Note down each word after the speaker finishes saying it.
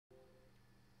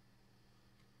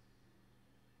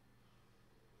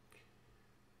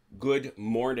Good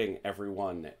morning,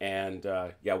 everyone. And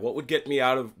yeah, what would get me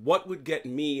out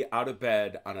of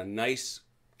bed on a nice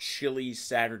chilly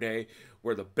Saturday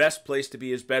where the best place to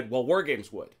be is bed? Well, war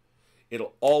games would.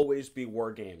 It'll always be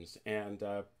war games, and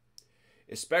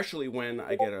especially when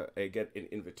I get an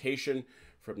invitation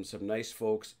from some nice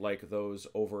folks like those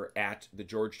over at the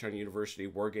Georgetown University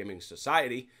Wargaming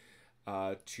Society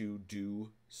to do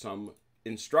some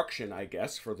instruction, I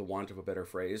guess, for the want of a better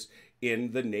phrase,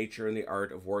 in the nature and the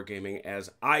art of wargaming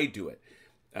as I do it.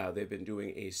 They've been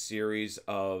doing a series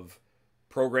of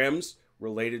programs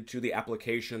related to the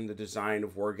application, the design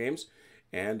of wargames,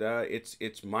 and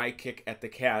it's my kick at the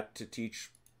cat to teach,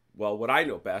 well, what I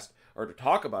know best, or to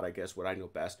talk about, I guess, what I know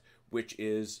best, which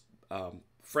is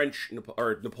French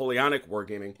or Napoleonic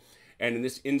wargaming, and in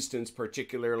this instance,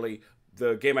 particularly,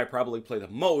 the game I probably play the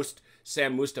most,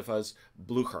 Sam Mustafa's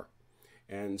Blucher.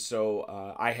 And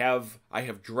so I have we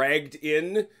have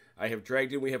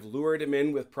lured him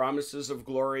in with promises of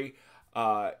glory.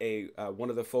 One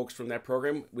of the folks from that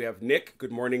program, we have Nick.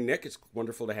 Good morning, Nick. It's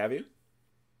wonderful to have you.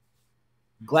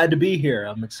 Glad to be here.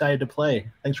 I'm excited to play.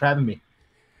 Thanks for having me.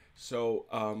 So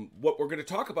what we're going to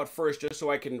talk about first, just so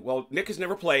I can, well, Nick has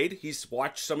never played. He's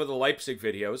watched some of the Leipzig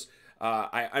videos.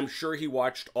 I'm sure he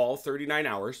watched all 39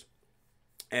 hours.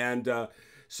 And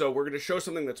so we're going to show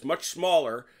something that's much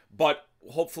smaller, but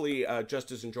hopefully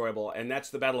just as enjoyable, and that's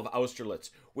the Battle of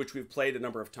Austerlitz, which we've played a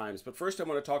number of times. But first I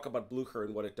want to talk about Blucher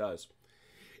and what it does.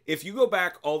 If you go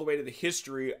back all the way to the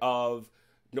history of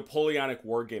Napoleonic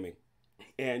wargaming,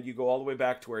 and you go all the way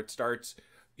back to where it starts,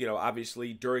 you know,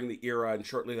 obviously during the era and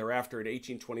shortly thereafter in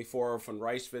 1824, von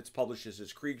Reiswitz publishes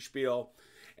his Kriegspiel,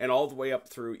 and all the way up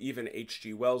through even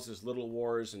H.G. Wells's Little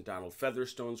Wars and Donald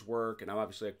Featherstone's work, and I'm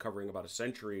obviously covering about a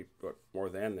century, but more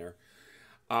than there.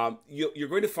 You're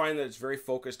going to find that it's very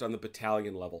focused on the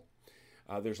battalion level.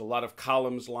 There's a lot of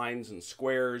columns, lines, and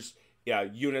squares.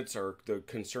 Units are, the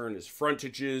concern is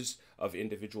frontages of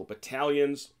individual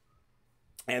battalions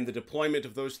and the deployment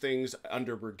of those things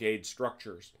under brigade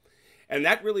structures. And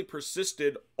that really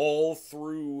persisted all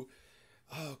through,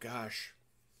 oh gosh,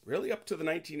 really up to the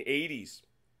 1980s.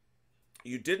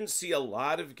 You didn't see a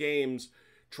lot of games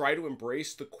try to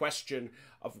embrace the question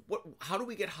of how do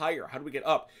we get higher? How do we get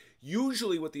up?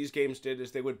 Usually what these games did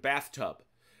is they would bathtub.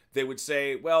 They would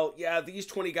say, well, yeah, these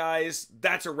 20 guys,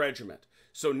 that's a regiment.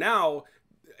 So now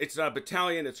it's not a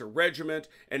battalion, it's a regiment,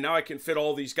 and now I can fit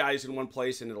all these guys in one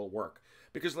place and it'll work.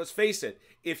 Because let's face it,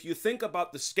 if you think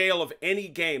about the scale of any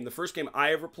game, the first game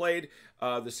I ever played,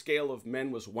 the scale of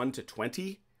men was 1 to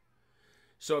 20.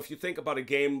 So if you think about a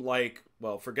game like,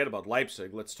 well, forget about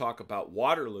Leipzig, let's talk about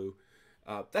Waterloo,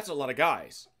 that's a lot of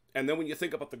guys. And then when you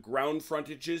think about the ground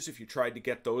frontages, if you tried to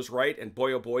get those right, and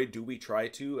boy, oh boy, do we try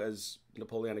to as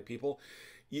Napoleonic people,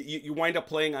 you wind up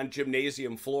playing on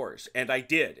gymnasium floors. And I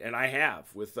did, and I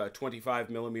have, with 25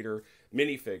 millimeter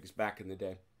minifigs back in the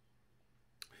day.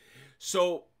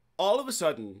 So all of a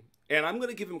sudden, and I'm going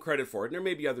to give him credit for it, and there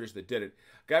may be others that did it,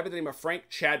 a guy by the name of Frank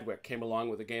Chadwick came along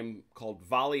with a game called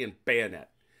Volley and Bayonet.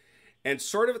 And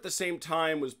sort of at the same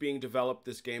time was being developed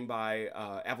this game by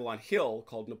Avalon Hill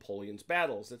called Napoleon's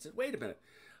Battles that said, wait a minute,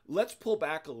 let's pull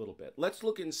back a little bit. Let's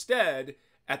look instead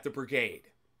at the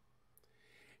brigade.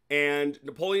 And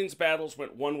Napoleon's Battles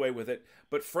went one way with it,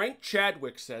 but Frank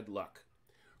Chadwick said, look,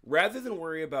 rather than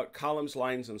worry about columns,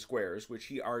 lines, and squares, which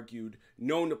he argued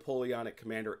no Napoleonic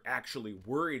commander actually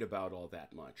worried about all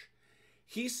that much,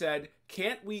 he said,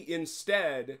 can't we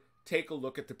instead take a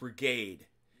look at the brigade?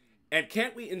 And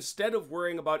can't we, instead of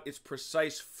worrying about its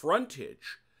precise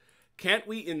frontage, can't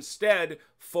we instead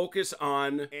focus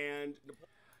on the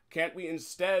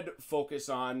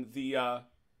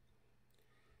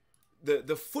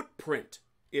footprint,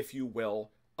 if you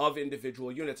will, of individual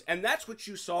units? And that's what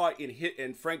you saw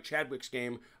in Frank Chadwick's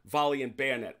game Volley and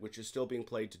Bayonet, which is still being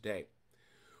played today.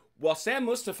 Well, Sam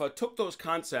Mustafa took those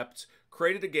concepts,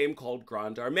 created a game called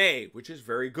Grande Armée, which is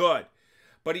very good.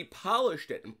 But he polished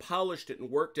it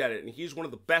and worked at it, and he's one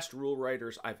of the best rule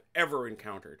writers I've ever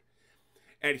encountered.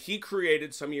 And he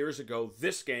created, some years ago,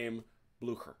 this game,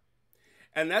 Blucher.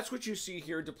 And that's what you see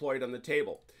here deployed on the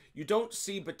table. You don't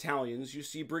see battalions, you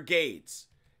see brigades.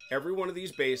 Every one of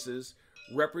these bases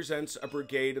represents a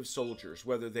brigade of soldiers,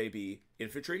 whether they be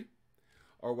infantry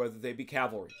or whether they be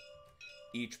cavalry.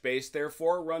 Each base,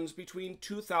 therefore, runs between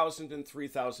 2,000 and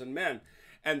 3,000 men.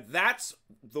 And that's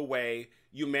the way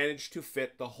you manage to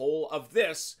fit the whole of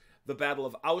this, the Battle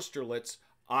of Austerlitz,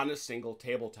 on a single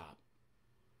tabletop.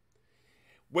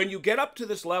 When you get up to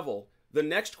this level, the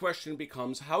next question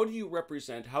becomes, how do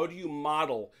you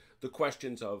model the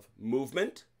questions of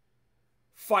movement,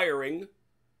 firing,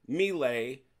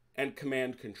 melee, and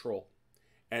command control?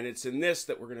 And it's in this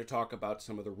that we're going to talk about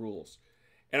some of the rules.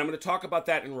 And I'm going to talk about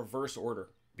that in reverse order,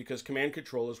 because command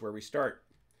control is where we start.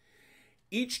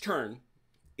 Each turn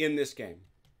in this game,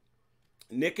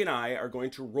 Nick and I are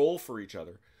going to roll for each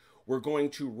other. We're going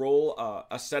to roll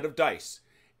a set of dice.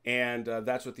 And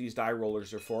that's what these die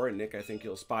rollers are for. And Nick, I think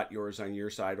you'll spot yours on your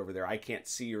side over there. I can't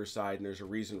see your side, and there's a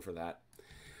reason for that.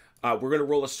 We're going to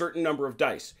roll a certain number of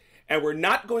dice. And we're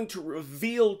not going to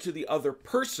reveal to the other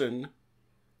person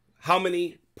how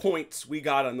many points we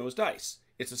got on those dice.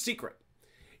 It's a secret.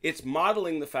 It's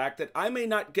modeling the fact that I may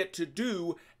not get to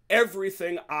do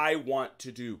everything I want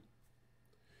to do.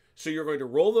 So you're going to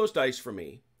roll those dice for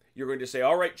me. You're going to say,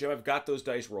 all right, Jim, I've got those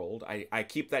dice rolled. I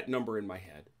keep that number in my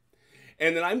head.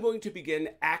 And then I'm going to begin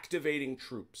activating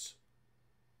troops.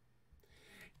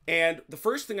 And the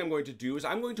first thing I'm going to do is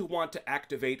I'm going to want to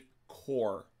activate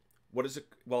corps. What is it?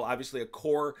 Well, obviously a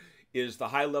corps is the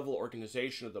high-level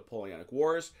organization of the Napoleonic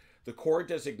Wars. The corps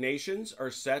designations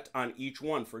are set on each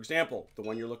one. For example, the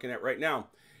one you're looking at right now,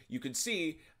 you can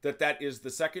see that that is the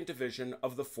 2nd Division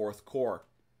of the 4th Corps.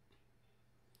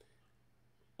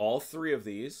 All 3 of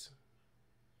these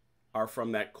are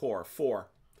from that corps, 4.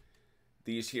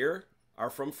 These here are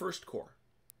from 1st Corps.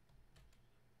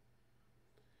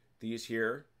 These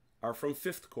here are from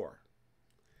 5th Corps.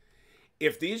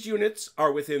 If these units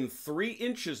are within 3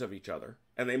 inches of each other,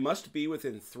 and they must be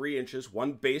within 3 inches,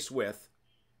 one base width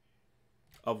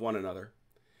of one another,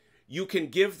 you can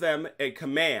give them a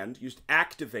command, you just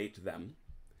activate them,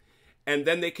 and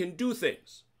then they can do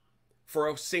things for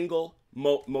a single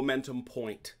momentum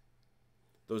point.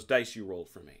 Those dice you rolled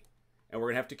for me. And we're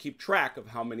going to have to keep track of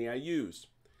how many I use.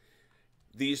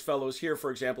 These fellows here, for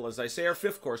example, as I say, are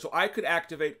 5th Corps. So I could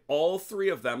activate all 3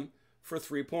 of them for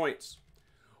 3 points.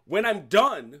 When I'm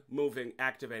done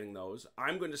activating those,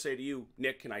 I'm going to say to you,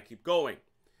 Nick, can I keep going?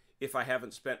 If I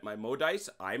haven't spent my Mo dice,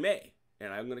 I may.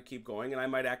 And I'm going to keep going, and I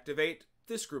might activate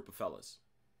this group of fellas.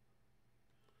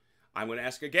 I'm going to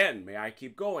ask again, may I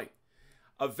keep going?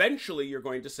 Eventually, you're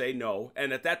going to say no,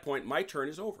 and at that point, my turn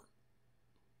is over.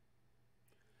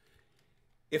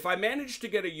 If I manage to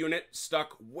get a unit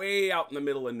stuck way out in the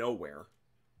middle of nowhere,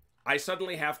 I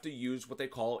suddenly have to use what they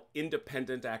call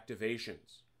independent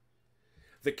activations.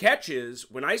 The catch is,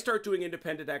 when I start doing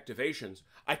independent activations,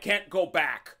 I can't go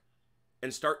back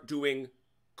and start doing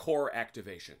core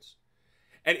activations.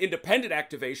 And independent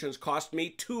activations cost me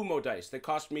 2 Mo dice. They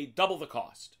cost me double the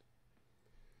cost.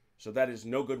 So that is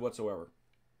no good whatsoever.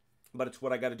 But it's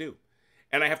what I got to do.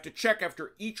 And I have to check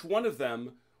after each one of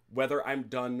them whether I'm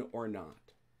done or not.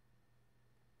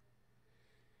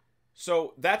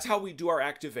 So that's how we do our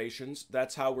activations.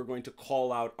 That's how we're going to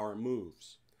call out our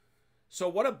moves. So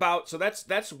what about, so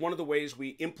that's one of the ways we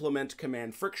implement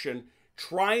command friction,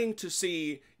 trying to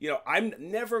see, I'm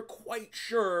never quite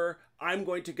sure I'm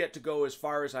going to get to go as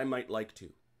far as I might like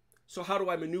to. So how do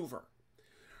I maneuver?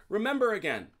 Remember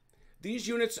again, these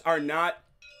units are not,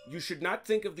 you should not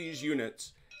think of these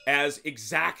units as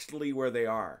exactly where they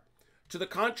are. To the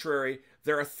contrary,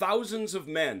 there are thousands of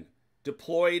men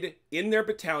deployed in their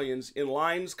battalions, in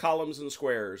lines, columns, and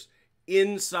squares,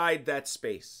 inside that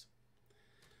space.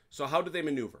 So how do they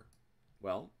maneuver?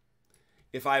 Well,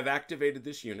 if I've activated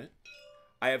this unit,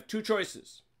 I have 2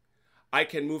 choices. I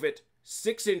can move it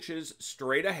 6 inches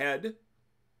straight ahead.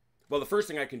 Well, the first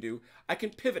thing I can do, I can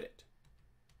pivot it.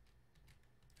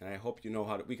 And I hope you know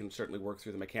how to, we can certainly work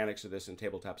through the mechanics of this in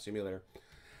Tabletop Simulator.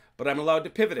 But I'm allowed to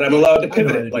pivot it. I'm allowed to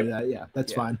pivot it. Like that. Yeah,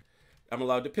 that's fine. I'm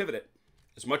allowed to pivot it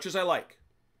as much as I like.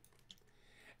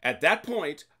 At that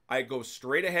point, I go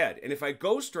straight ahead. And if I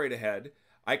go straight ahead,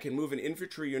 I can move an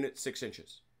infantry unit 6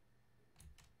 inches.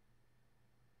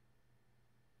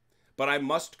 But I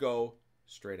must go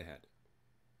straight ahead.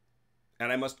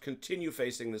 And I must continue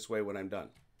facing this way when I'm done.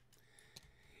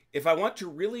 If I want to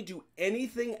really do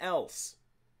anything else,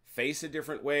 face a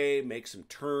different way, make some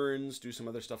turns, do some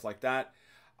other stuff like that,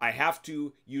 I have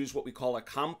to use what we call a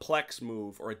complex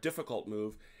move or a difficult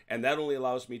move, and that only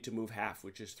allows me to move half,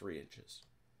 which is 3 inches.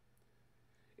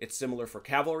 It's similar for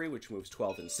cavalry, which moves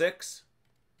 12 and 6.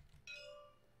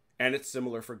 And it's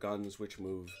similar for guns, which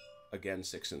move, again,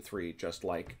 6 and 3, just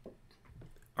like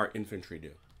our infantry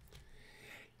do.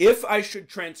 If I should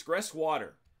transgress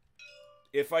water,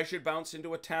 if I should bounce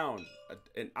into a town,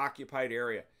 an occupied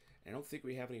area, I don't think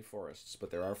we have any forests, but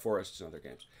there are forests in other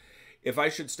games. If I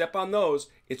should step on those,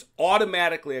 it's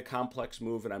automatically a complex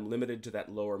move, and I'm limited to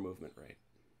that lower movement rate.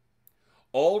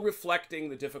 All reflecting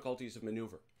the difficulties of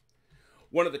maneuver.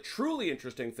 One of the truly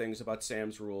interesting things about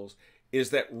Sam's rules is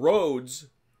that roads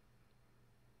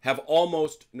have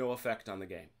almost no effect on the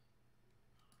game.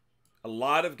 A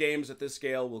lot of games at this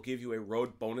scale will give you a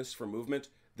road bonus for movement.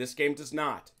 This game does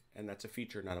not. and that's a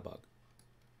feature, not a bug.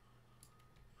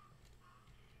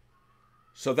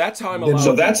 So that's how I'm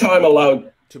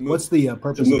allowed. To move. What's the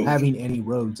purpose of having any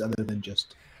roads other than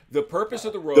just? The purpose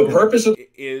of the road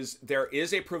is there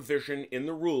is a provision in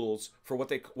the rules for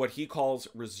what he calls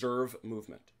reserve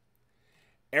movement.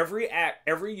 Every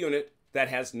unit that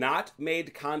has not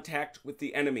made contact with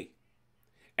the enemy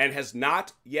and has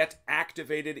not yet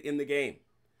activated in the game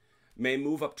may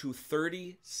move up to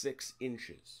 36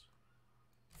 inches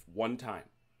one time.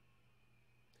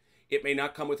 It may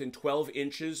not come within 12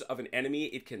 inches of an enemy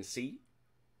it can see.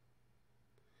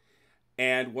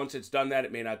 And once it's done that,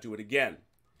 it may not do it again.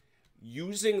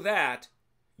 Using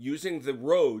the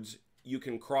roads, you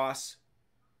can cross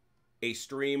a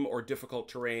stream or difficult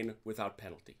terrain without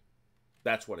penalty.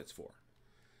 That's what it's for.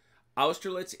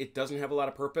 Austerlitz, it doesn't have a lot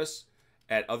of purpose.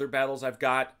 At other battles I've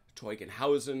got,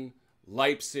 Teugn-Hausen,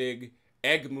 Leipzig,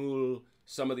 Eggmühl,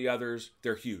 some of the others,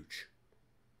 they're huge.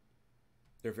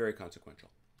 They're very consequential.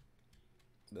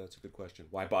 That's a good question.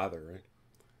 Why bother, right?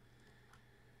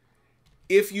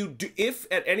 If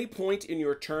at any point in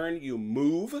your turn you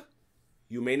move,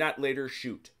 you may not later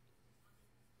shoot.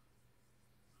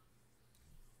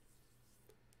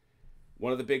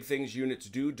 One of the big things units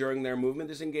do during their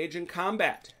movement is engage in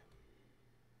combat.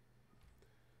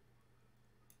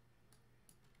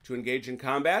 To engage in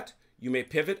combat, you may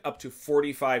pivot up to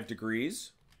 45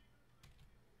 degrees,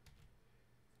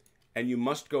 and you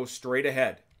must go straight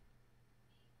ahead.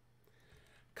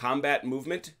 Combat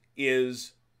movement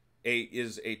is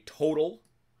a total.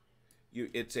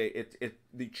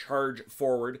 The charge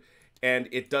forward, and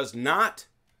it is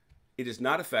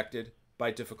not affected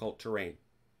by difficult terrain.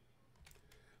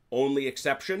 Only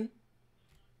exception: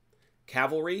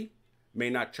 cavalry may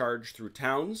not charge through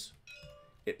towns.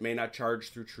 It may not charge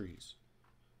through trees.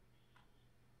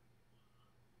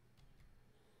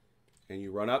 And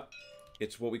you run up.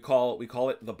 It's what we call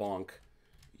it the bonk.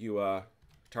 You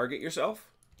target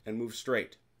yourself and move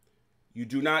straight. You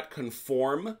do not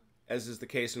conform, as is the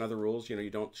case in other rules. You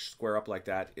don't square up like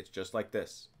that. It's just like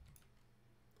this.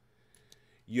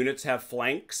 Units have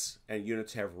flanks and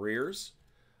units have rears.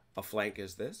 A flank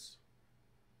is this.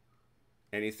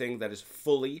 Anything that is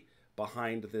fully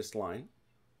behind this line.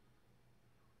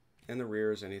 And the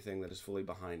rear is anything that is fully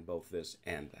behind both this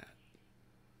and that.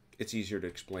 It's easier to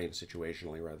explain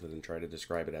situationally rather than try to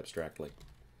describe it abstractly.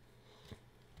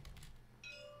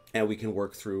 And we can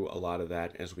work through a lot of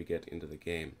that as we get into the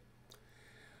game.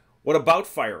 What about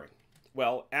firing?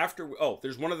 Well,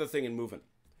 there's one other thing in movement.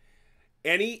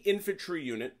 Any infantry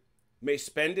unit may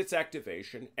spend its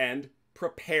activation and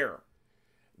prepare.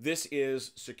 This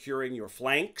is securing your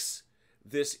flanks.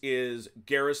 This is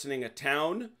garrisoning a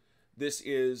town. This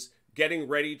is getting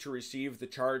ready to receive the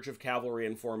charge of cavalry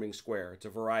and forming square. It's a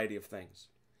variety of things.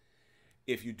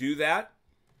 If you do that,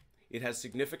 it has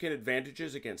significant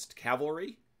advantages against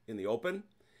cavalry in the open,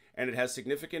 and it has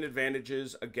significant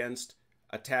advantages against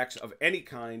attacks of any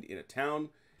kind in a town,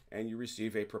 and you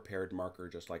receive a prepared marker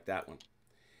just like that one.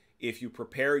 If you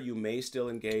prepare, you may still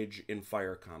engage in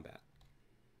fire combat.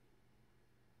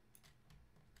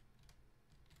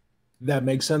 That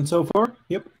makes sense so far?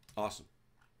 Yep. Awesome.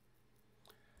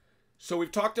 So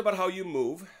we've talked about how you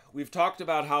move. We've talked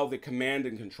about how the command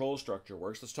and control structure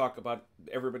works. Let's talk about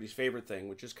everybody's favorite thing,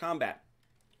 which is combat.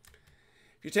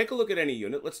 If you take a look at any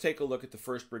unit, let's take a look at the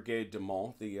 1st Brigade de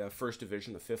Mont, the 1st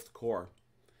Division, the 5th Corps.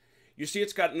 You see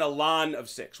it's got an elan of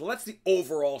 6. Well, that's the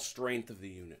overall strength of the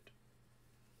unit.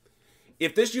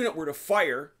 If this unit were to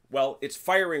fire, well, its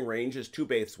firing range is 2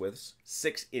 base widths,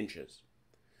 6 inches.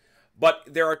 But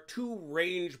there are 2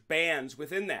 range bands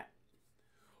within that.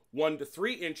 1 to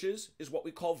 3 inches is what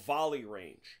we call volley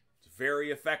range. It's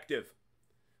very effective.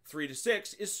 3 to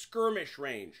 6 is skirmish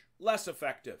range, less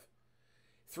effective.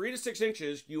 3 to 6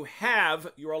 inches, you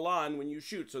have your elan when you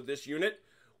shoot. So this unit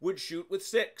would shoot with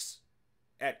 6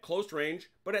 at close range,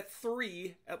 but at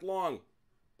 3 at long,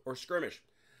 or skirmish.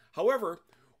 However,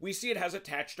 we see it has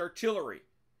attached artillery.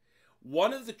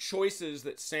 One of the choices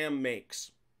that Sam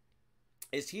makes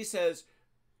is he says,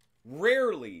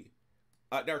 rarely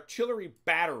an artillery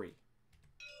battery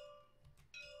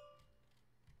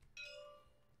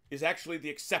is actually the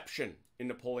exception in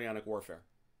Napoleonic warfare.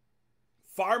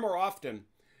 Far more often,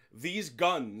 these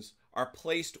guns are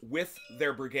placed with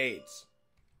their brigades.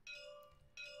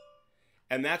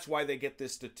 And that's why they get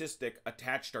this statistic,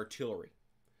 attached artillery.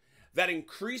 That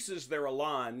increases their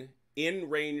elan in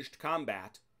ranged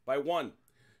combat by 1.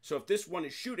 So if this one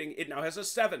is shooting, it now has a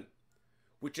 7,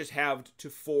 which is halved to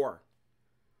 4.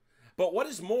 But what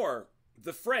is more,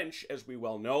 the French, as we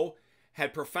well know,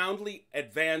 had profoundly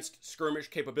advanced skirmish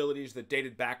capabilities that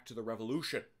dated back to the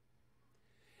Revolution.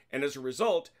 And as a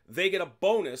result, they get a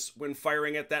bonus when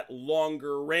firing at that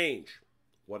longer range.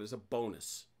 What is a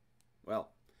bonus? Well,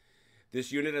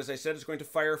 this unit, as I said, is going to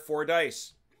fire 4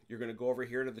 dice. You're going to go over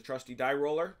here to the trusty die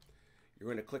roller. You're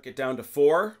going to click it down to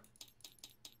 4.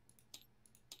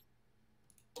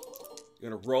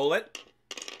 You're going to roll it.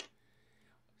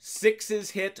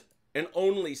 6s hit, and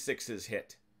only 6s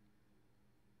hit.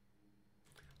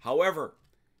 However,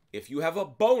 if you have a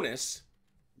bonus,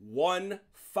 1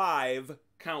 5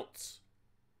 counts.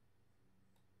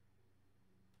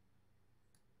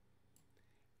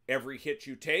 Every hit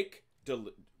you take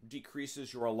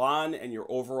decreases your elan and your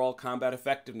overall combat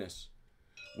effectiveness.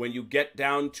 When you get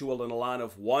down to an elan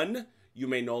of 1, you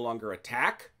may no longer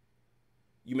attack.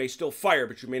 You may still fire,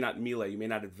 but you may not melee. You may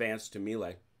not advance to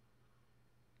melee.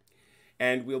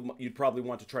 And you'd probably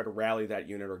want to try to rally that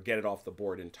unit or get it off the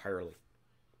board entirely.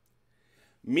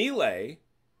 Melee,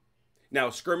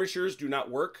 now skirmishers do not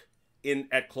work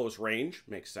at close range,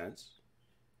 makes sense.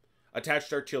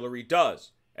 Attached artillery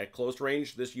does. At close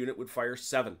range, this unit would fire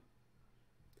 7.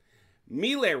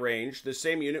 Melee range, the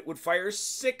same unit would fire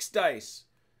 6 dice.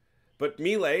 But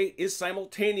melee is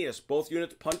simultaneous, both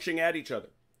units punching at each other.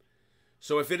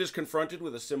 So if it is confronted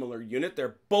with a similar unit,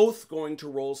 they're both going to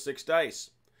roll 6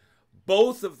 dice.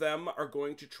 Both of them are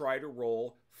going to try to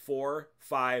roll 4,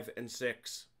 5, and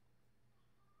 6.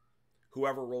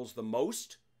 Whoever rolls the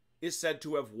most is said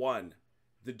to have won.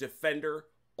 The defender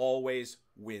always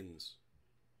wins.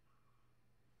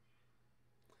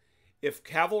 If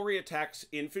cavalry attacks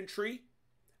infantry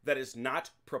that is not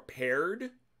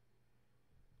prepared,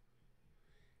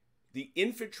 the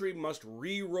infantry must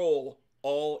re-roll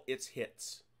all its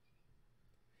hits.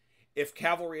 If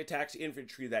cavalry attacks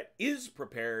infantry that is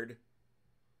prepared,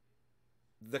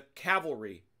 the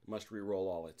cavalry must re-roll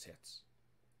all its hits.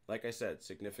 Like I said,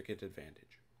 significant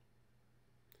advantage.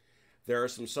 There are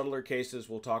some subtler cases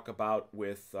we'll talk about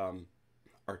with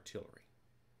artillery.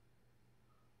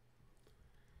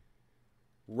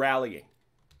 Rallying.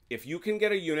 If you can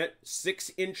get a unit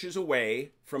 6 inches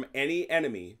away from any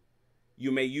enemy,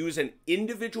 you may use an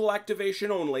individual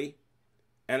activation only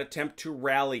and attempt to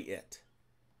rally it.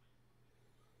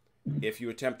 If you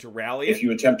attempt to rally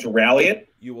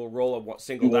it, you will roll a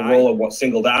single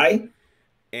die.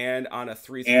 And on a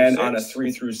 3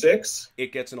 through 6,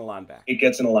 it gets an elan back.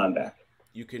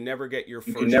 You can never get your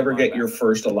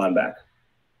first elan back.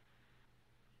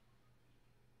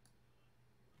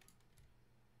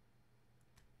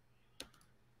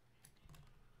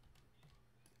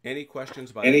 Any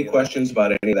questions about any of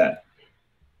that?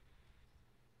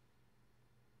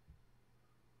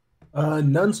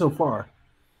 None so far.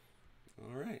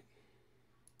 All right.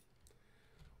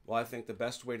 Well, I think the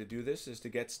best way to do this is to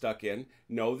get stuck in.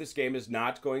 No, this game is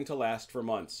not going to last for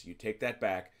months. You take that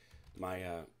back.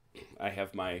 The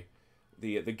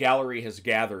gallery has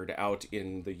gathered out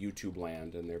in the YouTube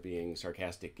land, and they're being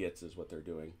sarcastic gits is what they're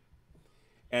doing.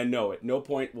 And no, at no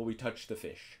point will we touch the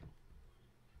fish,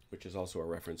 which is also a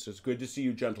reference. It's good to see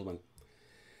you, gentlemen.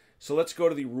 So let's go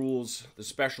to the rules, the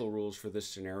special rules for this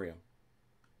scenario.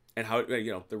 And how,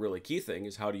 the really key thing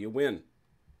is, how do you win?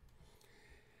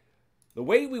 The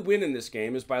way we win in this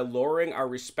game is by lowering our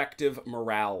respective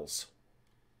morales.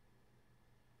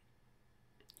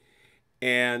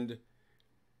 And,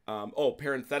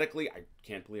 parenthetically, I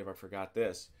can't believe I forgot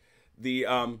this. The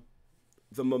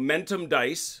momentum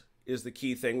dice is the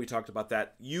key thing. We talked about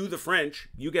that. You, the French,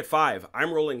 you get 5.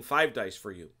 I'm rolling 5 dice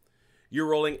for you. You're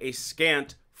rolling a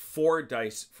scant 4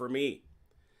 dice for me.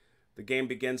 The game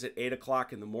begins at 8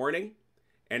 o'clock in the morning,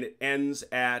 and it ends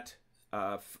at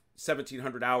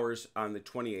 1700 hours on the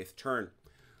 28th turn.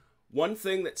 One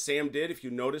thing that Sam did, if you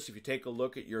notice, if you take a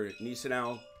look at your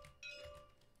Nisenau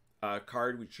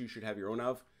card, which you should have your own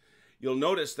of, you'll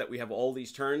notice that we have all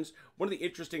these turns. One of the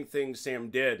interesting things Sam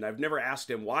did, and I've never asked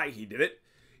him why he did it,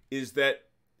 is that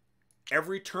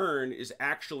every turn is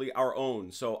actually our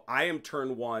own. So I am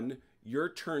turn 1, you're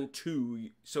turn 2,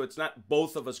 so it's not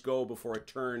both of us go before a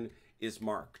turn is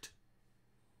marked.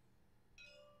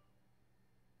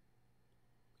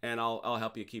 And I'll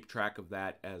help you keep track of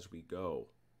that as we go.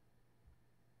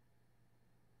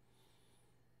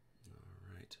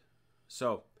 All right.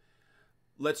 So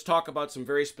let's talk about some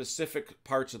very specific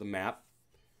parts of the map.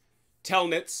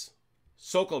 Telnitz,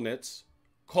 Sokolnitz,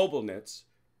 Kobelnitz,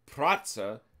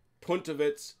 Pratza,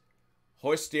 Puntovitz,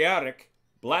 Hostiarik,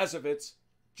 Blazowitz,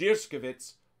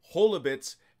 Gierskowitz,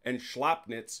 Holubitz, and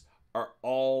Schlapnitz are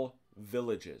all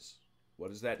villages. What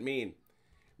does that mean?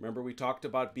 Remember, we talked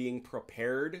about being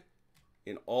prepared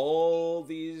in all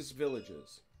these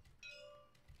villages.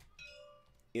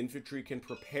 Infantry can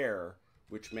prepare,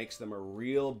 which makes them a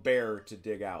real bear to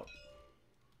dig out.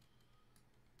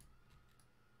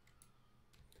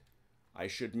 I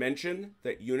should mention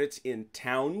that units in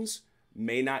towns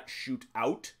may not shoot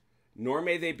out, nor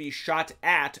may they be shot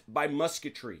at by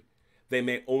musketry. They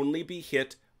may only be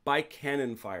hit by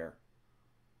cannon fire.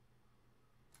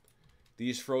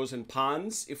 These frozen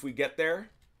ponds, if we get there,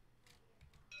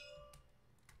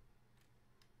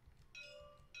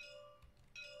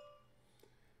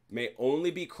 may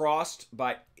only be crossed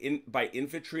by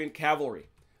infantry and cavalry.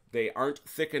 They aren't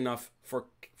thick enough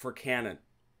for cannon.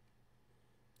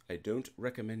 I don't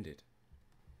recommend it.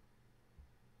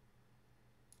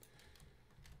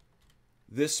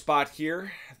 This spot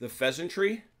here, the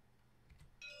pheasantry,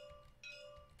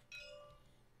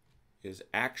 is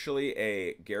actually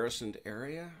a garrisoned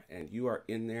area, and you are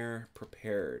in there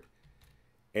prepared.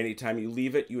 Anytime you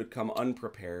leave it, you would come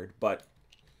unprepared, but,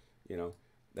 you know,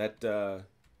 that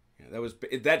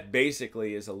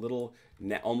basically is a little,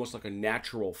 almost like a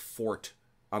natural fort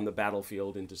on the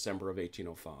battlefield in December of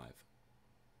 1805.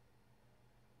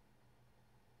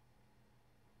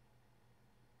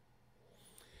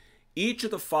 Each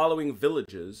of the following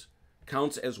villages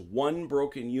counts as one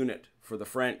broken unit for the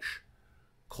French: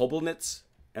 Koblenitz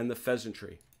and the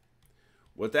pheasantry.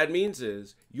 What that means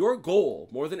is your goal,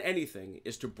 more than anything,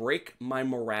 is to break my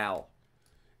morale.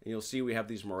 And you'll see we have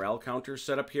these morale counters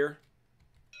set up here.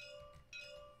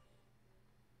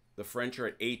 The French are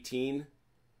at 18.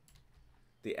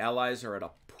 The Allies are at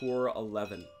a poor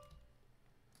 11.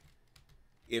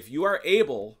 If you are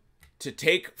able to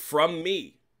take from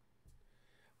me,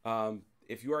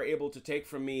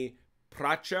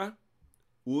 Pracha,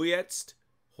 Ujetst,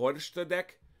 Horstedek,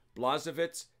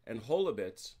 Blazewitz, and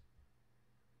Holubitz,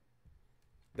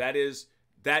 that is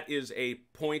a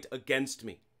point against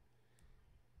me.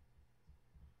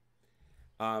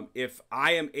 If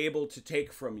I am able to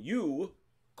take from you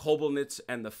Koblenitz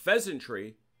and the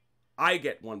pheasantry, I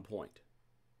get 1 point.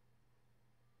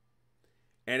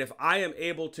 And if I am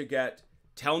able to get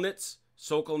Telnitz,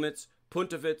 Sokolnitz,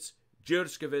 Puntowitz,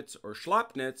 Jurskowitz, or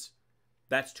Schlapnitz,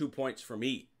 that's 2 points for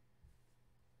me.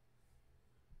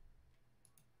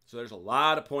 So there's a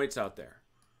lot of points out there.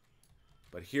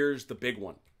 But here's the big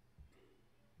one.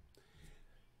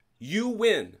 You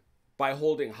win by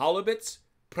holding Holubitz,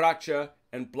 Pracha,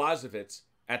 and Blazewitz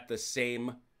at the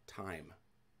same time.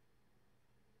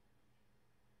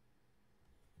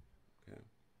 Okay.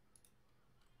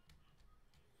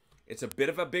 It's a bit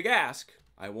of a big ask,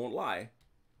 I won't lie.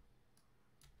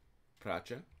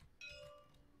 Pracha,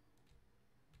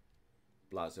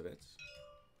 Blazewitz,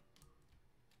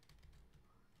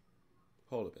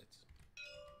 Holubitz.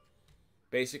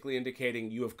 Basically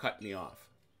indicating you have cut me off.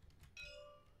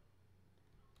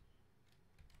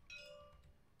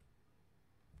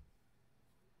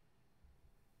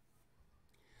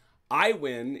 I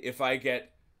win if I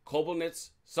get Koblenitz,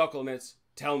 Sokolnitz,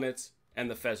 Telnitz,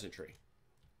 and the pheasantry.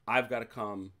 I've got to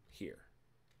come here.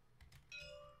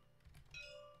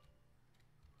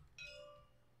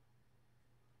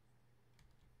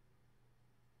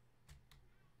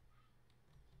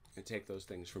 And take those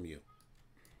things from you.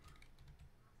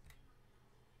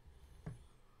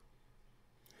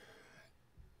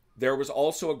 There was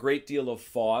also a great deal of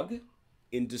fog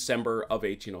in December of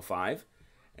 1805,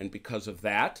 and because of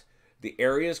that, the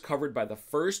areas covered by the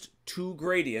first 2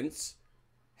 gradients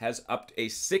has up to a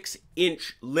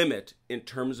 6-inch limit in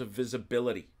terms of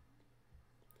visibility.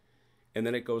 And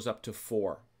then it goes up to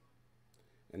 4.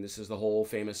 And this is the whole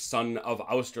famous Son of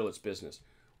Austerlitz business.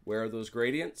 Where are those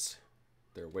gradients?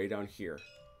 They're way down here.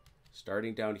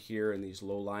 Starting down here in these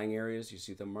low-lying areas, you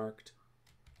see them marked.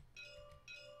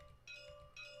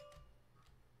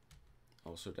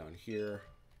 Also down here,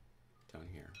 down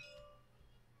here.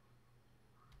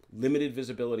 Limited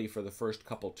visibility for the first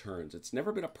couple turns. It's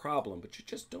never been a problem, but you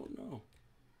just don't know.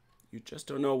 You just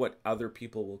don't know what other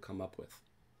people will come up with.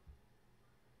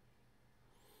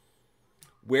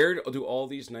 Where do all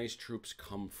these nice troops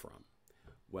come from?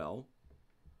 Well,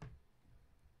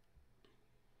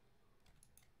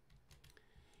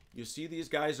 you see these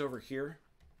guys over here?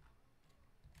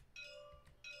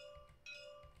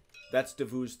 That's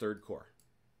Davout's 3rd Corps.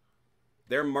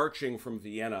 They're marching from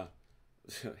Vienna,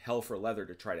 hell for leather,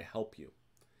 to try to help you.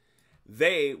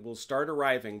 They will start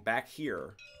arriving back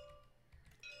here,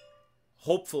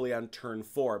 hopefully on turn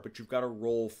 4, but you've got to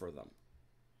roll for them.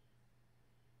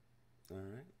 All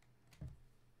right.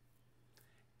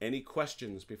 Any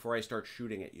questions before I start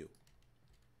shooting at you?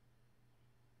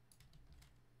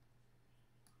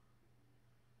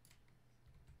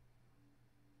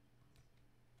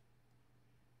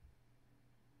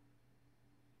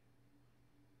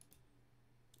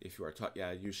 If you are taught,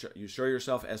 yeah, you show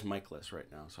yourself as micless right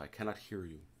now, so I cannot hear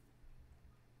you.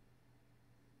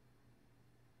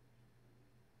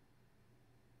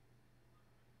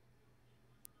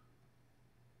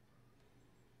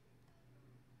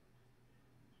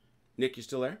 Nick, you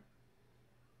still there?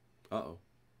 Uh-oh.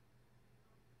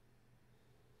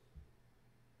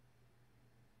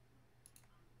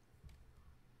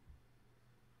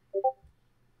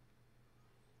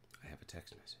 I have a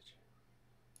text message.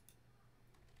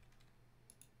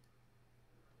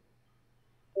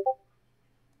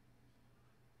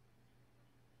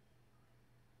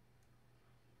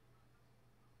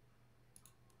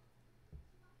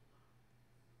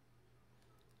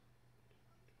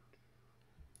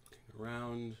 Looking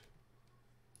around.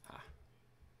 Ah.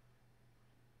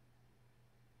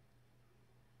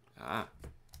 Ah.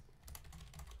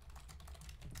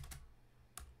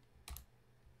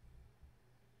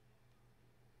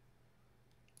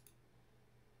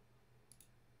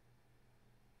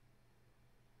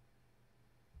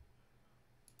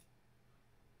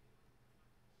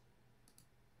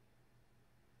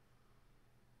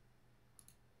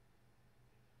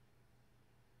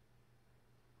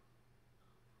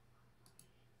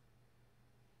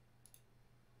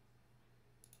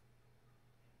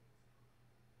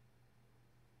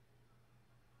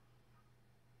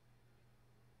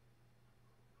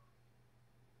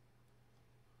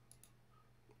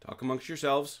 Talk amongst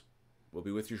yourselves. We'll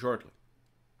be with you shortly.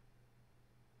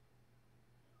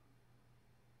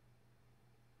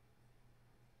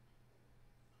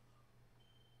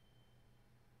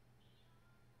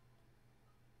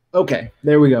 Okay,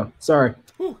 there we go. Sorry.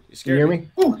 Ooh, you Can scared you hear me.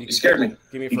 me? Ooh, you scared me.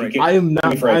 Give me a fright. I am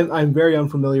not. Give me a I'm very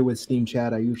unfamiliar with Steam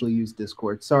Chat. I usually use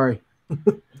Discord. Sorry.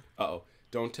 Uh-oh.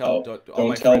 Don't tell. Don't all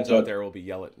my tell- friends out don't- there will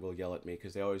yell at me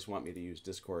because they always want me to use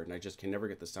Discord, and I just can never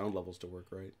get the sound levels to work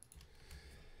right.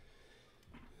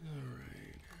 All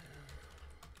right.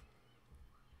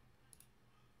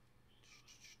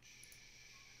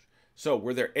 So,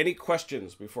 were there any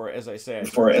questions before, as I say,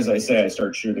 I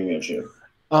start shooting at you?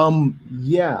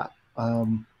 Yeah.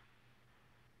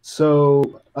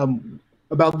 So,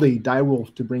 about the die roll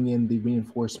to bring in the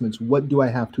reinforcements, what do I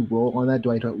have to roll on that? Do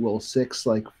I have to roll 6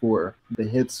 like for the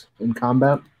hits in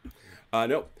combat?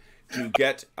 No. To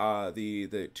get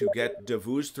to get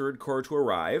Davu's third corps to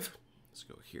arrive, let's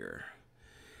go here.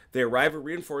 They arrive at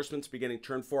reinforcements beginning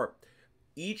turn 4.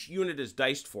 Each unit is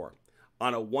diced for.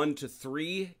 On a 1 to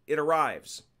 3, it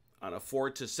arrives. On a 4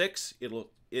 to 6,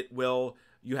 it will.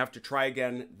 You have to try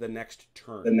again the next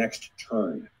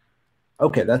turn.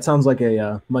 Okay, that sounds like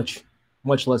a much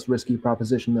less risky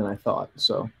proposition than I thought.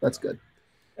 So that's good.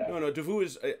 No. Davu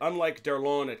is unlike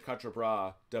Darlon at Quatre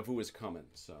Bras. Davu is coming.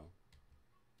 So,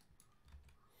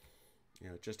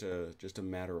 just a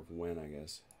matter of when, I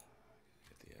guess.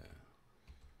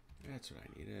 That's what I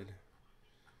needed.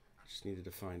 I just needed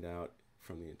to find out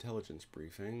from the intelligence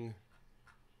briefing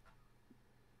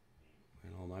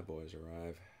when all my boys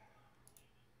arrive.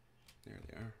 There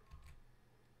they are.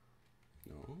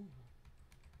 No.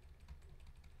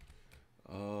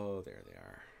 Oh, there they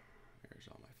are. There's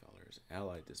all my fellers.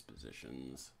 Allied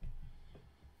dispositions.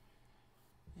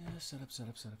 Yeah, set up.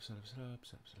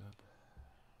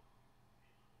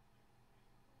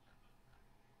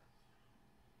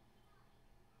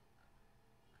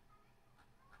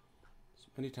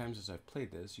 As many times as I've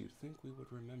played this, you'd think we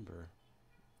would remember.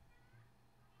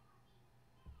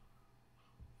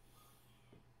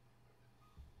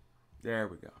 There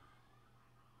we go.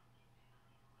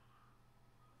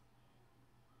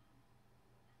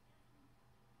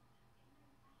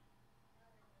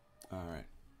 All right.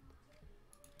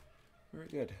 Very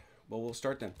good. Well, we'll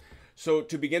start then. So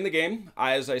to begin the game,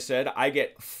 as I said, I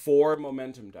get 4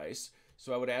 momentum dice.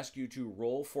 So I would ask you to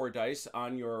roll 4 dice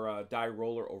on your die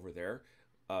roller over there.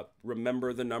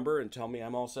 Remember the number and tell me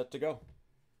I'm all set to go.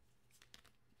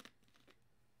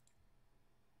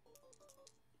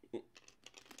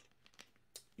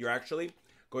 You're actually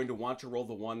going to want to roll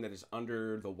the one that is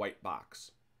under the white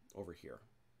box over here,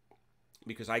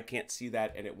 because I can't see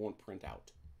that and it won't print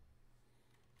out.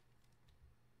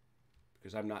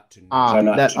 Because I'm not too.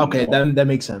 Okay, that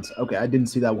makes sense. Okay, I didn't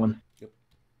see that one. Yep.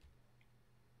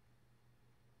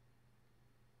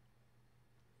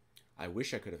 I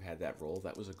wish I could have had that roll.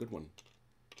 That was a good one.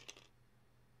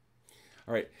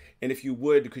 All right, and if you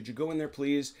would, could you go in there,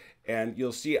 please? And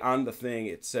you'll see on the thing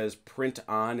it says print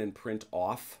on and print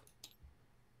off.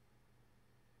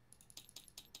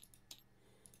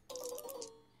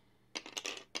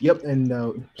 Yep, and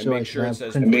And make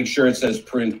sure it says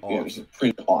print off.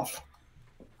 Print off.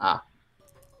 Ah.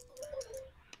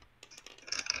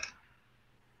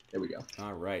 There we go.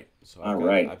 All right. So I've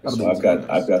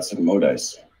got some Mo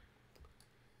dice.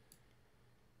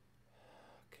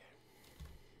 Okay.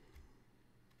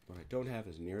 What I don't have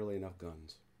is nearly enough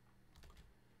guns.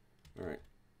 All right.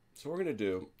 So what we're going to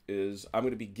do is I'm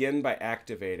going to begin by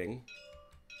activating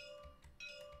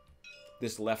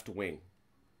this left wing.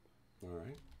 All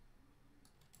right.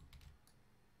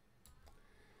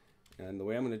 And the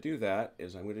way I'm going to do that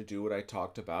is I'm going to do what I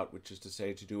talked about, which is to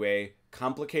say to do a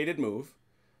complicated move,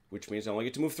 which means I only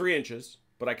get to move 3 inches,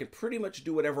 but I can pretty much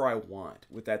do whatever I want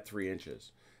with that 3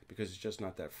 inches because it's just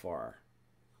not that far.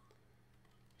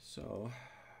 So,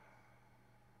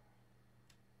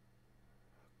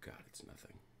 God, it's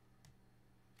nothing.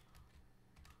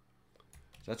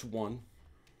 So that's 1.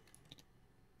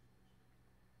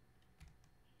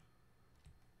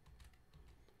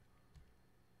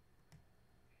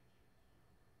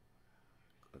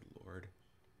 Good Lord.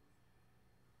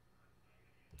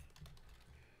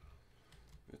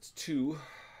 That's 2.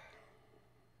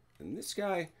 And this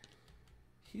guy,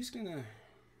 he's just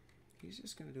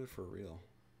gonna do it for real.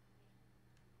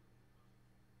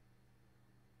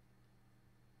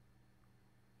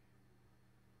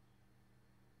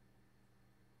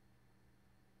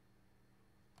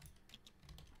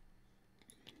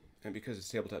 And because it's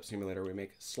Tabletop Simulator, we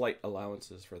make slight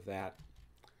allowances for that.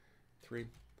 3.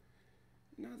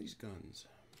 Now these guns.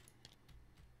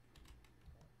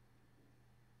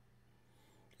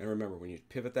 And remember, when you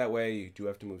pivot that way, you do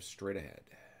have to move straight ahead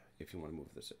if you want to move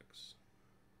the 6.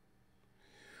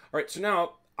 All right, so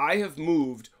now I have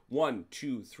moved 1,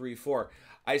 2, 3, 4.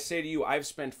 I say to you, I've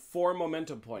spent 4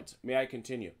 momentum points. May I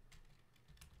continue?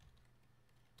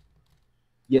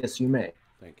 Yes, you may.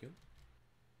 Thank you.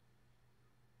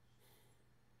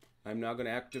 I'm now going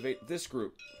to activate this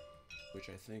group, which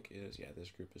I think is, yeah,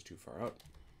 this group is too far out.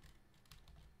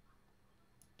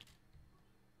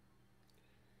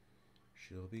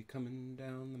 She'll be coming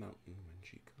down the mountain when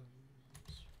she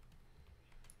comes.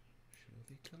 She'll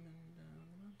be coming down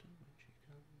the mountain when she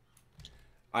comes.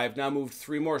 I have now moved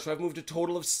 3 more, so I've moved a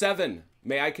total of 7.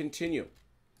 May I continue?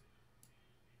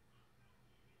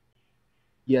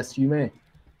 Yes, you may.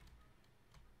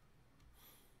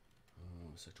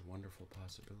 Oh, such wonderful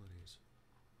possibilities.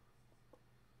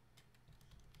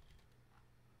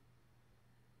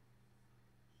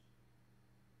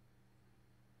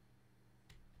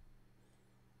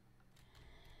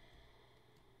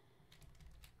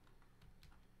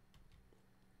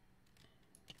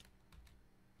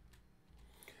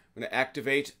 I'm going to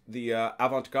activate the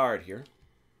avant-garde here.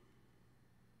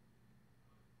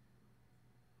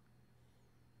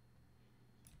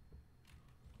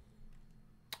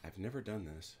 I've never done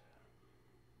this.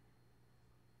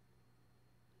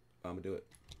 I'm going to do it.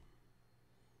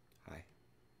 Hi.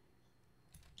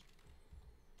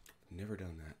 Never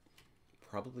done that.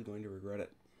 Probably going to regret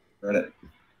it.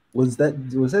 Was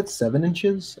that 7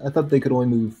 inches? I thought they could only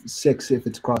move 6 if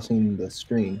it's crossing the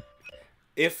stream.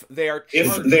 If they are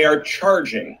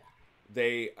charging,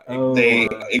 they Oh.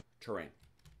 ignore terrain.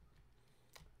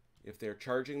 If they're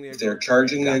charging, they ignore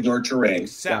terrain.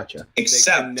 Except they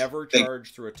can never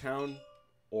charge through a town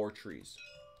or trees.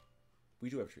 We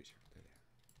do have trees here.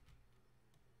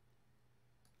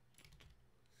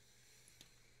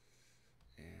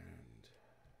 There they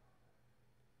are.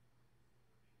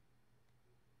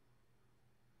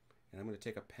 And I'm going to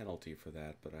take a penalty for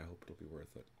that, but I hope it'll be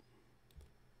worth it.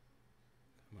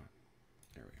 Come on.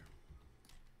 There we are.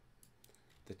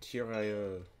 The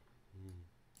tirailleur.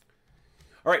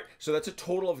 All right, so that's a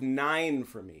total of 9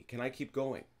 for me. Can I keep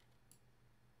going?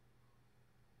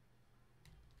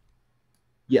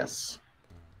 Yes.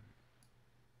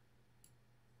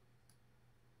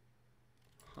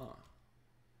 Huh.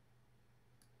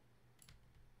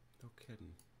 No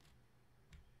kidding.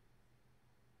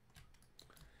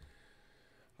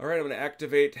 All right, I'm going to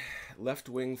activate left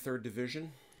wing 3rd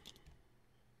Division.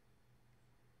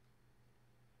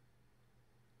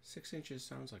 6 inches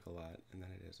sounds like a lot, and then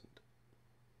it isn't.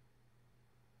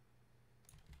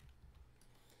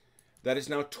 That is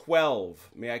now 12.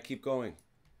 May I keep going?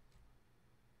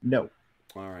 No.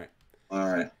 All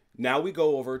right. Now we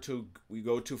go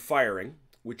to firing,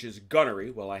 which is gunnery.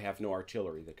 Well, I have no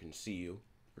artillery that can see you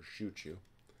or shoot you.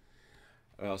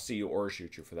 I'll see you or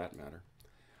shoot you for that matter.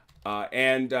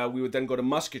 And we would then go to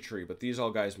musketry, but these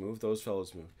all guys move. Those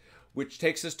fellows move. Which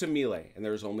takes us to melee, and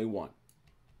there's only 1.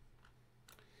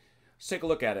 Let's take a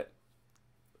look at it.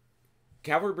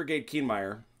 Cavalry Brigade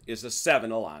Kienmeyer is a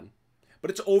 7 Elan, but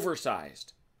it's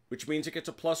oversized, which means it gets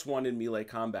a +1 in melee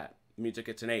combat. It means it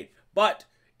gets an 8. But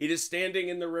it is standing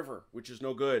in the river, which is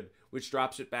no good, which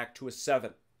drops it back to a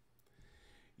 7.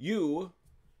 You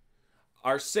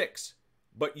are 6,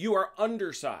 but you are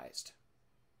undersized.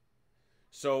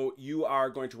 So you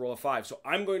are going to roll a 5. So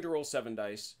I'm going to roll 7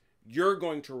 dice. You're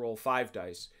going to roll 5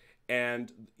 dice.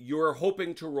 And you're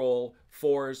hoping to roll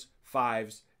 4s,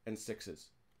 5s, and 6s.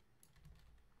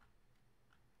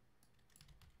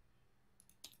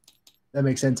 That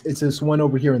makes sense. It's this one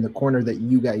over here in the corner that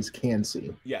you guys can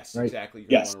see. Yes, right? exactly. You're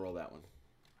going to want to roll that one.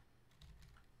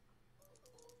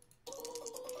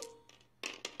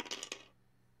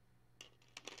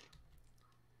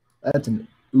 That's an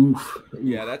oof.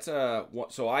 Yeah, that's a...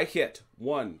 So I hit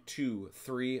 1, 2,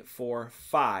 3, 4,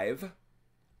 5.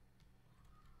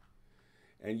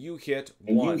 And you hit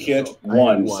 1. You hit so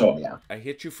one. So yeah. I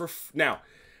hit you for... Now,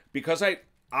 because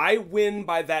I win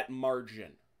by that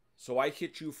margin. So I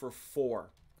hit you for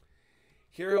 4.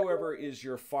 Here, however, is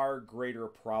your far greater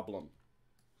problem.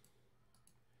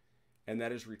 And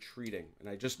that is retreating. And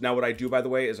I just... Now what I do, by the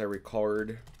way, is I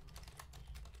record...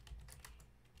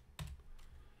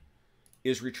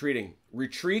 Is retreating.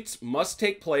 Retreats must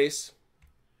take place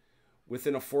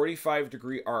within a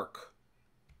 45-degree arc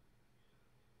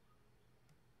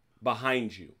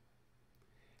behind you.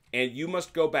 And you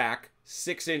must go back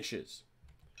 6 inches.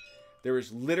 There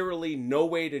is literally no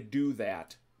way to do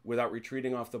that without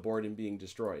retreating off the board and being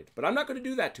destroyed. But I'm not going to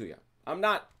do that to you. I'm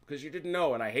not, because you didn't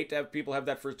know, and I hate to have people have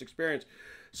that first experience.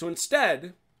 So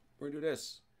instead, we're going to do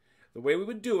this. The way we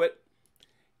would do it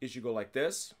is you go like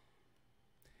this,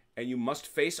 and you must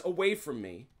face away from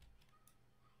me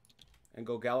and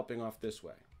go galloping off this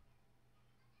way.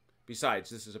 Besides,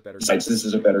 this is a better teaching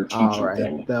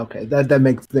thing. Okay, that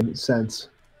makes sense.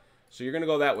 So you're going to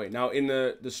go that way. Now, in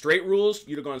the straight rules,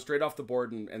 you'd have gone straight off the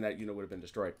board, and that unit would have been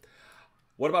destroyed.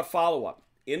 What about follow-up?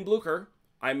 In Blucher,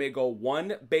 I may go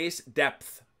 1 base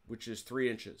depth, which is 3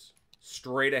 inches,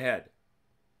 straight ahead.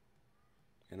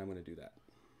 And I'm going to do that.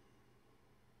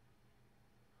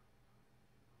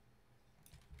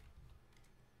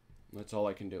 That's all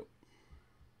I can do. All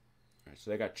right,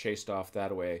 so they got chased off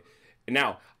that way. And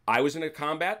now, I was in a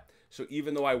combat, so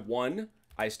even though I won,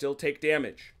 I still take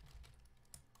damage.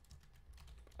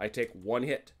 I take 1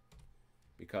 hit.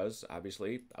 Because,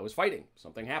 obviously, I was fighting.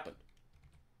 Something happened.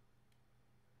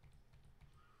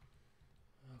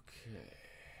 Okay.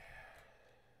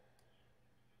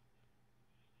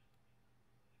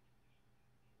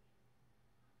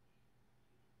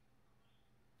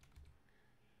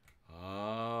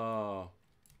 Oh.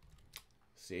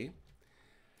 See?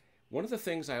 One of the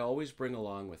things I always bring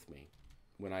along with me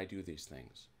when I do these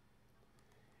things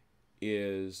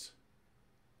is...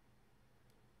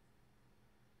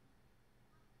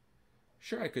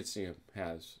 Sure, I could see him.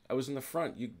 I was in the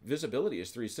front. Visibility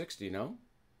is 360, no?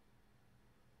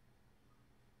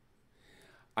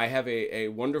 I have a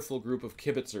wonderful group of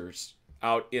kibitzers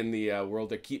out in the world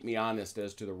that keep me honest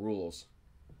as to the rules.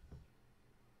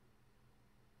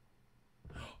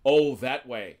 Oh, that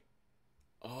way.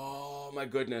 Oh, my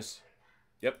goodness.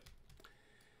 Yep.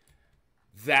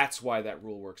 That's why that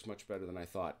rule works much better than I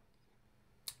thought.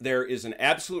 There is an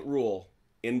absolute rule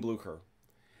in Blucher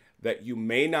that you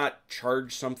may not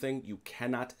charge something you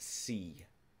cannot see.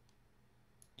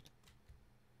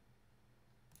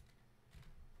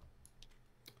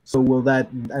 So will that,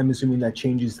 I'm assuming that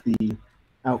changes the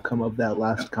outcome of that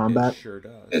last combat? It sure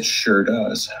does. It sure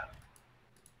does.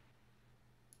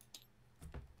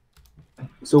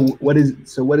 So what is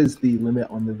the limit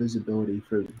on the visibility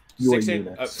for your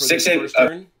units? For the first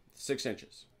turn, 6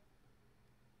 inches.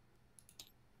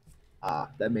 Ah,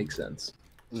 that makes sense.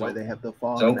 Why they have the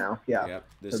fog now. Yeah. Yep,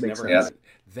 this never happened.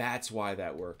 That's why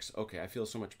that works. Okay, I feel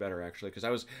so much better, actually, because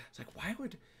it's like, why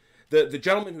would... The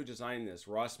gentleman who designed this,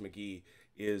 Ross McGee,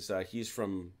 he's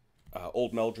from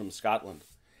Old Meldrum, Scotland,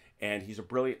 and he's a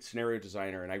brilliant scenario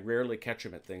designer, and I rarely catch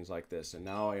him at things like this, and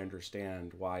now I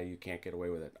understand why you can't get away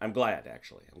with it. I'm glad,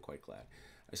 actually. I'm quite glad.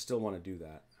 I still want to do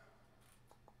that,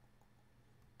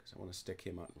 because I want to stick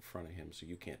him out in front of him so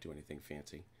you can't do anything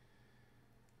fancy.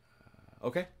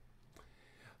 Okay.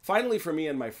 Finally, for me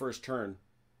in my first turn,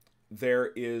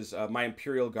 there is my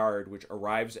Imperial Guard, which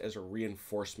arrives as a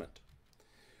reinforcement.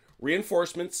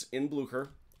 Reinforcements in Blucher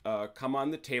come on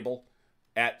the table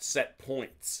at set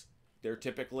points. They're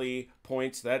typically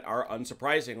points that are,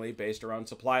 unsurprisingly, based around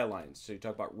supply lines. So you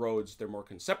talk about roads, they're more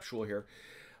conceptual here.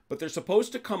 But they're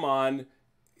supposed to come on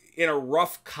in a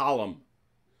rough column.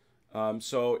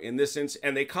 So in this instance,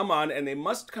 and they come on, and they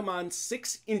must come on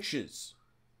 6 inches.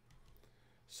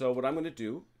 So what I'm going to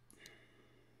do,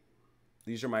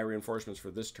 these are my reinforcements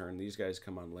for this turn. These guys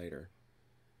come on later.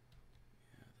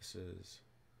 Yeah, this is...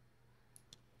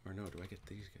 Or no, do I get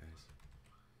these guys?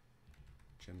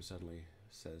 Jim suddenly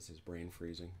says his brain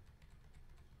freezing.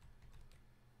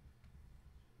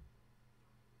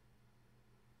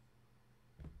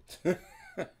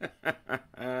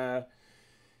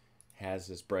 Has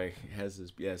this break. Has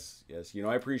this... Yes, yes. You know,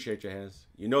 I appreciate you, Has.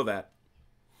 You know that.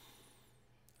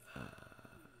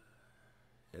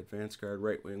 Advanced guard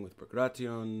right wing with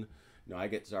Bagration. No, I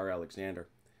get Tsar Alexander.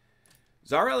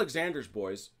 Tsar Alexander's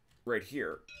boys, right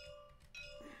here,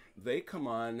 they come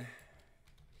on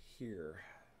here.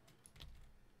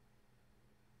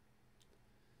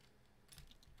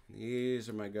 These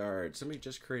are my guards. Somebody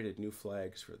just created new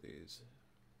flags for these.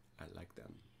 I like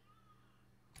them.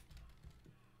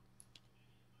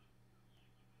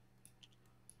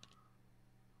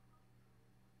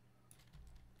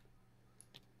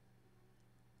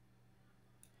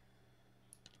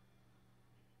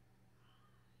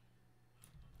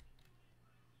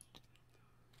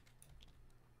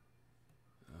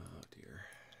 Oh dear.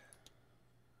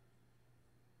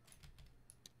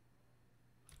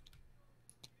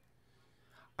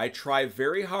 I try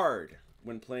very hard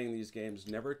when playing these games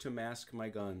never to mask my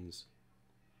guns.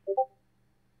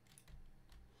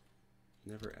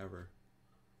 Never ever.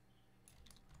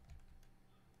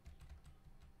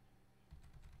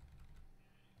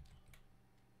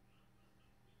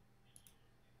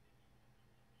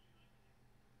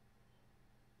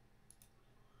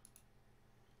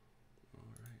 All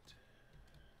right.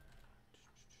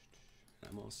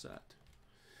 I'm all set.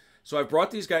 So I've brought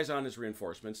these guys on as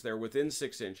reinforcements. They're within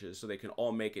 6 inches, so they can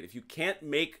all make it. If you can't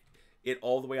make it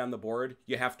all the way on the board,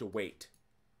 you have to wait.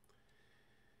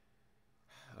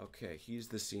 Okay, he's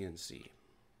the CNC.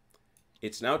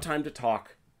 It's now time to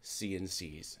talk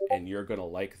CNCs, and you're going to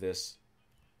like this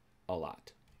a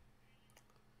lot.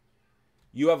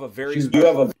 You have a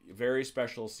very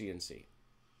special CNC.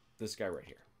 This guy right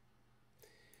here.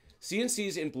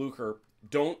 CNCs in Blucher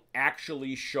don't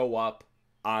actually show up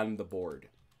on the board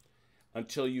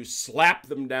until you slap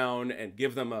them down and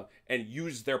give them and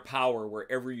use their power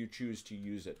wherever you choose to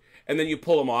use it. And then you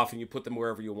pull them off and you put them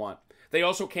wherever you want. They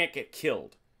also can't get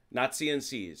killed. Not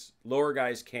CNCs. Lower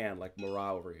guys can, like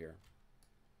Murat over here.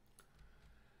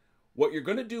 What you're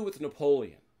going to do with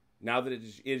Napoleon, now that it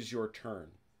is your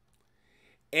turn,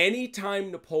 anytime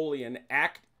Napoleon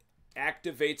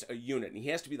activates a unit, and he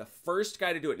has to be the first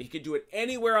guy to do it, and he can do it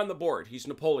anywhere on the board. He's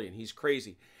Napoleon. He's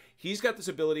crazy. He's got this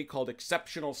ability called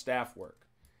exceptional staff work.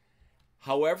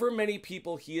 However many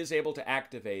people he is able to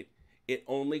activate, it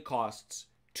only costs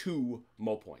 2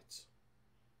 Mo points.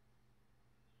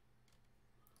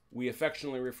 We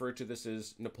affectionately refer to this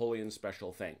as Napoleon's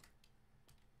special thing.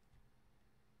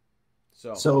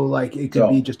 So like it could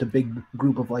be just a big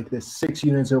group of like this 6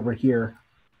 units over here,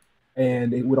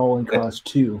 and it would all cost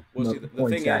 2 points.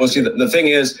 The thing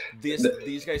is,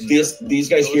 these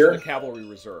guys here, are the cavalry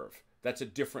reserve. That's a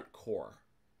different corps.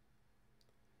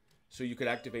 So you could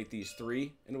activate these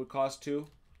 3, and it would cost 2.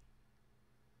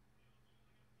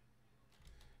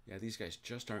 Yeah, these guys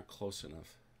just aren't close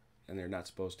enough, and they're not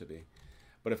supposed to be.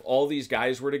 But if all these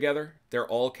guys were together, they're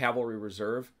all cavalry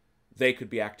reserve, they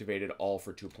could be activated all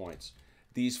for 2 points.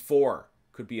 These 4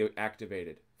 could be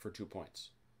activated for 2 points.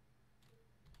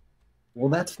 Well,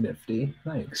 that's nifty.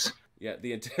 Thanks. Yeah,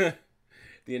 the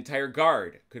entire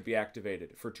guard could be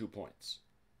activated for 2 points.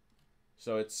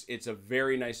 So it's a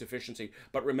very nice efficiency.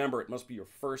 But remember, it must be your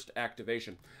first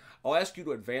activation. I'll ask you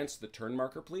to advance the turn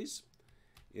marker, please.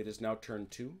 It is now turn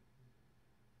 2.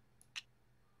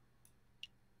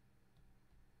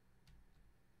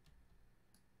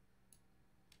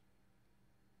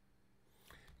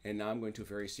 And now I'm going to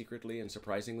very secretly and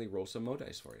surprisingly roll some Mo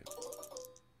dice for you.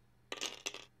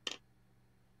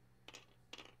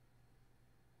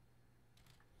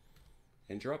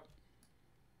 And you're up.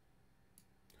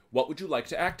 What would you like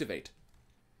to activate?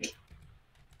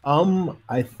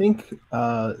 I think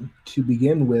to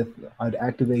begin with, I'd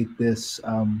activate this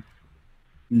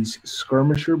these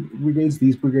skirmisher brigades,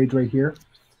 these brigades right here.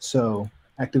 So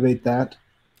activate that.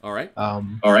 All right. All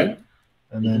right.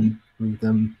 And then move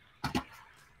them.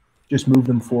 Just move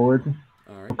them forward.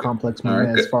 All right. Complex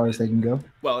movement as far as they can go.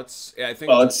 Well, I think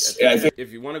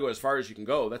if you want to go as far as you can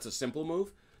go, that's a simple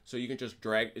move. So you can just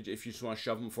drag. If you just want to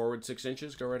shove them forward 6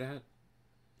 inches, go right ahead.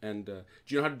 And do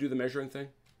you know how to do the measuring thing?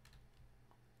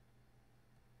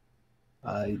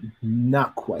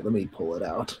 Not quite. Let me pull it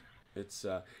out. It's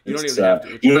you don't even have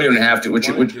to. You don't even have to. What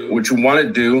you want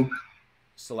to do?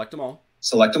 Select them all.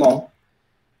 Select them all.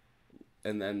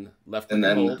 And then left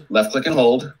click and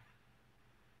hold.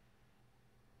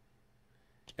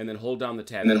 And then hold down the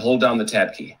tab. And then hold down the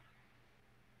tab key.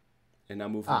 And now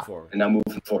move them forward. And now move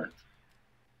them forward.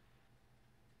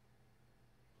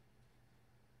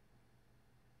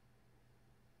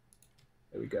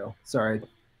 There we go. Sorry, it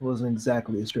wasn't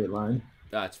exactly a straight line.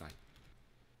 That's fine.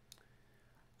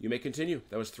 You may continue.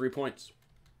 That was 3 points.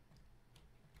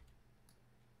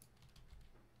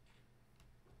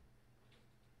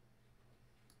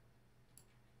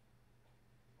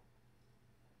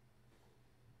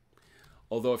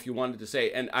 Although if you wanted to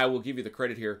say, and I will give you the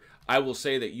credit here, I will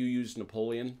say that you used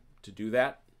Napoleon to do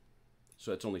that.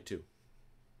 So it's only 2.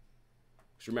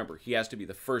 So remember, he has to be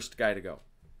the first guy to go.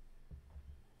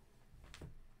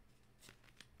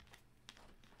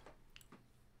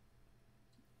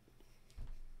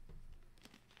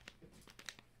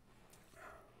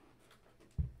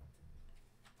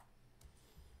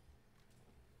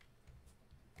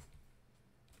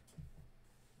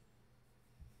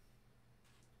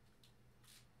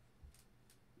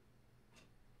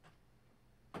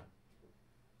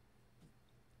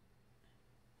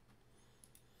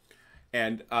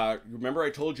 And remember I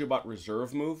told you about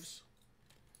reserve moves?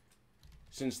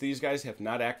 Since these guys have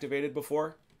not activated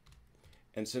before,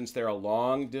 and since they're a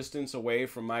long distance away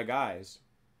from my guys,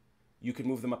 you can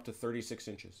move them up to 36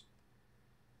 inches.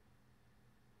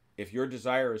 If your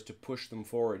desire is to push them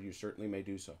forward, you certainly may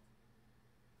do so.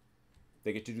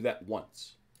 They get to do that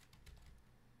once.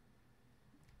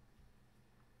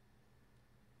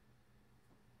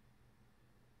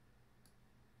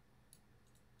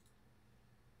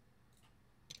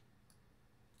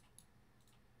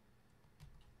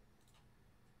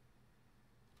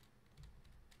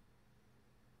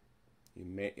 You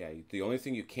may, yeah, the only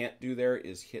thing you can't do there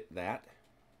is hit that.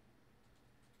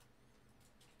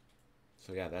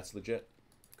 So yeah, that's legit,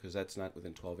 because that's not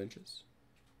within 12 inches.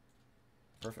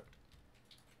 Perfect.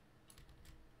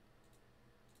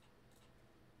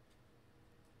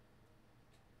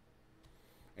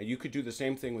 And you could do the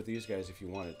same thing with these guys if you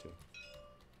wanted to.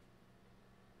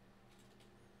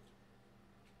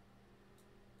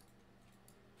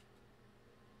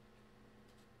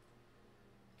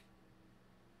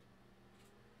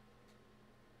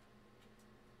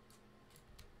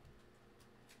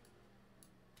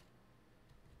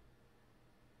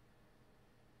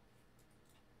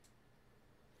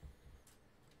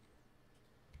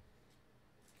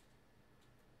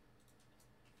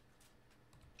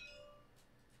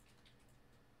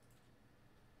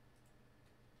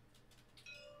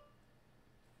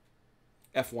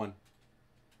 F1.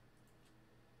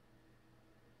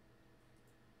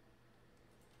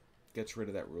 Gets rid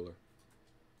of that ruler.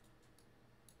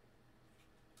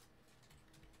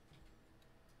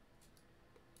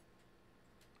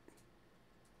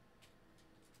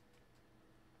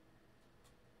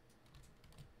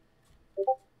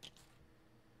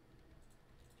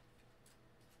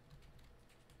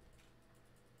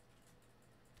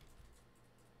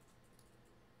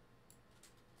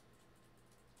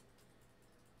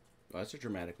 Well, that's a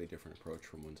dramatically different approach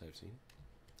from ones I've seen.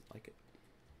 I like it.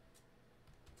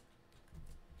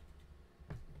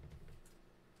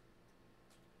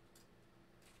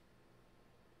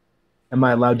 Am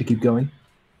I allowed to keep going?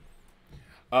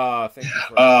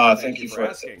 Thank you for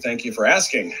asking. Thank you for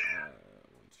asking.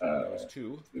 That was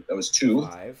 2. That was 2.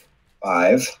 5.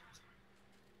 5.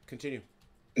 Continue.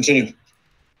 Continue.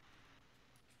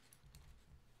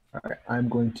 All right, I'm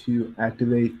going to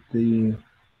activate the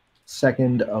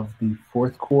second of the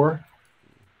 4th core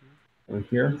over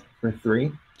here for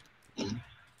 3.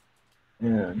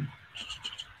 And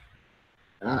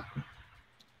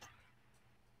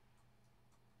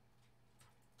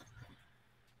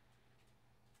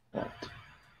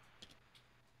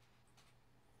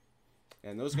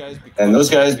And those guys,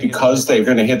 because they're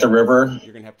going to hit the river,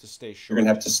 you're going to have to stay short. you're going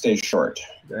to have to stay short.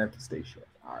 I have to stay short.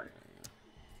 All right.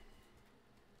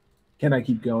 Can I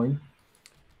keep going?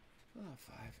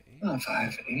 5, 8.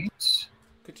 5, 8.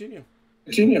 Continue.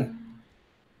 Continue.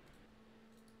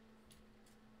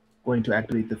 Going to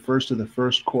activate the first of the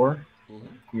 1st core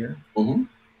here. Mm-hmm.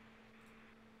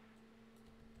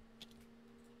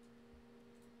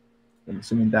 I'm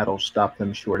assuming that'll stop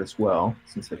them short as well,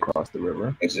 since they crossed the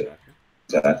river.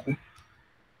 Exactly.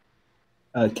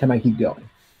 Can I keep going?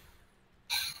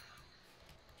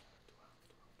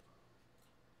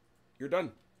 You're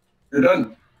done. You're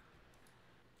done.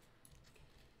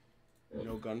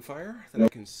 No gunfire that I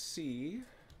can see.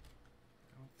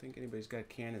 I don't think anybody's got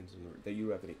cannons that you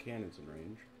have any cannons in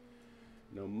range.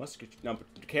 No musket. No,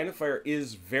 but cannon fire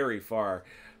is very far.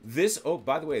 This. Oh,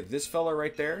 by the way, this fella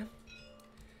right there.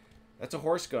 That's a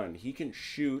horse gun. He can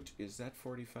shoot. Is that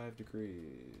 45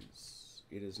 degrees?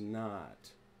 It is not.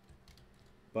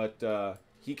 But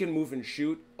he can move and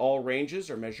shoot. All ranges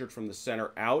are measured from the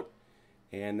center out.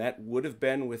 And that would have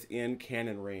been within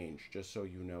cannon range, just so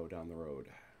you know down the road.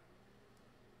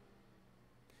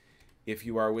 If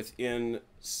you are within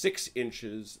 6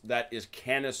 inches, that is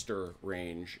canister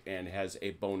range and has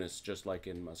a bonus just like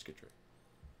in musketry.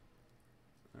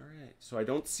 All right, so I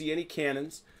don't see any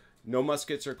cannons. No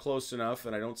muskets are close enough,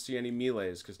 and I don't see any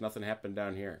melees because nothing happened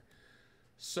down here.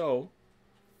 So,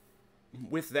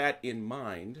 with that in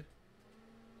mind,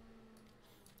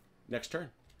 next turn.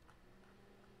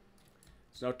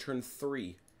 It's now turn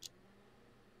 3.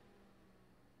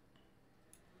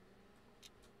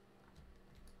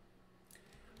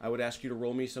 I would ask you to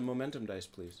roll me some momentum dice,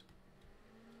 please.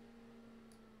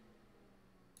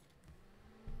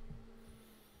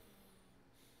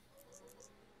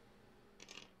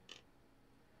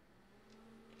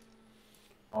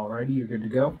 Alrighty, you're good to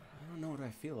go. I don't know what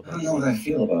I feel about I don't know what I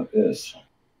feel about this.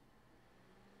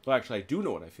 Well, actually, I do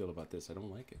know what I feel about this. I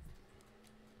don't like it.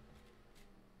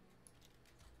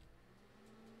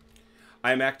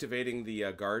 I'm activating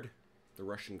the guard, the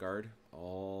Russian guard,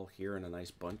 all here in a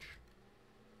nice bunch.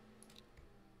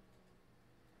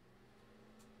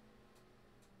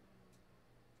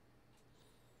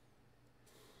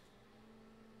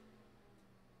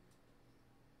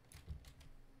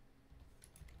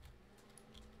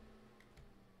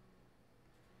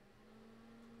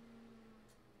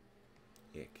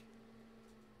 Ick.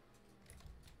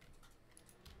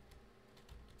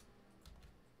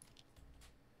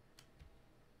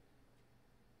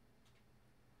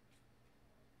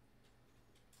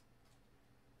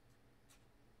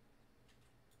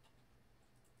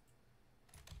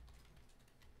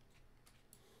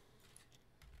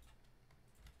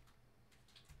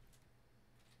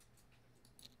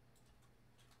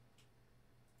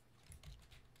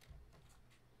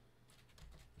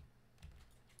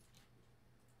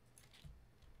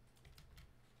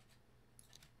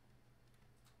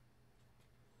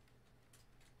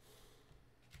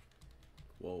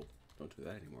 Whoa, don't do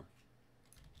that anymore.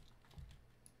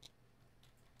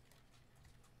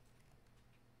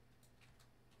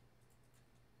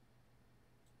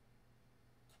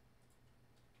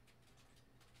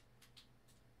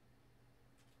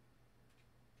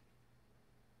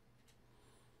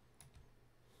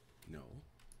 No.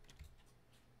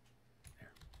 There.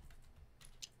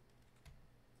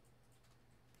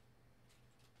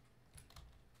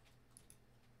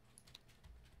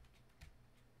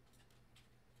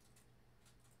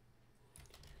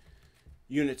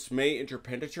 Units may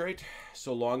interpenetrate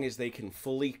so long as they can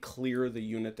fully clear the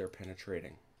unit they're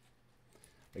penetrating.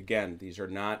 Again, these are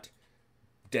not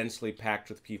densely packed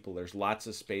with people. There's lots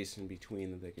of space in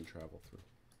between that they can travel through.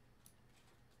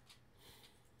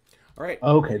 All right.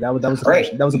 Okay, that was a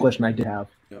question. That was a question I did have.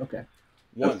 Yep. Okay.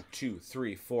 1, 2,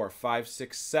 3, 4, 5,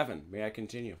 6, 7. May I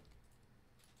continue?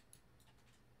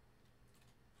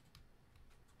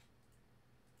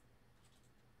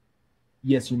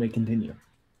 Yes, you may continue.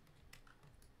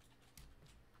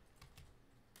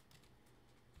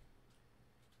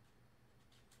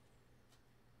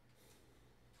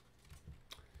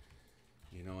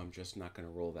 You know, I'm just not going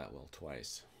to roll that well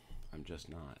twice. I'm just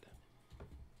not.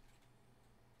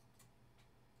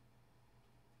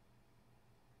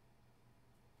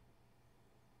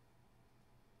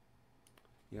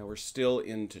 Yeah, we're still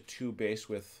into 2 base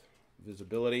width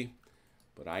visibility,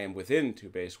 but I am within 2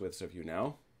 base widths of you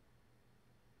now.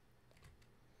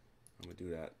 I'm going to do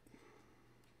that.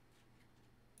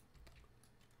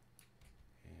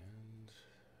 And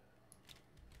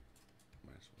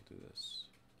might as well do this.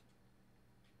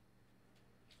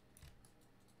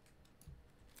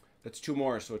 That's 2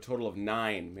 more, so a total of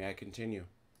 9. May I continue?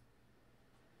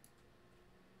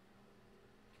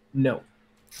 No.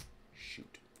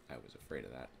 Shoot, I was afraid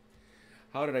of that.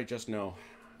 How did I just know?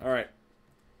 All right.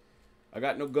 I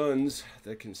got no guns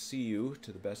that can see you,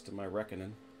 to the best of my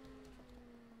reckoning.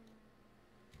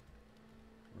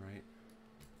 Right.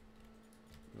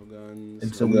 No guns.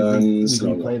 And so no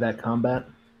we play that combat?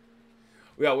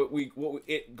 Yeah,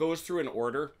 it goes through an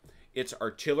order. It's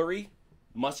artillery,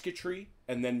 musketry,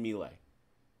 and then melee.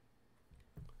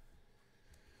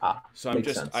 So I'm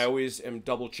just, sense. I always am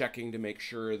double checking to make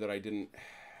sure that I didn't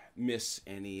miss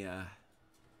any,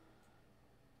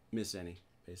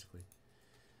 basically.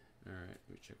 All right, let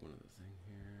me check one other thing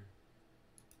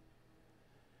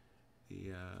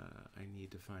here. I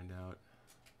need to find out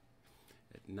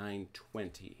at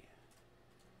 9:20.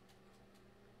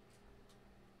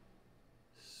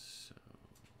 So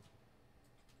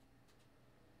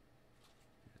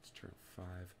it's turn 5.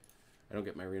 I don't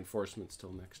get my reinforcements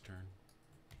till next turn.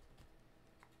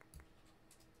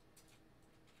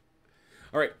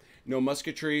 All right, no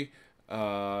musketry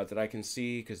that I can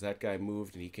see because that guy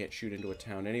moved and he can't shoot into a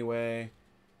town anyway.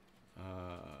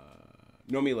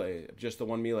 No melee, just the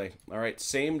 1 melee. All right,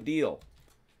 same deal.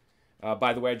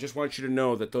 By the way, I just want you to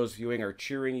know that those viewing are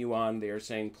cheering you on. They are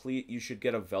saying, please, you should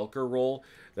get a Velker roll.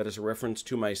 That is a reference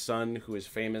to my son, who is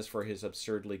famous for his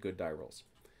absurdly good die rolls.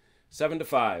 7 to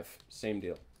 5, same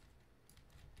deal.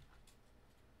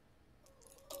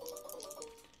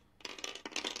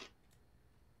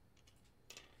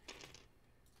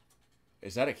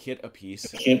 Is that a hit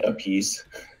apiece? A hit apiece.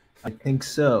 I think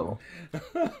so.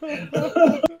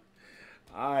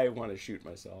 I want to shoot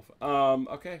myself.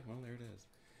 Okay, well, there it is.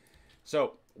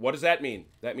 So, what does that mean?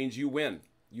 That means you win.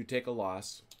 You take a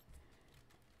loss.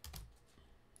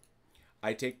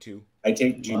 I take 2. I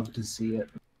take 2. Love to see it.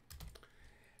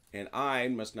 And I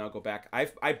must now go back.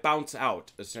 I bounce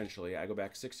out, essentially. I go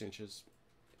back 6 inches.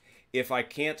 If I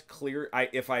can't clear...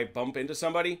 if I bump into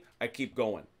somebody, I keep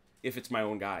going. If it's my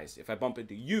own guys. If I bump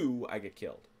into you, I get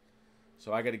killed.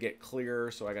 So I got to get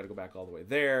clear, so I got to go back all the way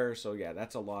there. So yeah,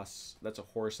 that's a loss. That's a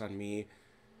horse on me.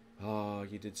 Oh,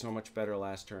 you did so much better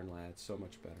last turn, lads. So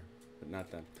much better. But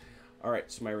not then. All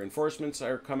right, so my reinforcements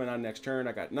are coming on next turn.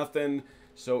 I got nothing.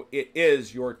 So it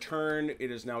is your turn.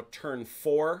 It is now turn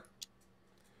 4,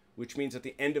 which means at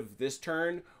the end of this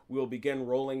turn, we'll begin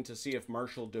rolling to see if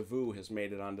Marshal Davout has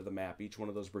made it onto the map, each one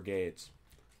of those brigades.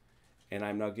 And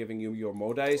I'm now giving you your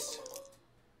Mo dice.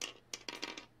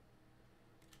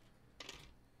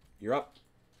 You're up.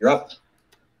 You're up.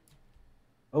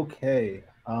 Okay.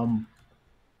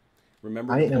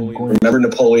 Remember I am Napoleon. going. Remember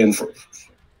Napoleon.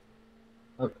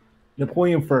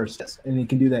 Napoleon first, yes, and you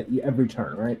can do that every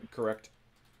turn, right? Correct.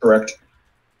 Correct.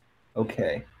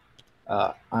 Okay.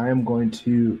 I am going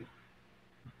to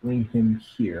bring him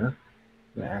here.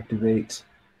 I'm going to activate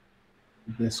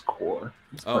this core.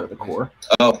 It's part of the core.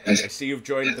 Oh, I see you've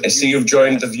joined the I see you've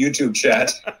joined the YouTube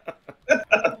chat.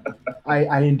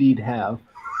 I indeed have.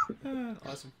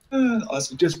 Awesome.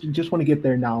 Awesome. Just want to get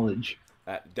their knowledge.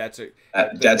 That's it.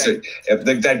 That's it.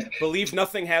 That Believe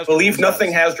nothing has.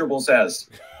 Hasdrubal says.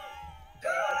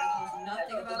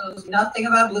 Nothing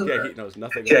about Blucher. Yeah, he knows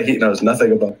nothing. Yeah, he knows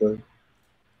nothing about that.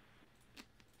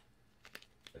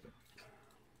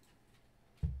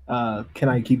 Can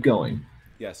I keep going?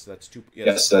 Yes, that's 2.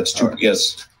 Yes, that's 2. Right.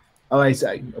 Yes. Oh,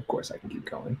 of course I can keep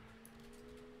going.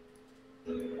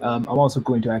 I'm also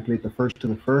going to activate the first to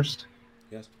the first.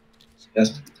 Yes.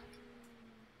 Yes.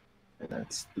 And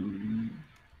that's 3.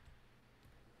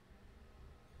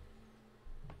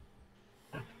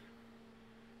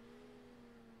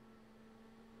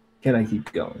 Can I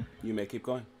keep going? You may keep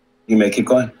going. You may keep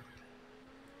going.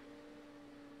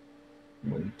 I'm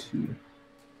going to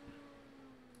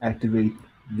activate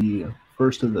the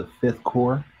first of the 5th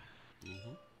Corps.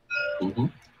 Mm-hmm. Mm-hmm.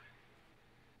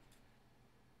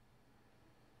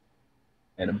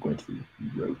 And I'm going to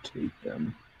rotate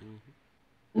them.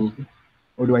 Mm-hmm. Mm-hmm.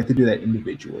 Or do I have to do that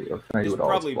individually? Or can I do it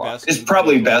all as a block? It's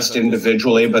probably best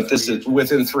individually, but this is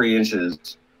within 3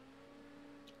 inches.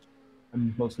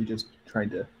 I'm mostly just trying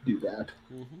to do that.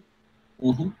 Mm-hmm.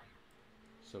 Mm-hmm.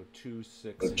 So 2,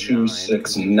 6, So 2,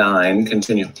 6, 9.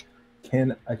 Continue.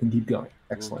 I can keep going.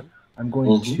 Excellent. Mm-hmm.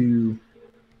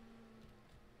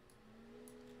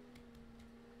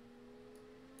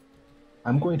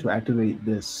 I'm going to activate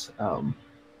this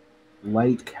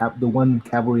the one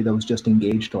cavalry that was just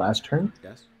engaged last turn.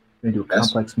 Yes. I'm going to do a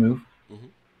complex move. Mm-hmm.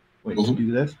 Wait to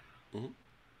do this. Mm-hmm.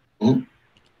 Mm-hmm.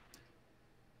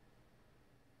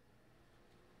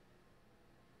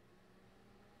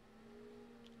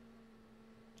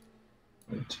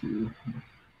 To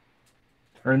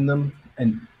turn them,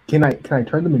 and can I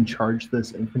turn them and charge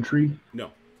this infantry?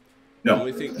 No. No.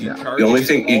 The only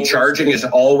thing charging is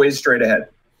always straight ahead.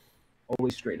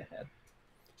 Always straight ahead.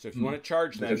 So if you want to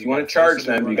charge them,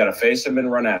 you got to face them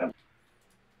and run at them.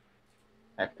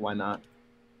 Heck, why not?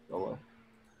 Solo.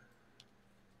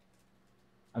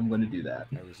 I'm going to do that.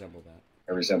 I resemble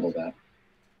that.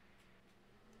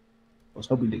 I was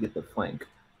hoping to get the flank.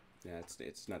 Yeah,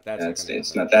 it's not. That's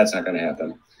not going to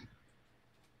happen.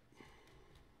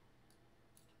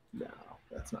 No,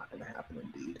 that's not going to happen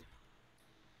indeed.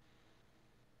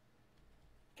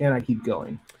 Can I keep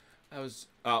going? One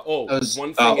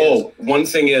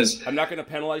thing is I'm not going to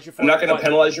penalize you for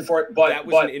it. But that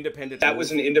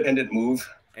was an independent move.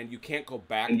 And you can't go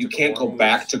back.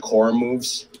 To core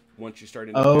moves once you start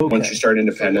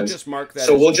independence.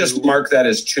 So we'll just mark that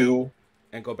as 2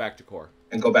 and go back to core.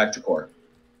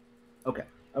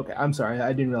 Okay. I'm sorry.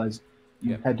 I didn't realize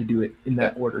you had to do it in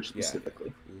that order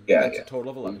specifically. Yeah. That's a total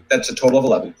of 11. That's a total of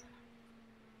 11.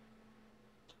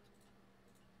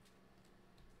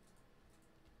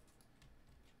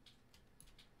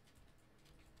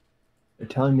 They're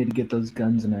telling me to get those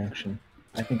guns in action.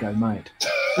 I think I might.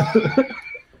 The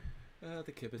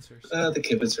kibitzers. The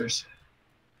kibitzers.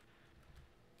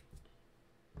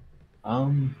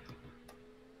 I'm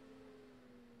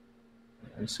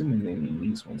assuming they mean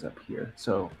these ones up here.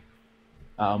 So,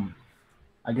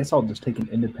 I guess I'll just take an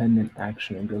independent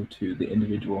action and go to the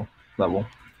individual level,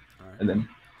 and then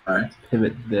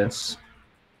pivot this.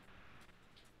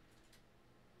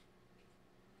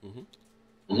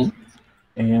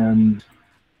 And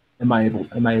Am I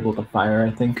able to fire?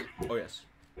 I think. Oh yes.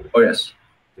 Oh, yes.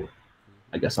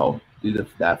 I guess I'll do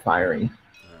that firing.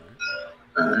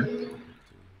 All right.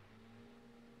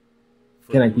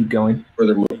 Can I keep going?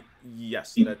 Further move.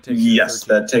 Yes, that takes you to 13.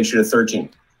 That takes you to 13.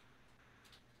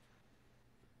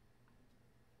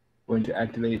 Going to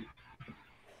activate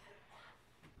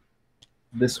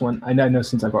this one. I know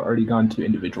since I've already gone to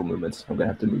individual movements, I'm gonna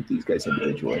have to move these guys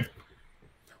individually.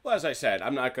 Well, as I said,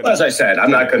 I'm not gonna. Well, as I said,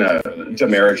 I'm not gonna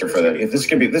demerit you for that. This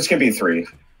can be 3.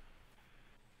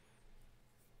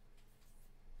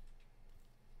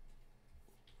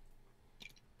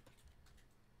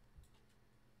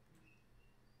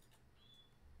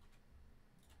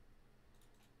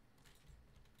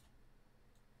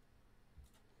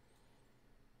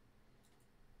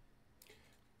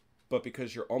 But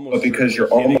because you're almost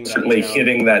certainly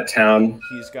hitting that town,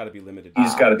 he's got to be limited.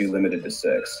 He's got to be limited to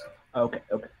 6. Okay.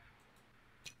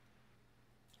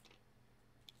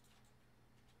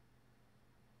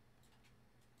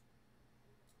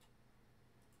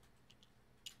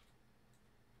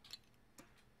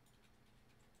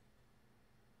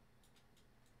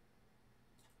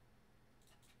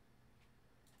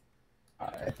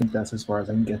 I think that's as far as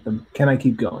I can get them. Can I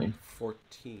keep going?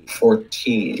 14.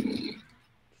 14.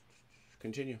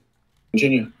 Continue.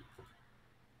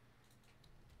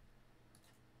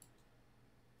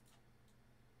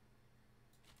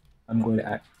 I'm going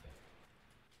to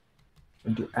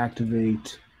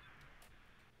activate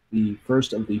the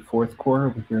first of the 4th Corps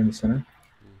over here in the center.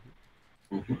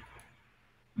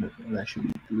 That should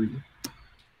be 3.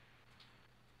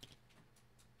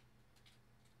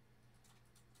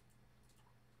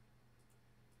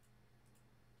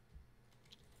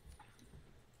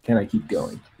 Can I keep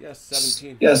going? Yes,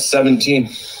 17. Yes,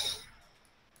 17.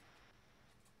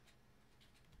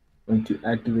 Going to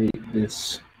activate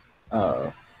this,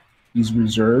 these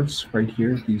reserves right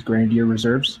here, these Grenadier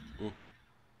reserves.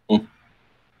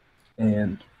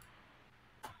 And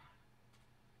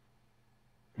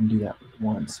do that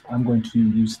once. I'm going to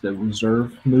use the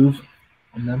reserve move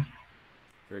on them.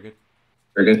 Very good.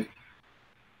 Very good.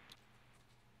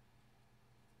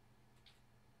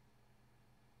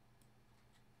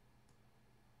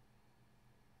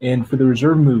 And for the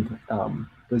reserve move,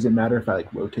 does it matter if I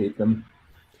rotate them?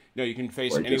 No, you can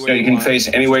face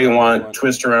any way you want,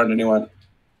 twist around anyone.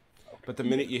 But the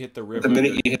minute you hit the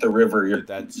river,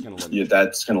 that's going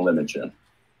to limit you.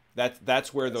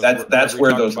 That's where those.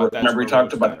 Remember we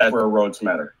talked about that's where roads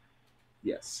matter.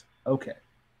 Yes. Okay.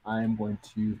 I am going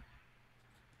to.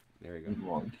 There you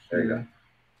go. There you go.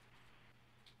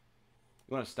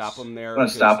 You want to stop them there?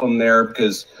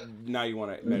 Because now you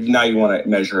want to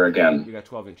measure. Again. You got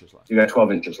 12 inches left.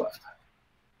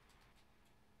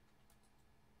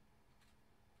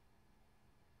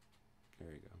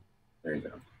 There you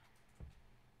go.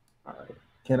 All right.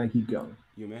 Can I keep going?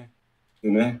 You may.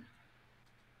 I'm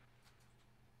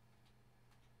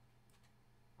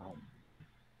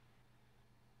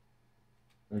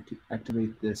going to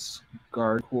activate this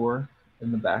guard corps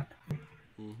in the back.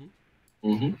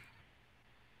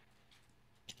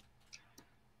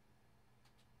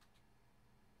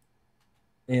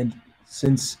 And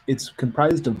since it's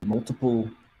comprised of multiple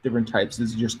different types,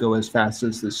 does it just go as fast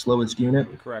as the slowest unit?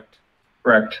 Correct.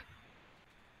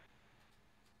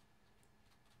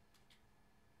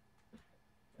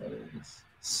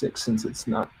 6, since it's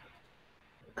not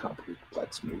a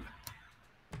complex move.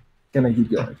 Can I keep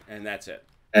going? And that's it.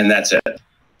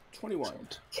 21.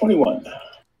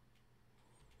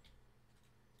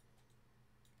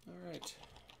 All right.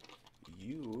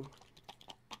 You.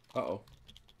 Uh-oh.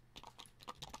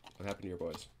 What happened to your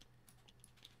boys?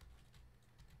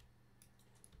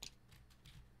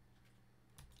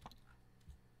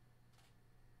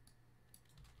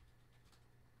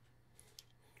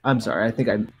 I'm sorry. I think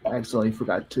I accidentally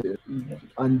forgot to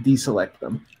deselect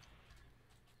them.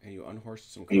 And you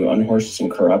unhorsed some.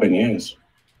 Carabiniers.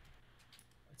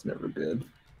 That's never good.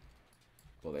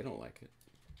 Well, they don't like it.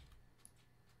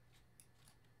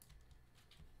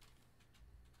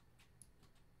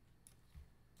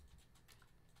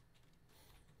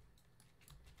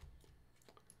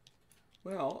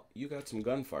 Well, you got some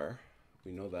gunfire.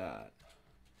 We know that.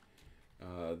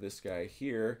 This guy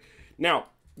here. Now,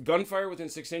 gunfire within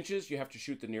 6 inches, you have to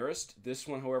shoot the nearest. This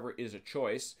one, however, is a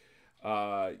choice.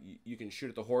 You can shoot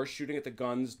at the horse. Shooting at the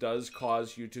guns does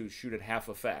cause you to shoot at half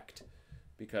effect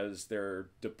because they're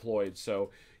deployed. So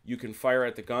you can fire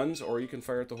at the guns or you can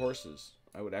fire at the horses.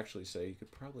 I would actually say you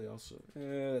could probably also...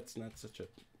 that's not such a...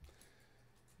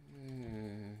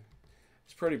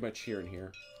 it's pretty much here and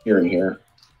here.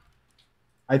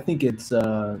 I think it's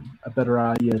a better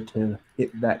idea to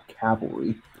hit that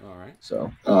cavalry. All right.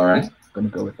 So, All right. I'm going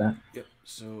to go with that. Yep.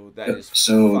 So that is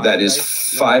So five that is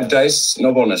dice, five dice,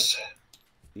 no bonus.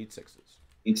 Need sixes.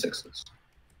 Need sixes.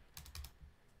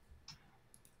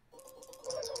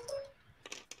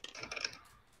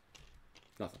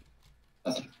 Nothing.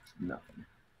 Nothing. Nothing.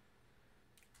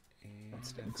 And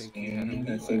That's I dense. think you had a And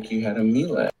I melee. think you had a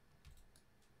melee.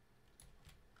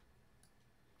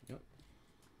 Yep.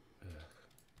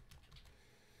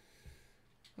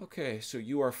 Okay, so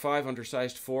you are 5,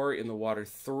 undersized 4, in the water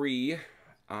 3.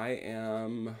 I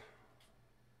am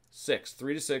 6,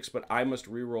 3 to 6, but I must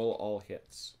re-roll all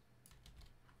hits.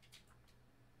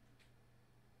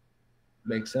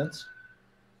 Makes sense.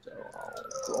 So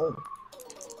I'll roll.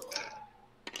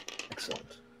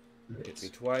 Excellent. Hit me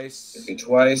twice. Hit me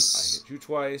twice. I hit you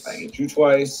twice. I hit you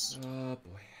twice. Oh,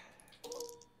 boy.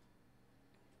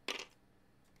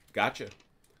 Gotcha.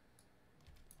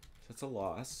 That's a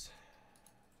loss.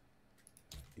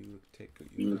 You take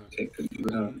You take a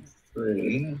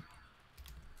 3.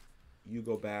 You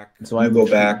go back. So I go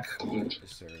back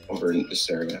This area. over in this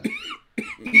area.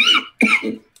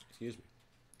 Excuse me.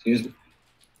 Excuse me.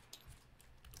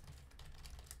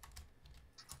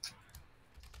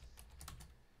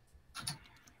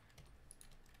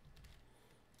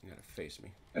 You gotta face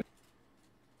me. There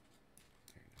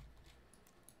you go.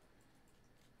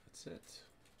 That's it.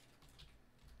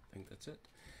 I think that's it.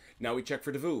 Now we check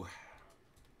for Devu.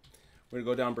 We're gonna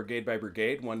go down brigade by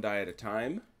brigade, 1 die at a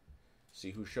time.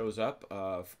 See who shows up.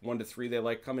 1 to 3, they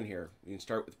like coming here. You can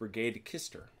start with Brigade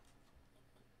Kister.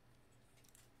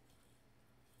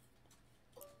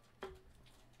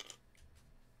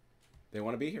 They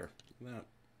want to be here. Look at that.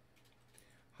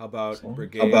 How about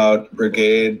Brigade? How about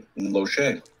Brigade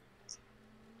Blucher?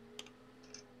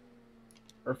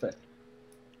 Perfect.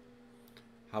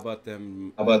 How about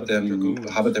them? How about them? Dragoons?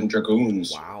 How about them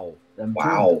Dragoons? Wow. Them too.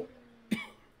 Wow.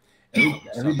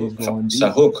 Everybody's going deep.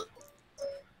 Sahuk.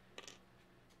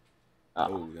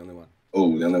 Oh, the only one.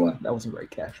 Oh, the only one. That wasn't very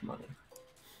cash money.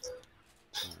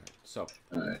 So,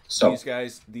 All right. So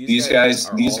these guys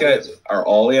are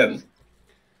all in.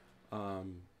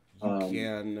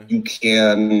 You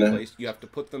can place. You have to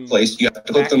put them. You have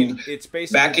to put them It's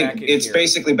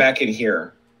basically back in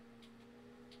here.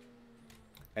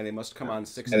 And they must come on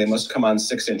 6 And they inches. must come on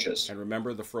 6 inches. And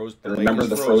remember the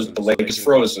The lake is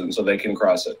frozen, so they can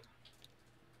cross it.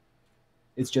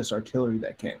 It's just artillery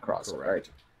that can't cross it, right?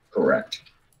 Correct.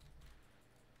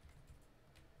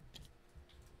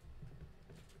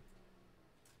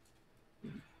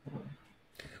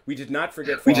 We did not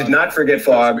forget fog. We did not forget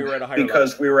fog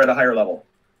because we were at a higher level.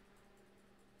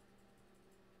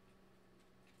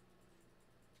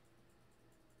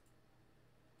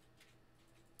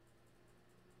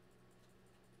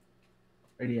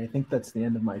 Alrighty, I think that's the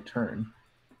end of my turn.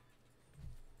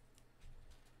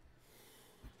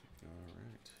 All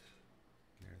right.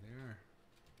 There they are.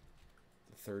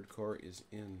 The 3rd Corps is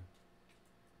in.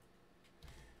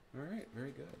 All right,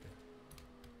 very good.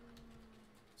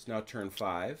 It's now turn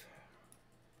 5.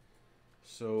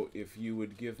 So if you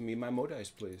would give me my Mo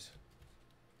dice, please.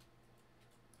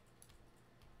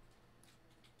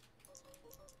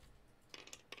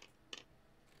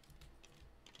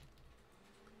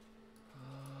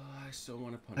 I still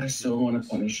want to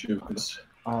punish you.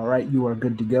 All right, you are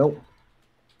good to go.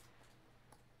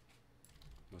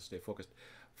 Let's stay focused.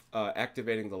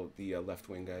 Activating the left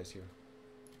wing guys here.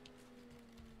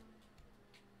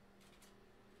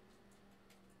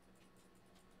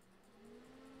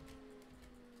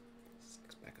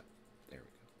 Back up. There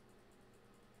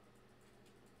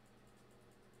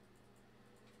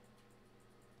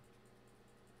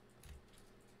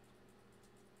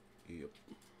we go. Yep.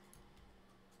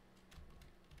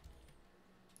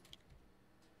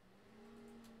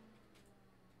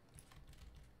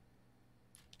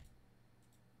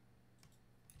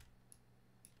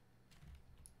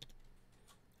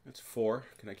 That's 4.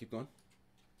 Can I keep going?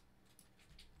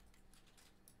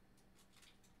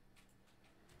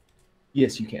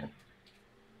 Yes, you can.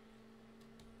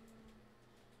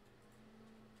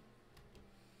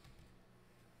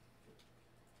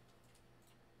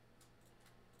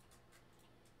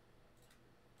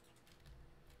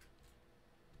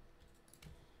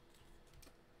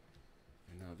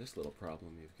 And now this little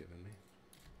problem you've given me.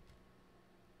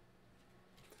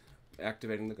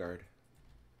 Activating the guard.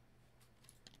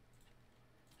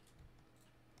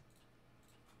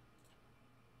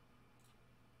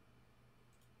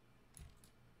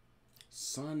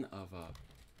 Son of a...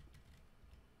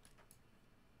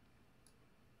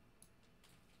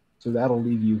 So that'll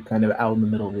leave you kind of out in the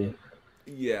middle of the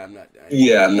Yeah, I'm not.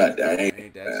 I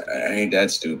ain't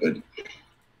that stupid.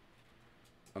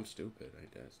 I'm stupid. I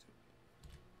ain't that stupid.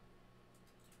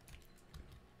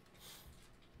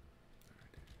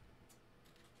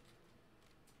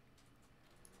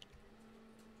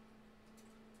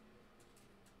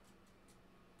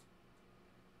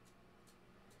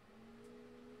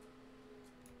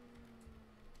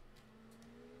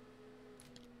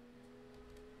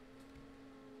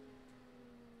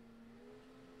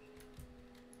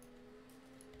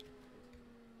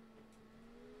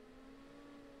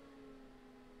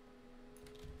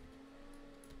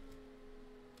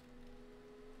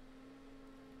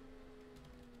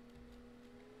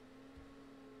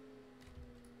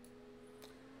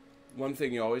 One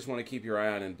thing you always want to keep your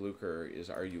eye on in Blucher is,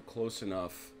 are you close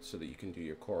enough so that you can do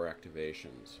your core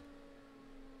activations?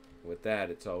 With that,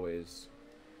 it's always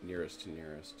nearest to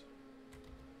nearest.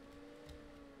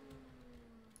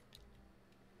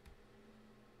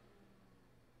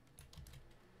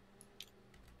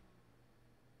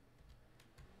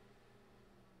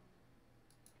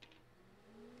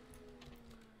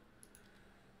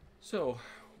 So,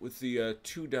 with the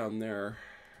 2 down there,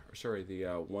 or sorry, the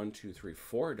 1, 2, 3,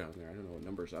 4 down there, I don't know what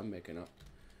numbers I'm making up.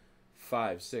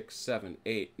 5, 6, 7,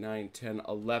 8, 9, 10,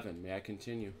 11. May I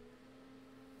continue?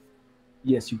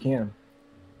 Yes, you can.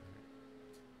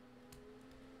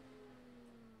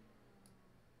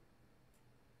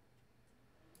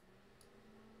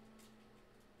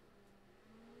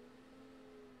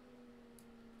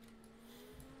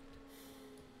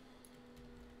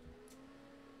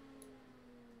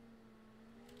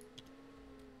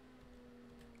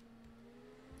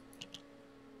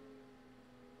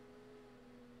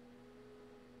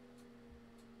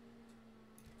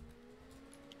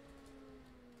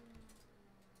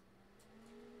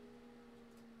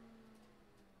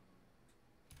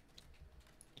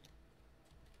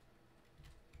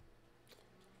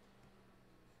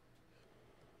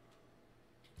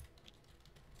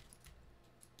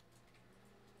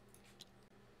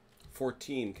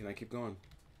 $14. Can I keep going?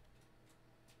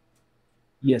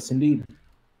 Yes, indeed.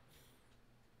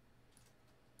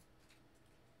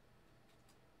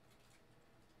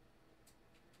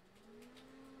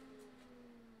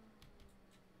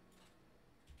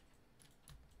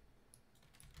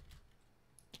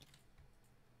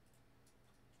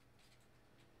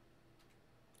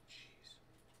 Jeez.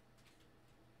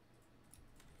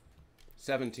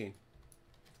 17.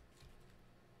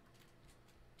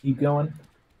 Keep going.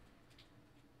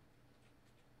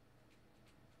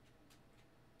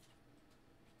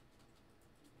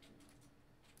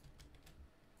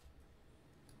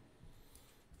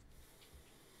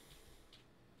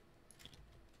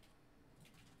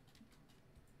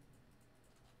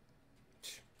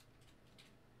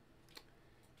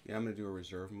 Yeah, I'm going to do a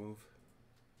reserve move.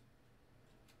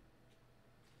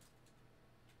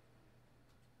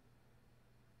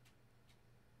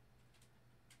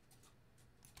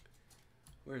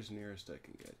 Where's nearest I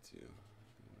can get to?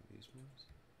 One of these moves?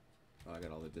 Oh, I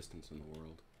got all the distance in the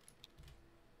world.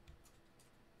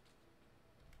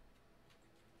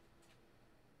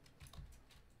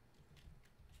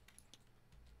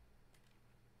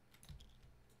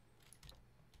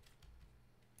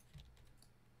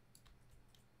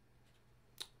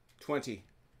 $20.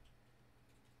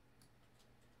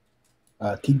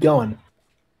 Keep going.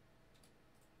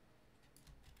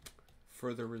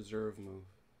 Further reserve move.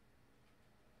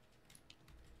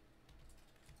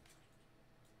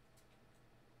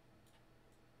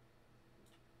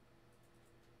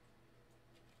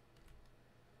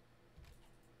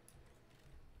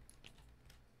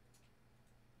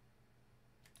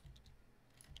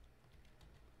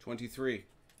 $23.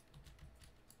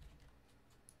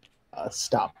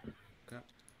 Stop. Okay.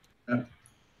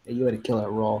 Yeah, you had to kill that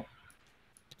roll.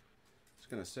 I was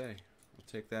going to say, I'll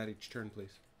take that each turn,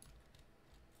 please.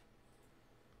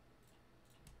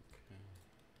 Okay.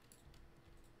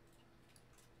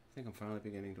 I think I'm finally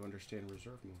beginning to understand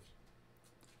reserve moves.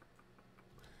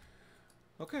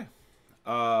 Okay.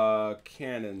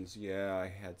 Cannons. Yeah, I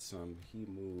had some. He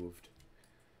moved,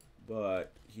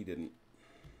 but he didn't.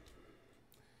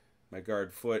 My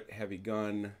guard foot, heavy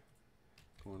gun,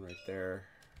 going right there.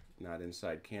 Not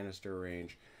inside canister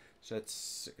range. So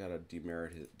that's got to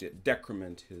demerit his,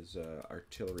 decrement his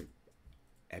artillery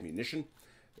ammunition.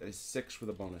 That is 6 with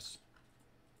a bonus.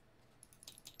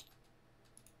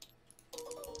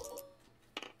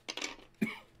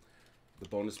 The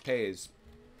bonus pays.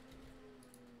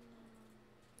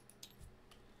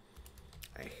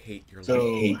 I hate your.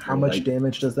 So how much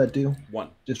damage does that do? 1.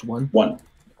 Just 1? 1.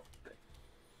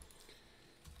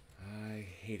 I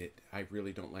hate it. I really.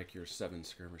 really don't like your 7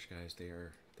 skirmish guys. They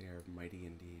are mighty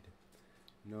indeed.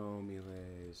 No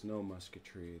melees, no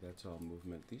musketry. That's all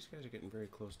movement. These guys are getting very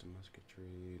close to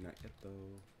musketry. Not yet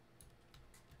though.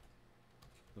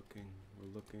 Looking,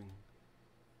 we're looking.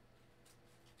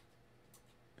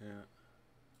 Yeah.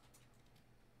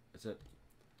 That's it.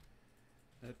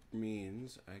 That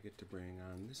means I get to bring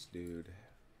on this dude.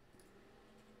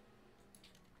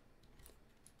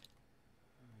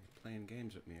 Playing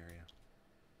games with me, are ya?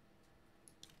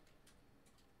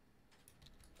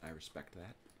 I respect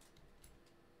that.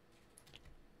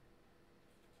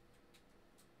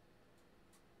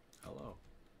 Hello.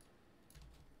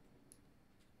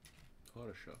 What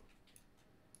a show.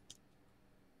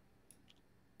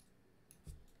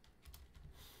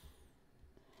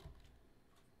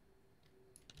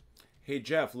 Hey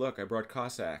Jeff, look, I brought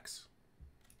Cossacks.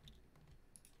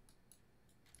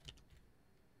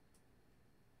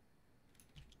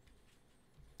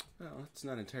 Well, that's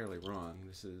not entirely wrong.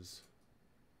 This is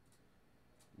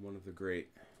one of the great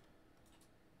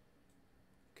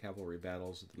cavalry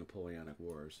battles of the Napoleonic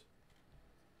Wars.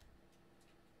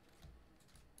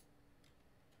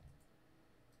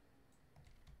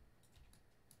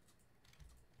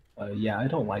 Yeah, I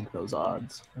don't like those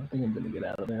odds. I don't think I'm going to get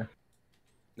out of there.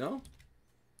 No?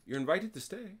 You're invited to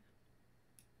stay.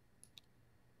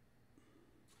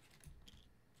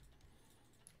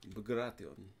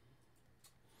 Bagration.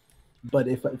 But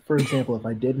if, for example, if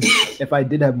I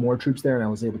did have more troops there and I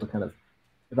was able to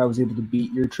if I was able to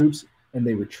beat your troops and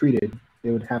they retreated, they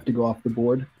would have to go off the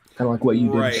board, kind of like what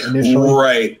you did initially.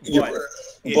 Right. But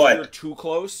if you're too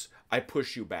close, I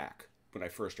push you back when I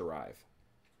first arrive.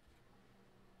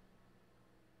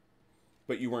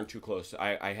 But you weren't too close.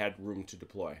 I had room to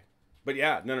deploy. But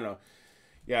yeah, no.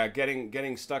 Yeah,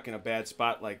 getting stuck in a bad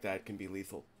spot like that can be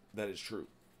lethal. That is true.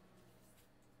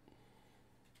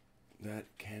 That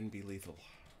can be lethal.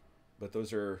 But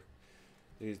those are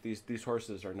these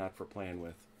horses are not for playing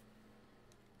with.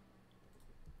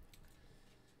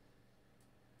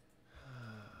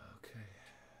 Okay.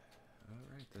 All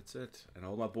right, that's it. And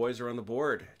all my boys are on the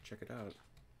board. Check it out.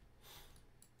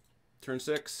 Turn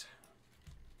 6.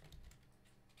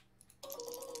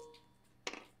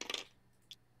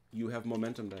 You have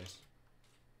momentum dice.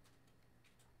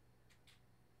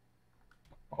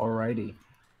 Alrighty.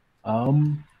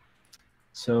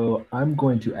 So I'm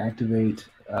going to activate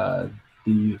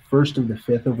the first of the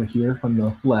 5th over here on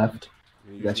the left.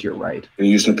 That's your right. And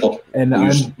use Napoleon. And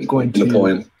I'm going to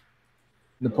Napoleon.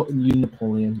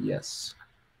 Napoleon. Yes,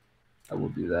 I will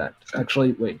do that.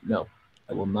 Actually, wait, no,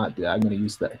 I will not do that. I'm going to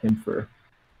use him for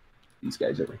these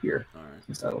guys over here. All right.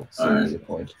 Since that'll save me a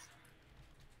point.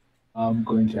 I'm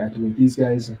going to activate these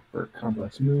guys for a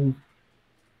complex move,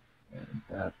 and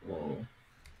that will.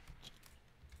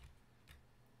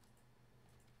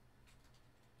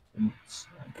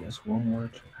 I guess one more.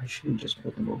 I should have just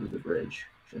put them over the bridge,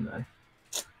 shouldn't I?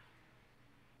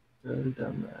 Could have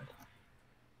done that.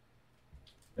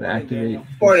 And activate.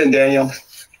 Morning, Daniel.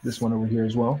 This one over here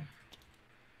as well.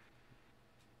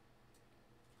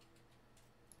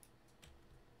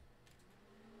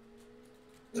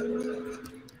 So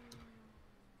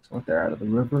they're out of the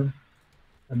river,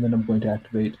 and then I'm going to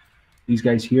activate these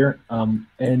guys here. And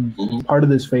part of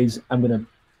this phase, I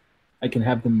can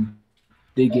have them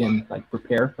dig in, like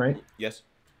prepare, right? Yes.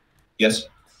 Yes. I'm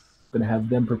going to have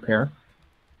them prepare.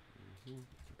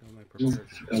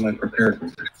 Am I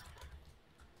prepared?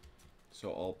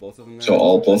 So both of them there?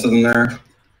 So both of them there?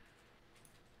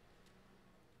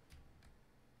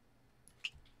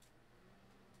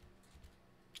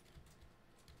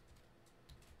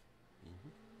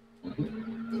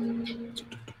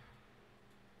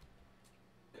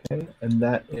 Okay, and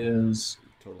that is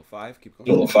total 5. Keep going.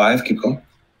 Total 5. Keep going.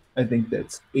 I think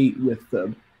that's 8 with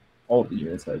all the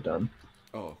units I've done.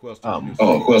 Oh, who else did you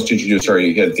do? Who else did you do? Sorry,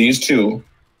 you had these 2.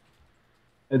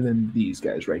 And then these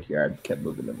guys right here, I kept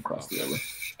moving them across the river.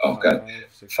 Oh, got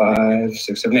 5,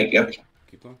 6, 7, 8. Yep.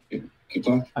 Keep going. Keep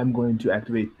going. I'm going to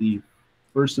activate the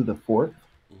first of the 4th.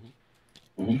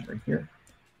 Right here.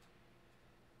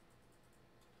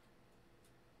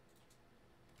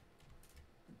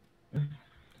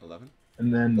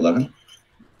 And then 11.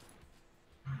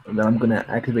 And then I'm going to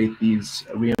activate these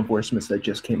reinforcements that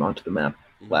just came onto the map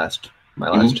my last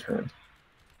turn.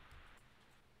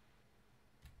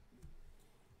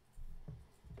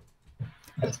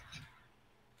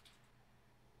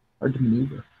 Hard to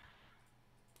maneuver.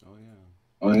 Oh yeah.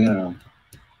 Oh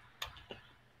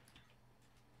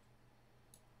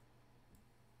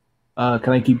yeah.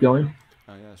 Can I keep going?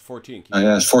 Oh yeah, it's 14.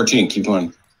 Yeah, it's 14. Keep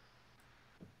going.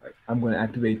 Right. I'm going to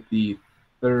activate the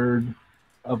 3rd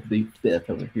of the 5th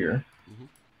over here.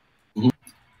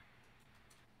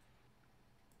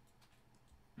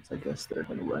 I guess they're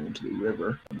going to run into the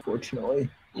river, unfortunately.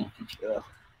 Ugh.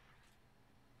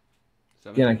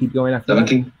 Can I keep going after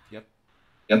 17. That? Yep.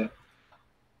 Yep.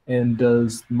 And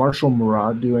does Marshal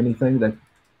Murat do anything that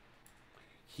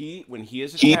when he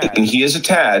is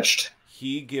attached,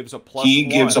 he gives a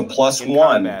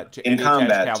 +1 in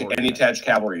combat to any attached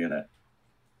cavalry unit.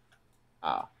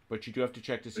 But you do have to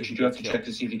check to see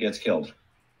if he gets killed.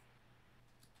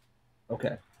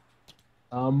 Okay.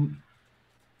 Gonna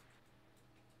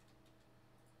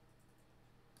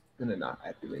not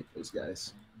activate those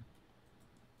guys.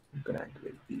 I'm gonna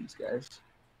activate these guys.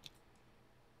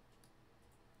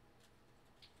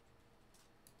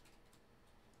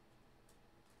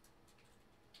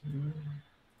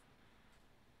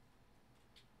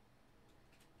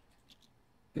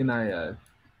 Can I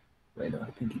wait, no,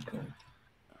 I can keep going.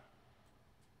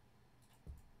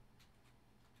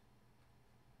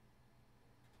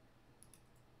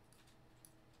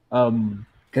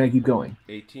 Can I keep going?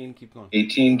 18, keep going.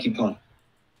 18, keep going.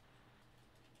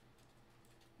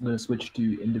 I'm gonna switch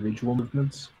to individual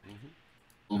movements.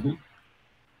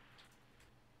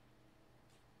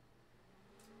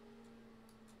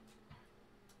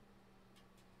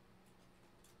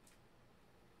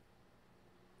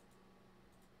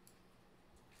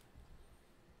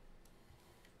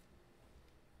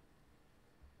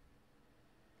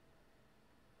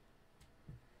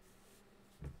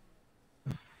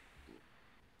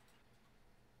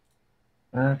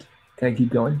 Can I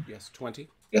keep going? Yes, 20.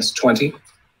 Yes, 20.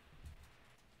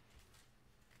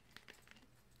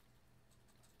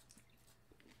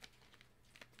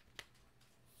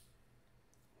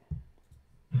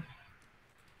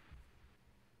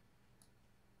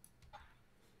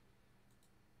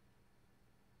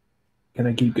 Can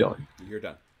I keep going? You're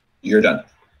done. You're done.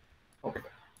 Okay.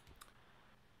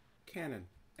 Cannon.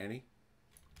 Any?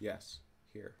 Yes.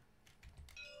 Here.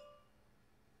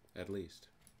 At least.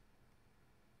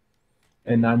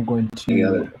 And I'm going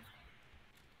to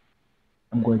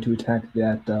attack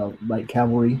that light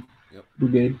cavalry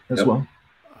brigade as well.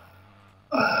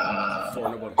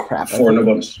 Crap! 4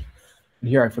 bonus. And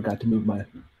here I forgot to move my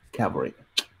cavalry.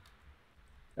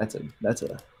 That's a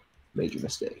major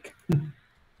mistake.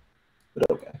 But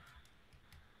okay.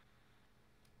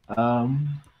 All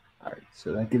right.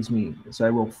 So that gives me. So I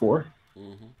roll 4.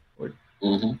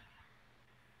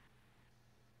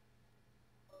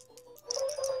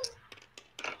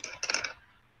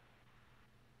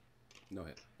 No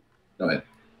hit. No hit.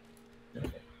 Okay.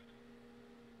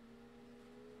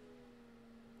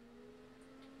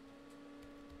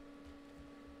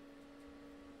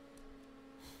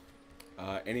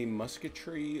 Any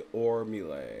musketry or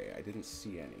melee? I didn't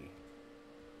see any,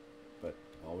 but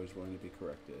always willing to be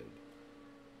corrected.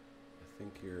 I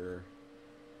think your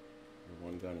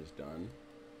one gun is done.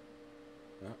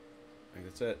 Oh, I think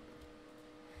that's it.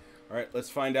 All right, let's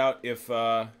find out if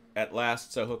at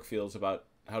last Sahuk feels about.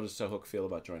 How does Sahuk feel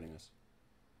about joining us?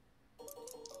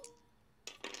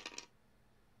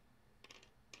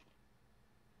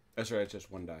 That's right. It's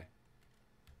just 1 die.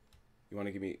 You want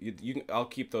to give me? You can, I'll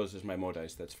keep those as my mo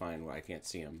dice. That's fine. Well, I can't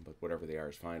see them, but whatever they are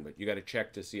is fine. But you got to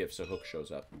check to see if Sahuk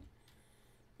shows up.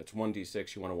 That's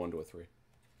 1d6. You want a 1 to a 3.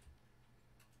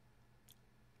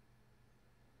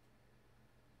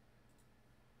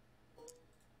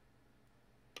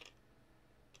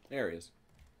 There he is.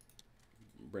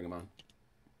 Bring him on.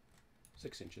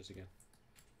 6 inches again.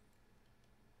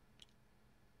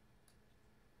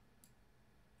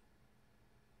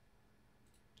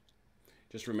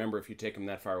 Just remember, if you take him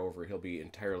that far over, he'll be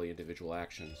entirely individual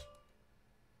actions.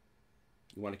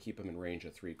 You want to keep him in range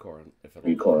of 3 core,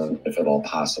 if at all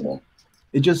possible.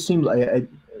 It just seems like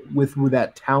with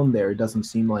that town there, it doesn't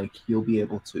seem like he'll be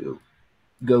able to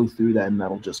go through that, and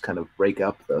that'll just kind of break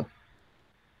up the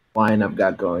line I've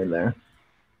got going there.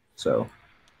 So,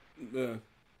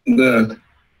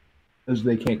 because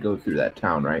they can't go through that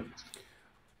town, right?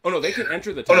 Oh no, they can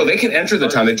enter the town. Oh no, they can enter the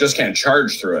town. They just can't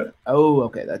charge through it. Oh,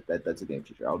 okay. That's a game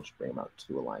changer. I'll just bring them out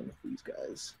to align with these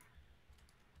guys.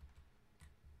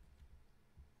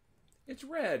 It's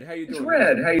Red. How you doing? It's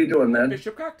Red. How you doing, man?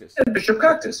 Bishop Cactus. Bishop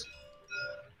Cactus.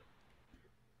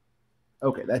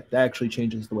 Okay, that actually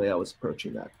changes the way I was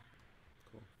approaching that.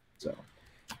 Cool. So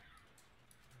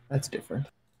that's different.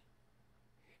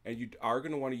 And you are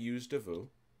going to want to use Davu. You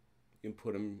can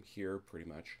put him here pretty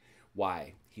much.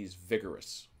 Why? He's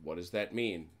vigorous. What does that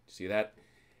mean? See that?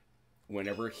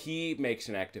 Whenever he makes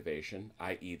an activation,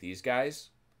 i.e. these guys,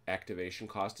 activation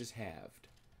cost is halved.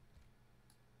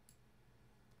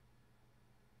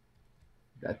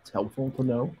 That's helpful to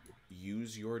know.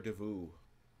 Use your Davu.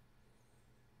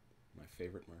 My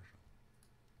favorite marshal.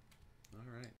 All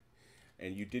right.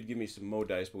 And you did give me some Mo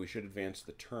dice, but we should advance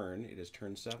the turn. It is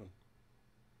turn 7.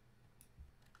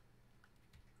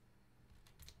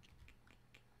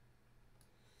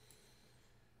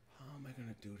 How am I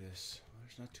going to do this? Well,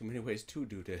 there's not too many ways to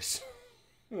do this.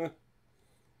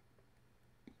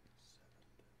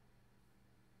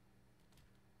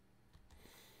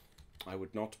 I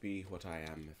would not be what I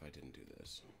am if I didn't do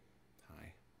this.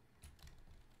 Hi.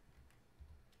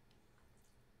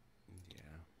 Yeah.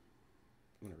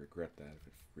 I'm going to regret that if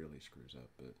it really screws up,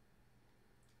 but...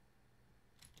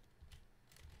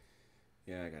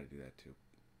 yeah, I got to do that too.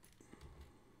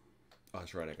 Oh,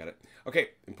 that's right, I got it. Okay,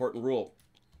 important rule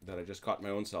that I just caught my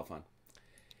own self on.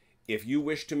 If you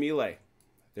wish to melee,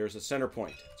 there's a center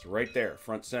point. It's right there,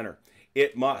 front center.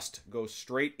 It must go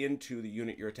straight into the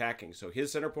unit you're attacking. So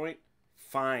his center point,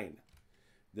 fine.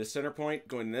 This center point,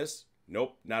 going this,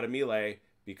 nope, not a melee,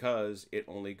 because it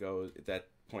only goes, that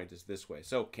point is this way.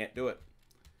 So, can't do it.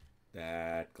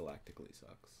 That galactically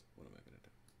sucks. What am I going to do?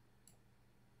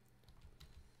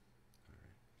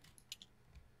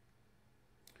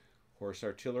 Horse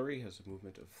artillery has a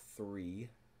movement of 3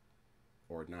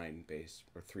 or 9 base,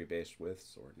 or 3 base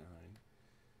widths, or 9. So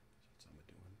that's what I'm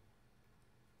doing.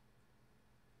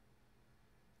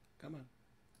 Come on.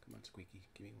 Come on, Squeaky.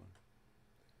 Give me one.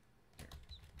 There it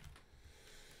is.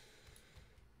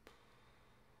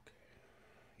 Okay.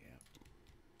 Yeah.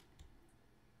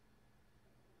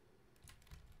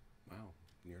 Wow.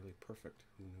 Nearly perfect.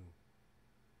 Who knew?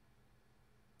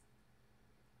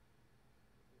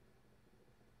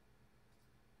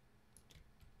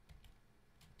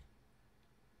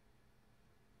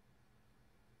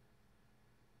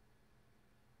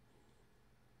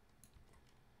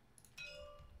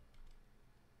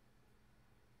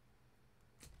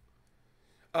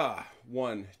 Ah,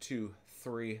 1, 2,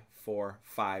 3, 4,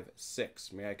 5,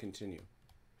 6. May I continue?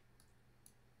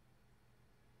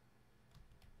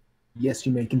 Yes,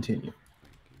 you may continue.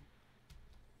 Thank you.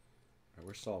 All right,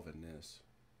 we're solving this.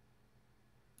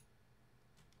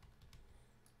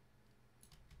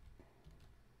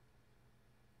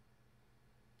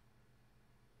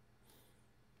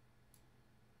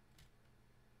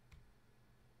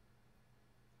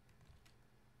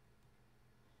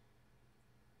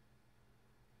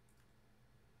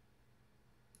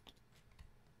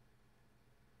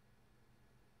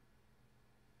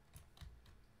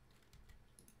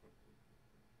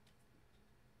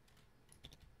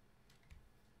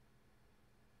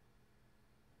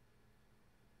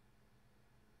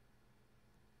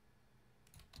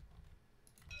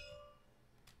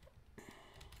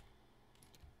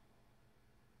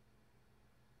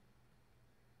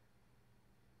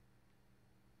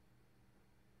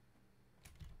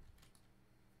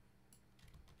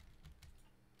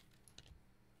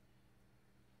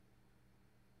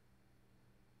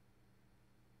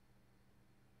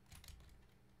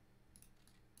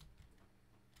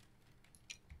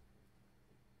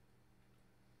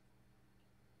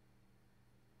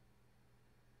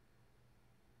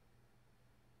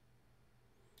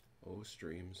 Oh,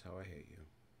 streams, how I hate you.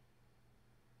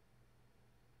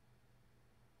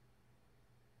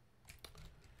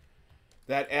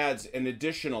 That adds an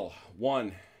additional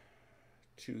 1,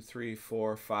 2, 3,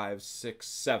 4, 5, 6,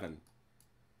 7.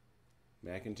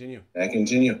 May I continue? I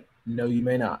continue. No, you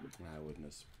may not. I wouldn't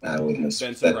have. I wouldn't have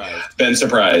Been surprised. Been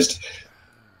surprised.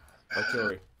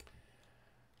 Artillery.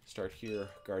 Start here.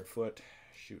 Guard foot.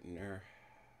 Shooting there.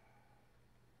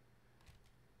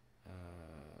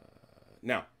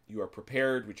 Now, you are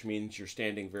prepared, which means you're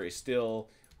standing very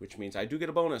still, which means I do get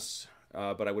a bonus.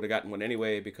 But I would have gotten one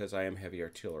anyway because I am heavy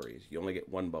artillery. You only get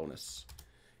 1 bonus.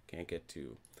 Can't get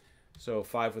 2. So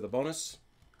 5 with a bonus.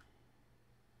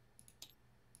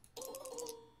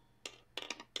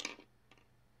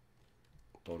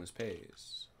 Bonus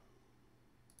pays.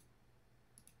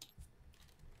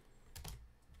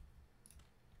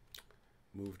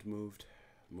 Moved, moved,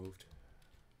 moved.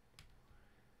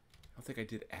 I don't think I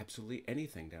did absolutely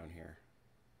anything down here.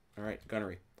 All right,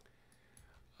 gunnery.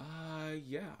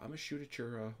 Yeah, I'm gonna shoot at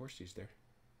your horsies there.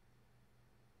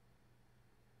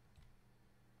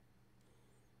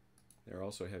 They're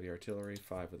also heavy artillery.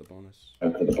 5 with a bonus.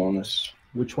 5 with a bonus.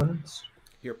 Which ones?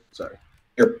 Here. Sorry.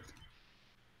 Here.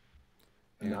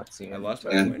 I'm not seeing I it. lost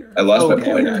my And pointer. I lost my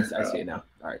Okay, pointer. I see it now.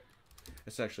 All right.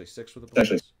 It's actually 6 with a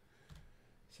bonus. Actually-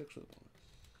 6 with a bonus.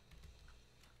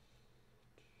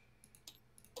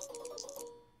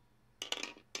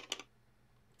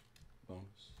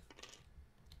 Bonus.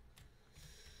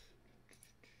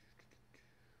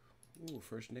 Ooh,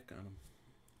 first nick on him.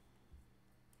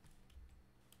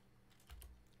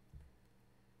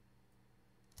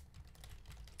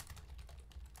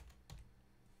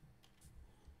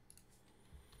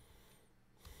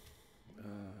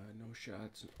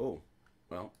 shots. Oh,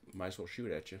 well, might as well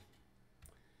shoot at you.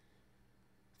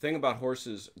 Thing about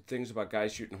horses, things about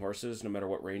guys shooting horses, no matter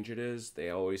what range it is, they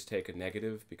always take a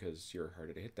negative because you're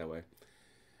harder to hit that way.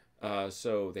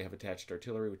 So they have attached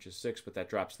artillery, which is 6, but that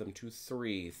drops them to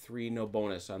 3. 3, no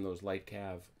bonus on those light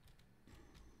cav.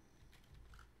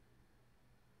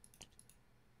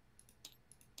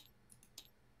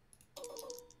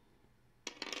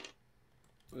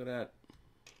 Look at that.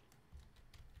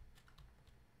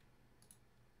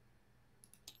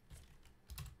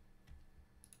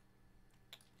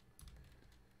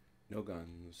 No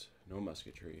guns, no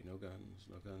musketry, no guns,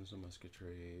 no guns, no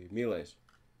musketry. Melees.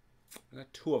 I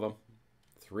got 2 of them.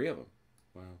 3 of them.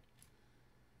 Wow.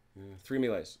 Yeah, 3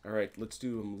 melees. All right, let's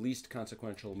do them least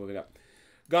consequential, moving up.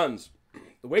 Guns.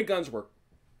 The way guns work,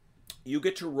 you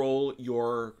get to roll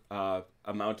your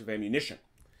amount of ammunition.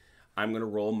 I'm going to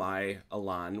roll my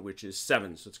Elan, which is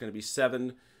 7. So it's going to be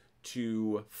 7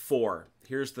 to 4.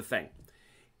 Here's the thing.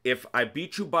 If I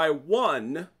beat you by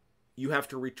 1, you have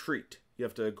to retreat. You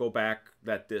have to go back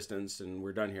that distance, and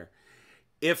we're done here.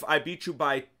 If I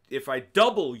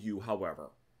double you, however,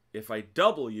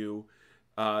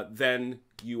 then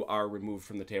you are removed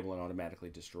from the table and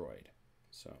automatically destroyed.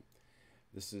 So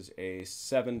this is a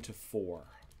 7 to 4.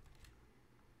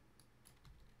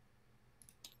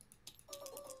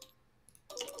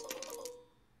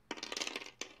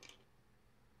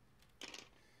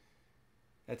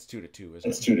 That's 2 to 2, isn't it?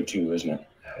 That's 2 to 2, isn't it?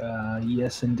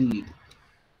 Yes, indeed.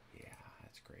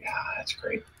 Yeah, that's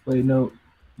great. Wait, no.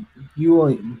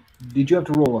 Did you have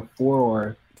to roll a 4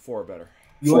 or 4 or better?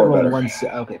 You 4 roll better. 1.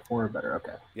 Okay, 4 or better.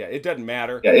 Okay. Yeah, it doesn't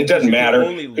matter. Yeah, it doesn't matter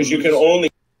because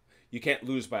you can't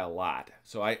lose by a lot.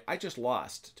 So I just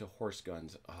lost to horse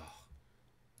guns. Oh,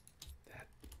 that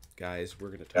guys, we're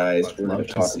gonna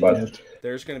talk about it.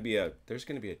 There's gonna be a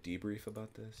debrief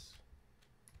about this,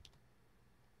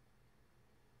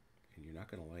 and you're not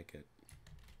gonna like it.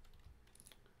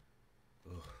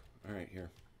 Ugh. All right, here.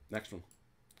 Next one.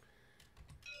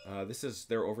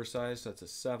 They're oversized. That's a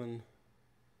 7.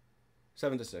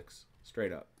 7 to 6.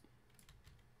 Straight up.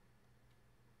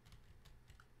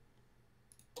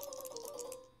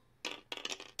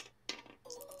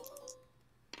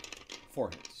 Four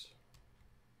hits.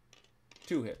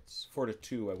 2 hits. 4 to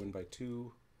 2. I win by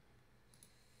 2.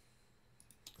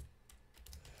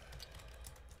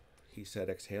 He said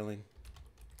exhaling.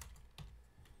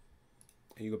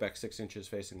 And you go back 6 inches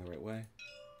facing the right way.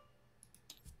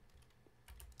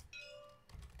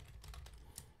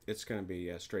 It's going to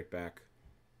be straight back.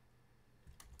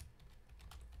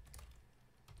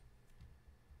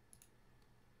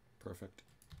 Perfect.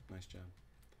 Nice job.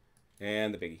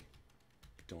 And the biggie.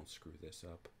 Don't screw this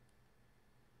up.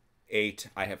 8.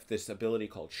 I have this ability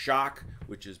called Shock,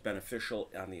 which is beneficial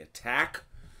on the attack.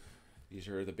 These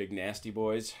are the big nasty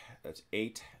boys. That's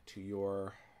 8 to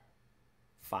your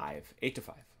 5. 8 to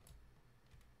 5.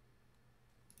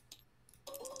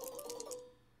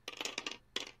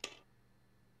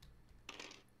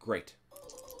 Great.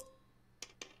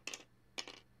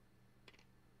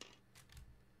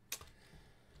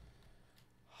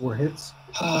 Four hits.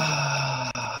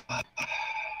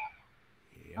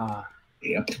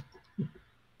 Yep.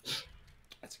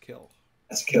 That's a kill.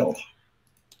 That's a kill.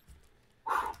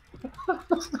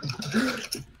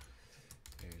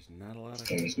 There's not a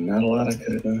lot of.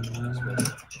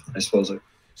 I suppose.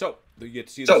 So you get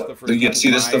to see this the first time. You get to see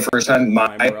this the first time.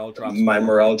 My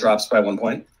morale drops by 1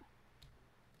 point.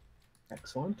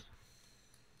 Excellent.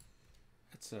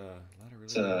 That's a lot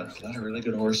of really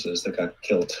good horses that got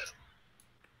killed.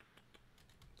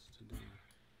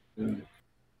 All right.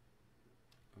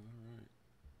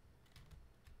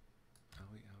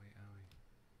 Owie.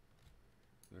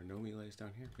 There are no melees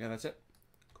down here. Yeah, that's it.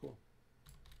 Cool.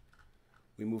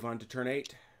 We move on to turn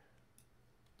 8.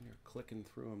 You're clicking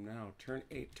through them now. Turn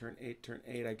 8, turn 8, turn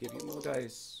 8. I give you more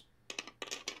dice.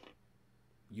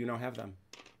 You now have them.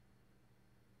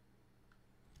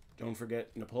 Don't forget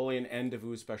Napoleon and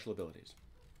Davout's special abilities.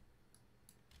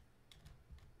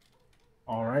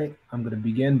 All right, I'm going to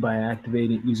begin by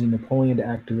using Napoleon to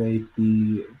activate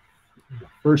the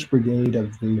 1st Brigade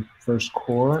of the 1st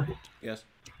Corps. Yes.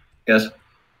 Yes.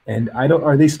 And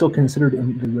are they still considered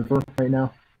in the river right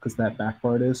now? Because that back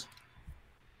part is.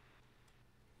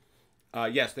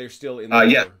 Yes, they're still in the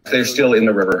river. Yes, they're still in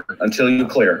the river until you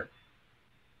clear.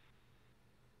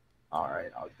 All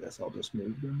right, I guess I'll just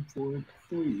move them forward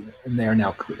 3. And they are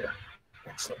now clear.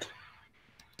 Excellent.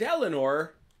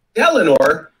 Delanor.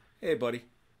 Hey, buddy.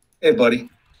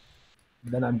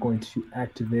 Then I'm going to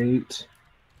activate.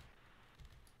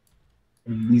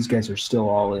 These guys are still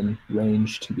all in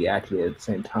range to be activated at the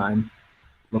same time.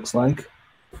 Looks like.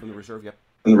 From the reserve, yep.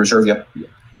 From the reserve, yep. Yeah.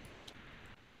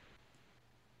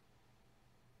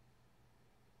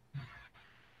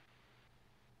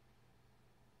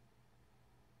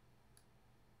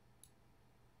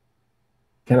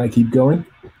 Can I keep going?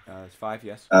 It's 5,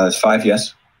 yes. It's 5,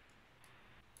 yes.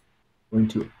 Going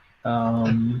to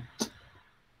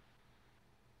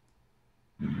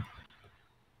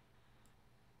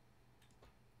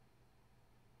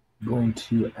going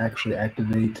to actually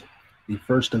activate the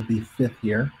first of the 5th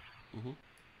here.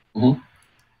 Going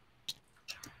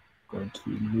to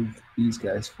move these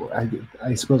guys for.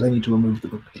 I suppose I need to remove the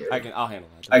repair. I'll handle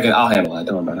that. I'll handle that.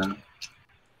 Don't worry about that.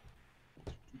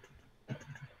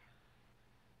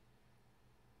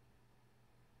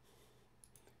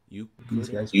 You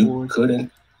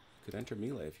could enter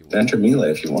melee if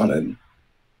you wanted.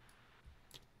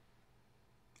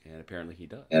 And apparently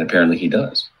he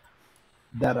does.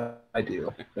 That I do.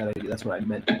 That's what I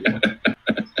meant to do.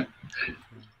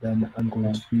 Then I'm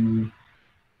going to.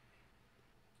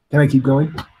 Can I keep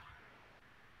going?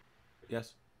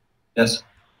 Yes. Yes.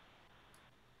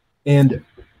 And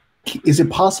is it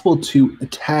possible to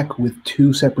attack with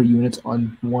 2 separate units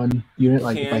on one unit?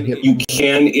 Like if I hit, you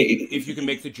can if you can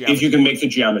make the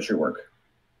geometry work.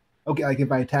 Okay, like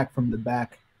if I attack from the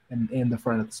back and the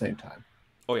front at the same time.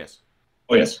 Oh yes.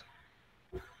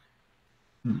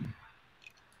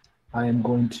 I am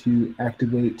going to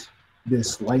activate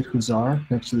this light hussar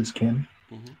next to this cannon.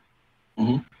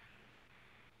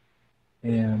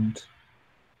 And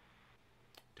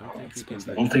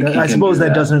I suppose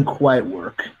that doesn't quite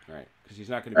work. Right, because he's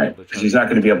not going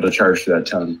to be able to charge to that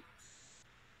ton.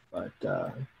 But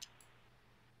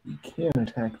we can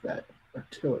attack that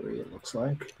artillery, it looks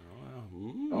like.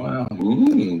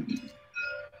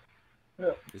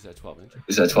 Is that 12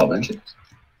 inches?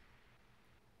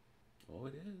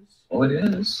 Oh, it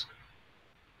is.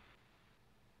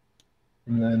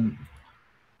 And then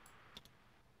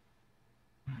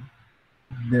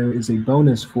there is a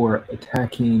bonus for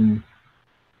attacking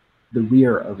the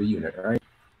rear of a unit, right?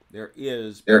 There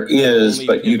is,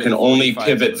 but you can only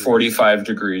pivot 45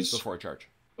 degrees before charge.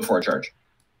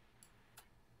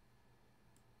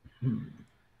 In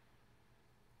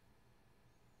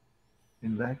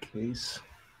that case,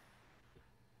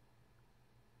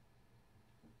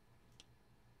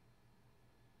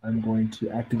 I'm going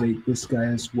to activate this guy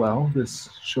as well, this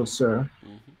chasseur.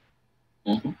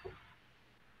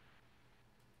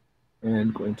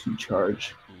 And going to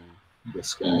charge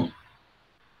this guy.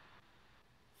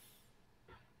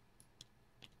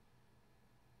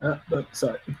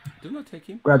 Sorry. Do not take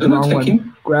him. Grab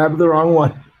the wrong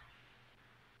one.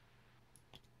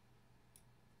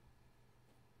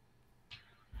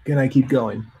 Can I keep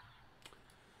going?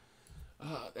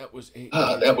 That was 8.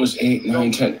 That was 8,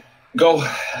 9, 10. Go.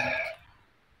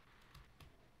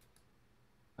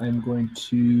 I'm going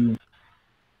to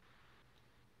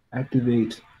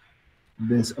activate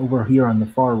this over here on the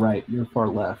far right, your far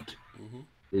left.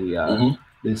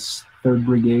 This 3rd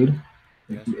Brigade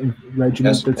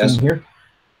regiment that's in here.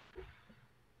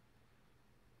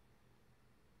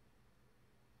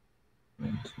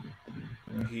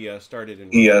 He started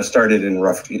in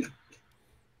rough.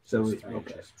 So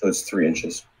it's 3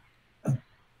 inches.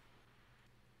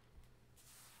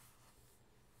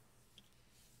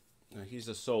 He's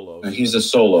a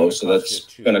solo. So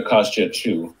that's going to cost you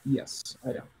 2. Yes,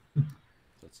 I know.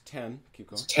 That's 10. Keep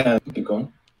going. 10. Keep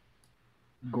going.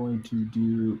 I'm going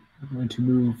to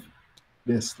move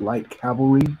this light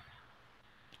cavalry.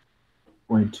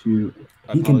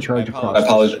 He can charge across.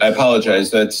 I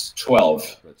apologize. That's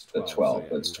 12.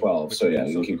 That's 12. So yeah,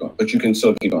 you can keep going. But you can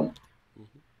still keep going.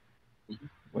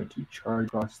 Going to charge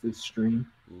across this stream.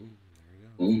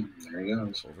 There he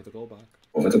goes. Over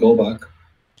the goal block.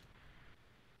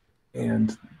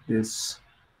 And this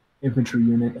infantry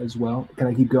unit as well. Can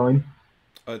I keep going?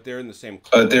 They're in the same.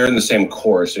 They're in the same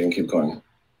core, so you can keep going.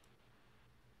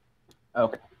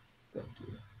 Okay.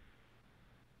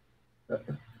 You're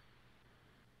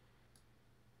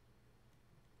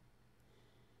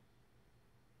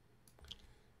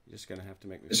just gonna have to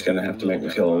make me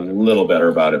feel a little better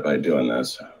about it by doing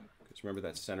this. Because remember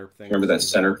that center thing? Remember that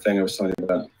center thing I was telling you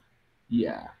about?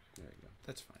 Yeah. There you go.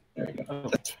 That's fine. There you go.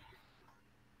 Okay.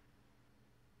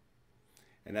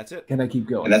 And that's it. Can I keep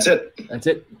going? And that's it. That's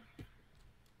it.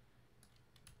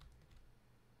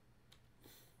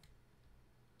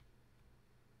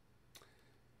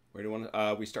 Where do you want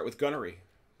to? We start with gunnery.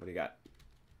 What do you got?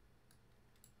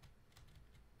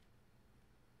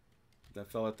 That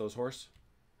fell at those horse?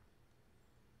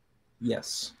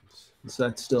 Yes. So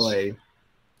that's still a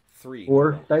 3.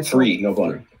 4 dice. 3, no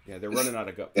blunder. Yeah, they're running out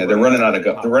of go. They're running out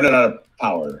of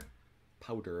power.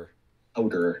 Powder.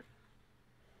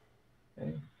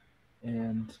 Okay.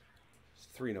 And It's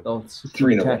 3 oh, nobles.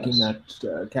 keep attacking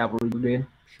that cavalry brigade.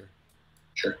 Sure.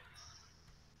 Sure.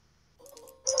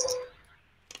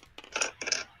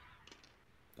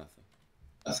 Nothing.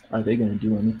 Are they going to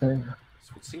do anything?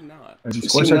 This would seem not. Are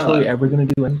these horse artillery ever going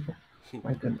to do anything?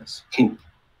 My goodness. Any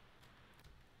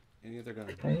other guns?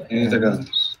 Okay, Any other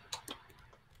guns?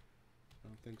 I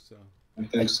don't think so. I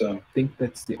think so. I think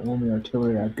that's the only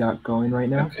artillery I've got going right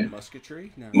now. Okay.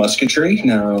 Musketry? No. Musketry?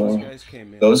 No. Those guys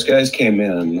came in. Those guys came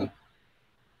in.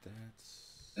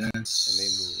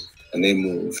 That's... And they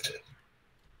moved.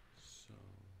 So...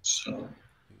 So... I think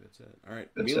that's it. All right.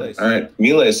 That's Melees. it. All right.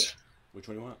 Melees. Which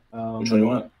one do you want? Which one do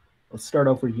you want? Let's start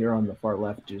over here on the far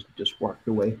left. Just work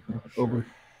your way over.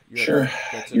 Sure.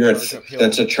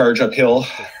 That's a charge uphill.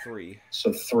 So 3.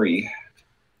 So 3.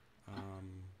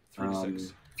 3 to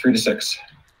 6. 3 to 6.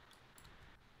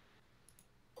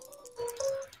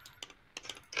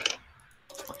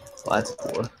 Well, that's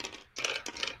 4.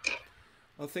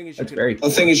 Well, the thing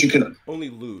is, you can only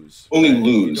lose. Only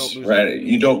lose, right?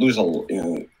 You don't lose a. You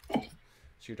know, so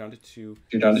you're down to 2.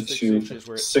 You're down to 2.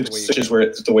 6 inches where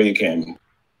it's the way you came.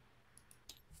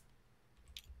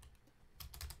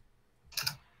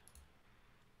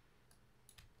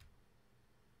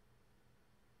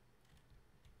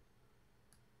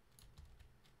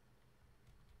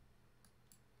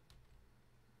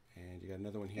 And you got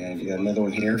another one here. And you got another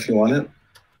one here if you want it.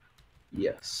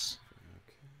 Yes.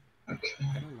 Okay.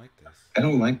 I don't like this. I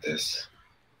don't like this.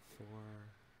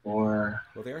 4.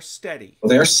 Well, they are steady. Well,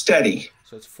 they are steady.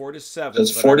 So it's 4 to 7. So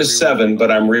it's 4 to 7,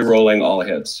 but I'm re-rolling all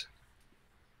hits.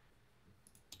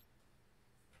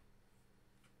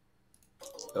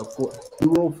 So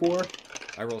you roll 4.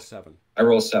 I roll 7. I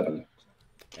roll 7.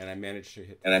 And I managed to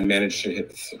hit.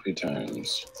 3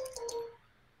 times.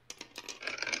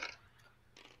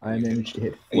 I managed to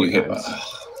hit 4 You times.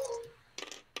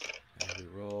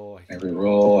 Every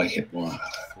roll, I hit 1.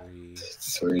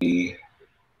 3.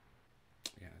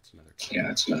 Yeah, that's another kill. Yeah,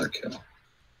 that's another kill.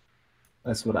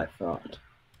 That's what I thought.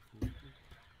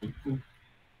 Down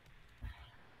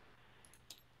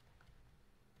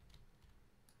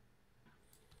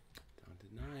to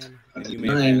 9.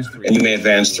 And you may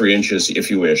advance 3 inches if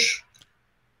you wish.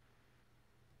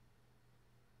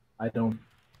 I don't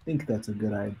think that's a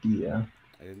good idea.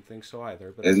 I didn't think so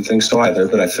either. But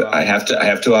I have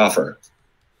to offer.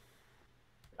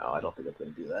 No, I don't think I'm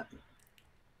going to do that.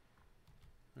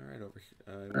 All right, over here.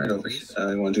 All right, over here.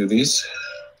 I want to do these.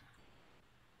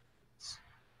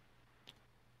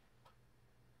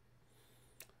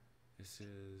 This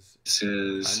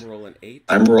is. I'm rolling 8.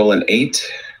 I'm rolling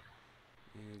 8.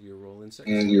 And you're rolling 6.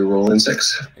 And you're rolling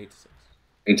 6. 8 to 6.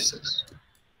 8 to 6.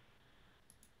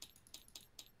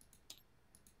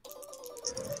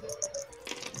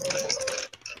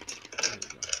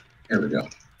 Here we go.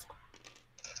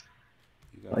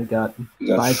 I got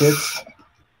 5 hits.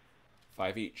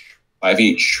 5 each. 5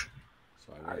 each.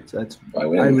 So All right, so that's I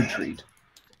win. I retreat.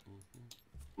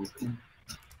 And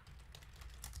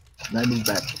I move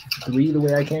back 3 the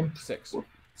way I came. 6.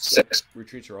 6.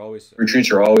 Retreats are always 6.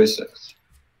 Retreats are always 6.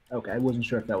 Okay, I wasn't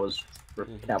sure if that was for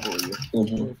cavalry.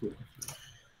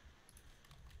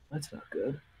 That's not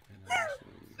good.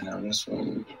 And now this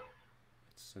one.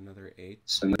 It's another 8.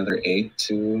 It's another 8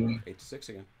 to 8 to 6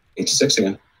 again. 8 to 6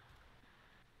 again.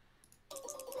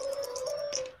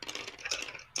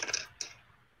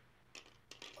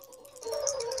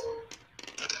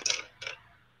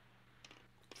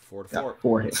 Four to 4.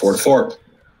 4 hits. 4 to 4.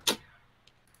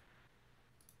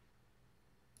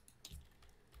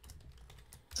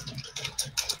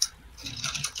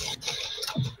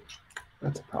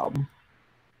 That's a problem.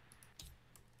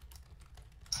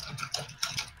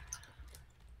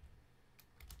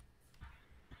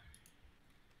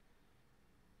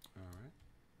 All right.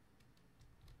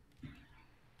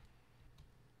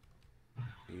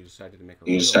 You decided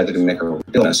to make a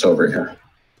real mess over here.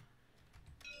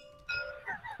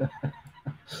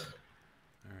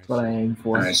 That's what I aim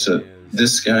for. All right, so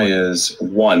this guy is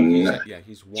 1. Yeah,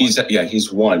 he's 1.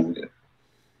 He's 1.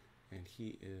 And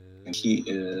he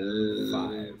is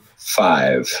 5.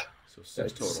 5. So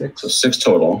 6 total. 6. So 6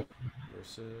 total.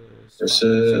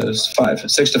 Versus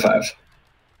 5. 6 to 5.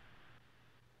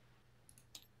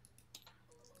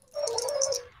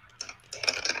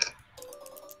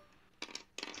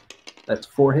 That's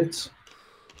 4 hits.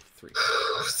 3.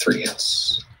 3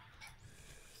 hits.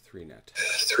 3 net.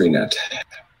 3 net.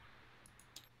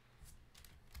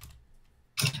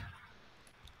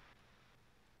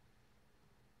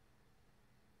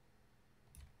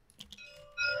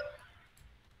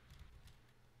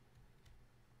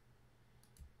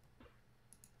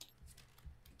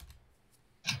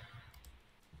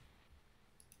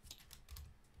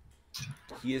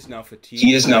 He is now fatigued.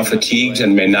 He is now fatigued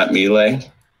and may not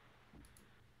melee.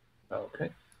 Okay.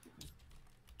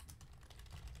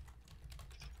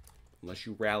 Unless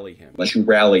you rally him. Unless you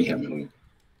rally him.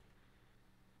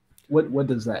 What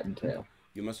does that entail?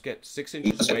 You must get 6 You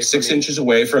inches must away get from 6 me, inches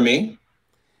away from me.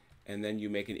 and then you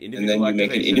make an And then individual you make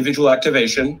an activation. individual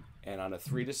activation. And on a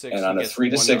 3 to 6, And on a 3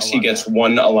 to 6, he he gets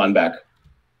 1 Elan back.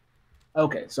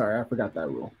 Okay, sorry, I forgot that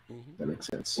rule. Mm-hmm. That makes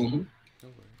sense. Mm-hmm. No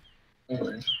worries. No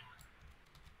worries.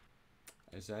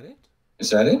 Is that it? Is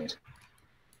that it?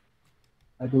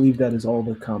 I believe that is all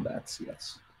the combats,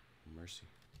 yes. Mercy.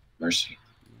 Mercy.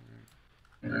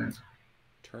 All right.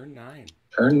 Turn 9.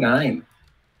 Turn 9.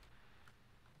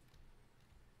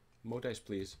 Mo dice,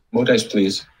 please. Mo dice,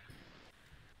 please.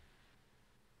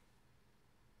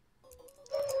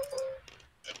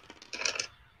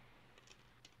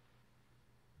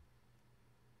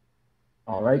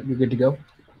 All right, you're good to go.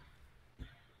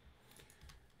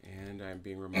 And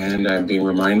I'm being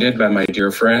reminded by my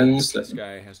dear friends this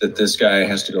guy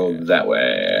has to go that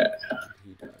way.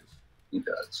 He does. He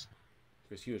does.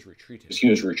 Because he was retreated. Because he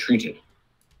was retreated.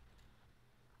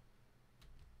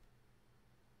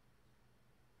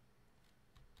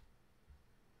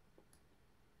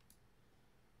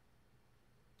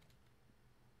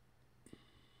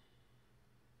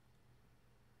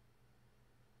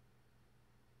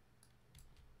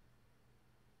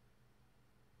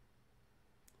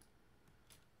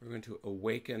 We're going to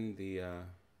awaken the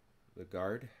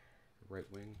guard, the right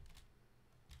wing.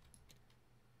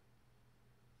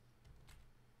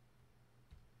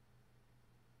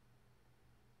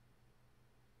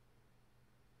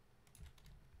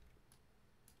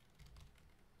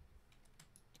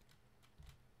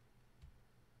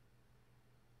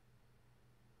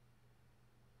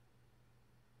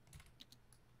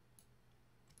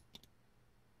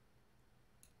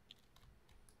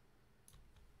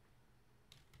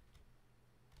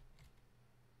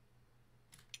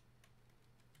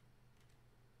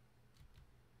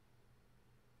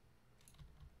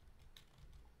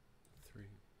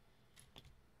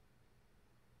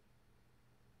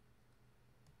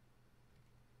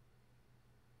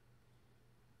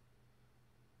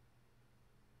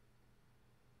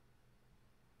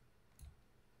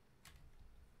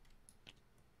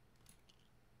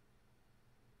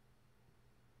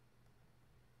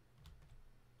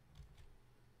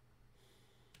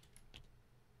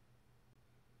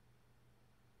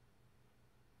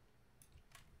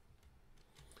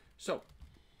 So,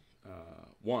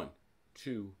 1,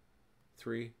 2,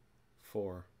 3,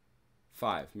 4,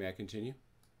 5. May I continue?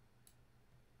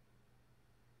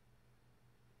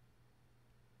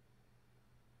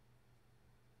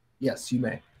 Yes, you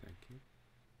may. Thank you.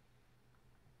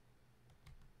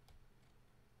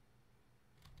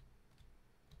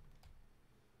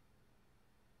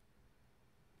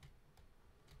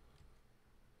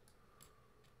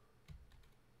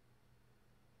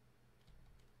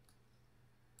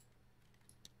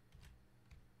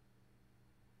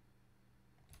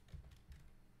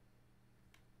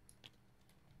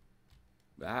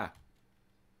 Ah.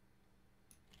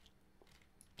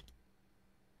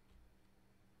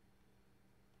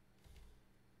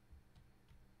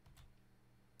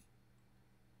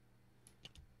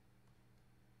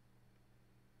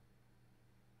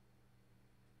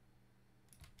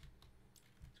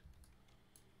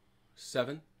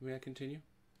 Seven. May I continue?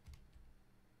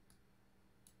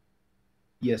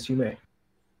 Yes, you may.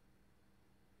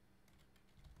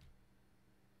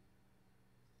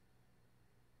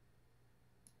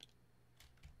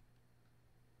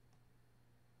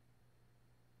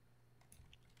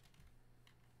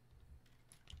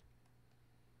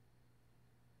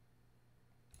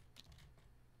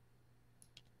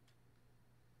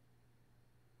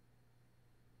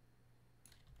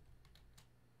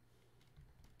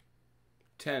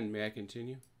 Ten. May I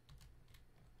continue?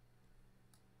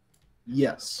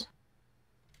 Yes.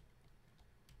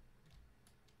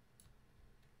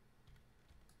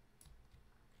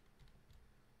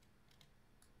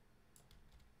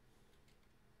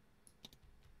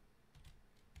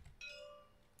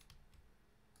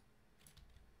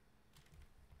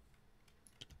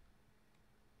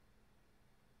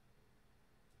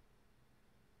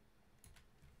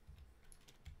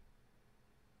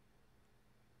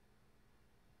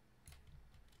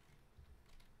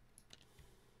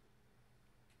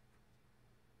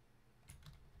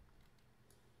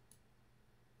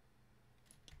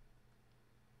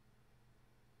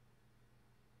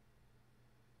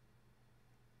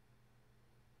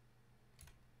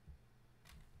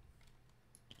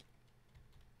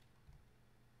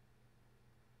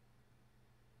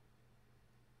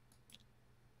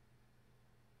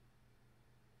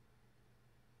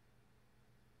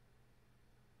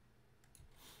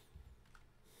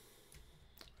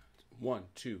 1,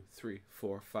 2, 3,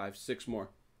 4, 5, 6 more.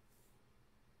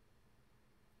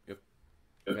 Yep.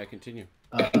 Okay, continue.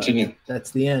 Continue. That's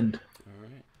the end. All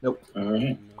right. Nope. All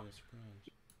right. No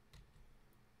surprise.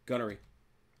 Gunnery.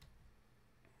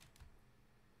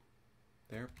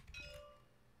 There.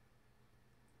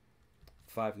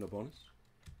 5, no bonus.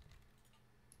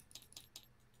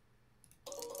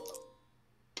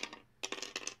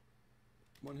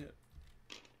 One hit.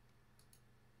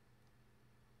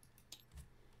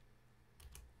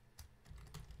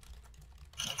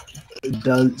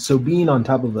 So being on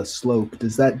top of a slope,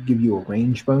 does that give you a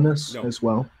range bonus as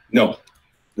well? No.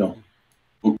 No.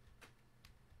 And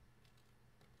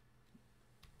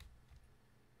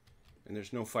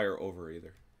there's no fire over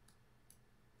either.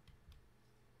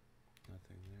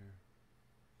 Nothing there.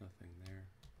 Nothing there.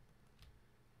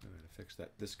 I gotta fix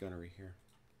that. This gunnery here.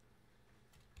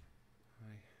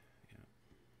 Yeah.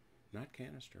 Not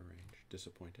canister range.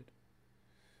 Disappointed.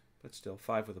 But still,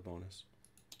 5 with a bonus.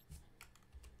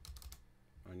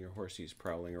 On your horsies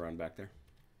prowling around back there.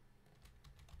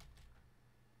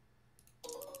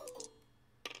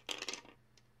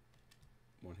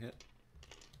 One hit.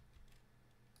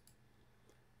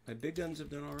 My big guns have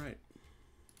done all right.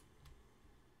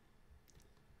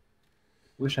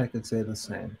 Wish I could say the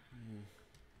same.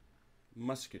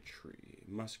 Musketry,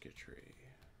 musketry.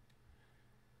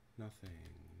 Nothing,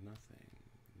 nothing,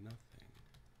 nothing.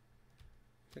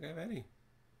 I think I have any.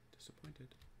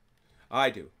 Disappointed. I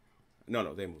do.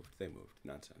 No, they moved. They moved.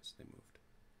 Nonsense. They moved.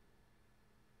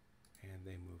 And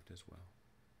they moved as well.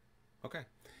 Okay.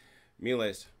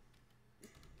 Melees.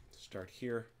 Start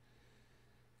here.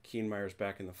 Keenmeyer's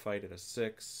back in the fight at a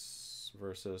 6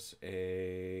 versus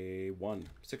a 1.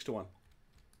 6 to 1.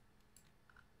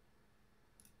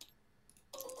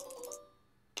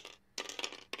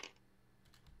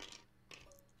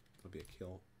 It'll be a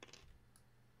kill.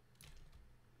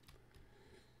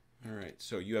 All right,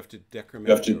 so you have to decrement.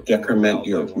 You have to decrement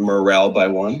your morale by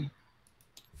 1.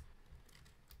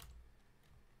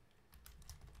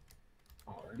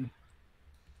 Alrighty.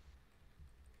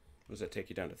 Does that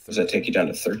take you down to 13? Does that take you down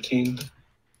to 13?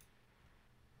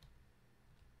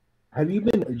 Have you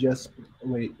been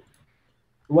wait?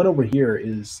 The one over here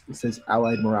it says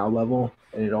allied morale level,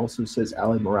 and it also says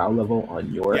allied morale level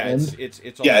on your end. It's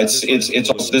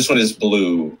also, this one is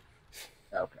blue.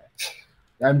 Okay.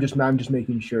 I'm just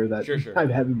making sure that Sure. I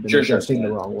haven't been adjusting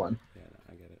the wrong one. Yeah, no,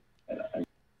 I get it.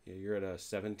 Yeah, you're at a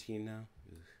 17 now.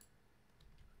 Ugh.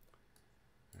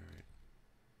 All right.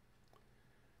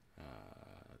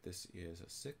 This is a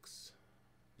 6.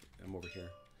 I'm over here.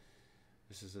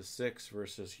 This is a 6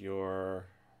 versus your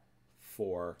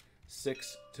 4.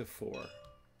 6 to 4.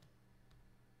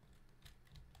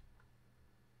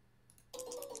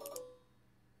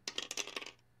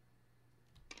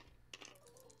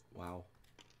 Wow.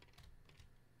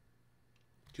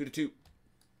 2 to 2.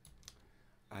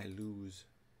 I lose.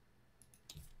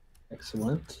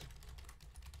 Excellent.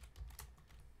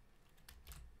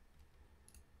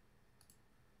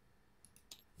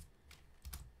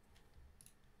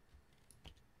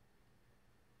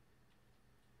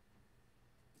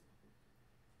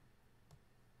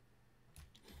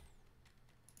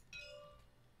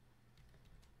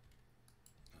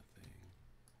 Nothing.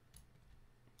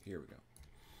 Here we go.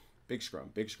 Big scrum.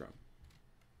 Big scrum.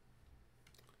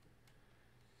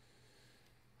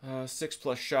 6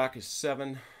 plus shock is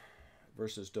 7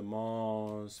 versus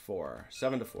Demol's 4.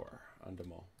 7 to 4 on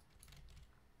Demol.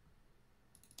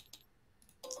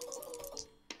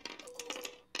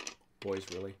 Boys,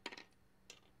 really?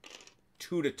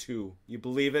 2 to 2. You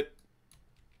believe it?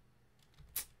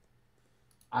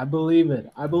 I believe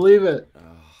it. I believe it.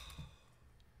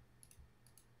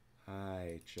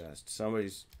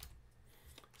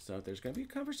 So there's going to be a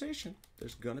conversation.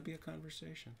 There's going to be a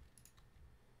conversation.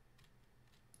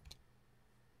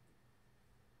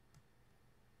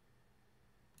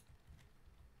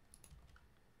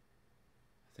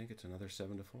 I think it's another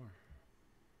 7 to 4.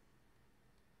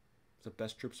 It's the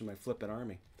best troops in my flippin'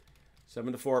 army.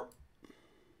 7 to 4.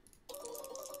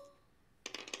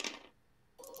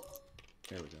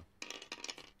 There we go.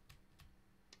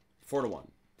 4 to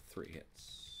 1. 3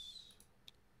 hits.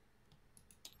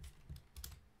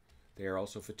 They are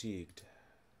also fatigued.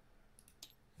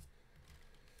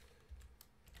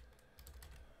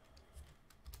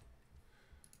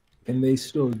 Can they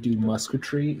still do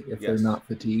musketry if they're not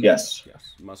fatigued? Yes.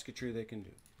 Yes. Musketry they can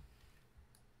do.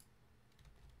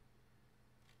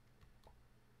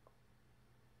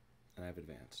 And I've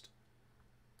advanced.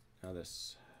 Now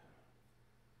this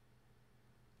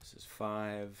is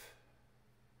 5.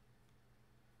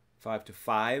 5 to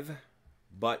 5,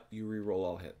 but you re-roll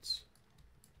all hits.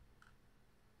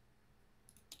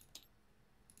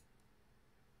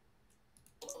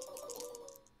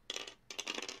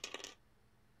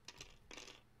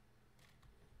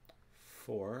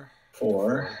 4.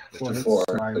 4. 4 hits. 4.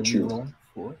 So I But you roll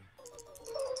 4.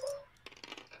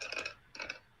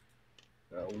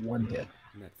 1 hit.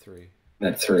 Net 3.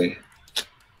 Net 3.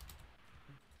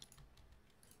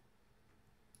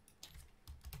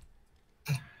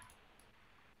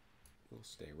 We'll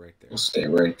stay right there. We'll stay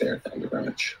right there. Thank you very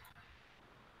much.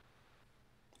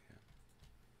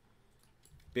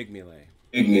 Big melee.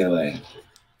 Big melee.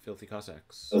 Filthy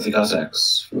Cossacks. Filthy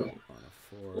Cossacks. On a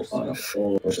 4. On a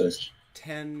 4.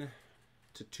 10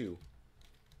 to 2.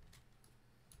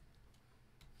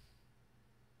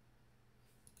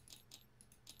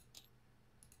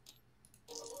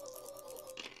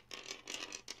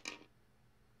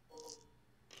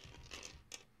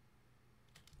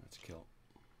 That's a kill.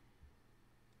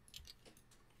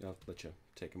 I'll let you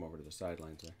take him over to the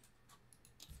sidelines there.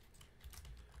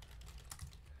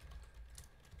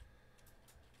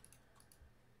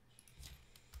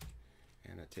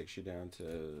 And it takes you down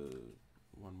to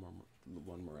one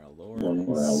morale lower. 1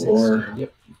 morale lower.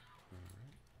 Yep.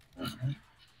 All right.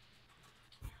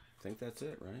 I think that's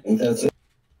it, right? I think that's it.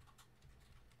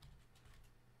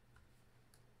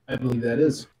 I believe that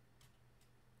is.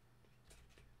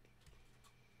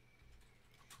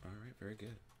 All right, very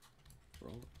good.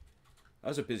 Roll it. That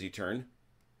was a busy turn.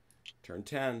 Turn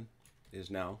 10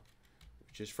 is now,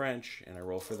 which is French, and I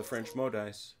roll for the French Mo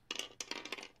dice.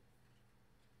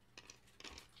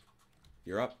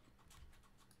 You're up.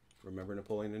 Remember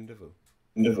Napoleon and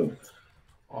Davout.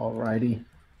 Alrighty.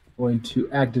 Going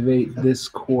to activate this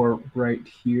core right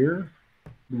here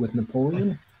with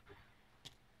Napoleon.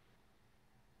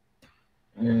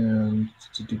 And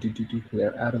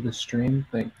they're out of the stream.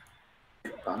 Thank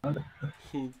God.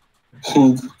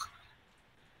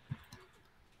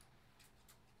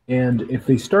 And if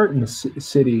they start in the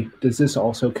city, does this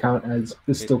also count as?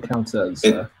 This still counts as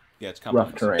yeah, it's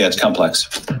complex. rough terrain. Yeah, it's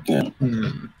complex. Yeah.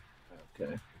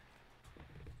 Okay.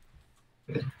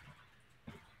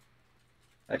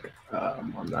 Heck,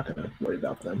 I'm not going to worry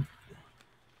about them.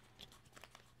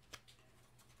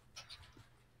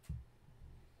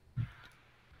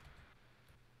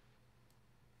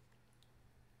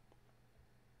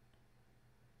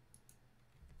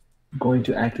 Going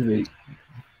to activate.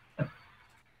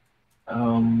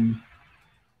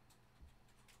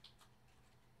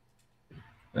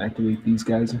 Activate these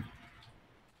guys.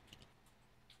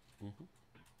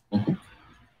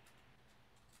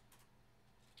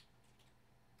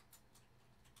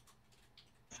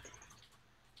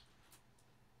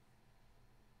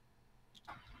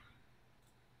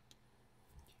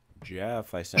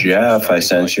 Jeff, I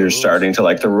sense you're starting to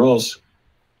like the rules.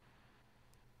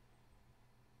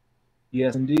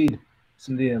 Yes, indeed. Yes,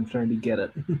 indeed. I'm trying to get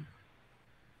it.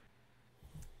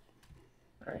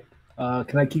 All right.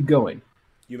 Can I keep going?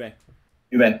 You may.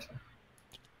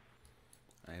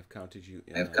 I have counted you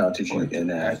in.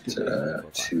 At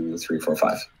 2, 3, 4,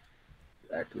 5.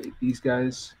 Activate these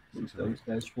guys. Move those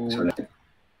guys forward.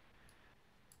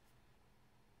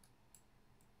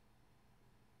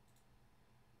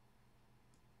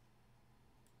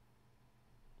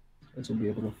 This will be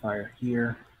able to fire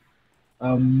here.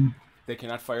 They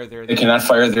cannot fire there.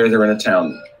 They're in a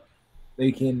town.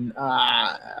 They can.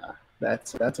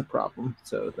 That's a problem.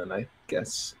 So then I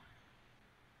guess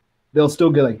they'll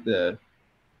still get like the.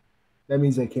 That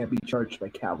means they can't be charged by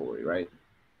cavalry, right?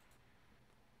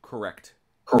 Correct.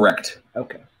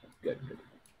 Okay. Good.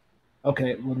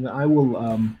 Okay. Well, then I will.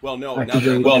 Well, no.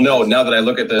 Now that I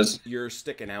look at this, you're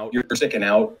sticking out.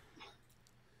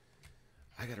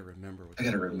 I gotta remember what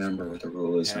the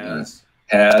rule is.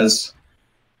 Has.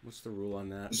 What's the rule on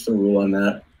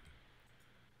that?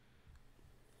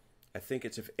 I think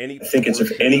it's if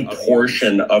any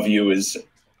portion of you is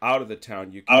out of the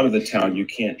town, you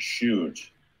can't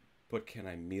shoot. But can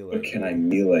I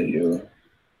melee? You?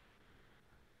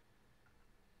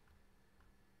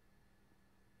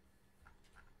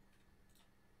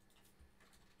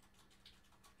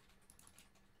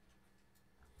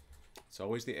 It's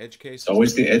always the edge case.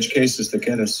 Cases that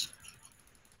get us.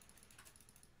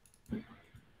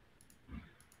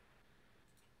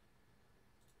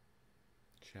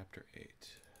 Chapter 8.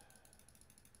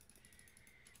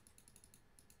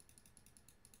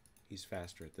 He's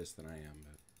faster at this than I am,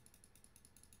 but.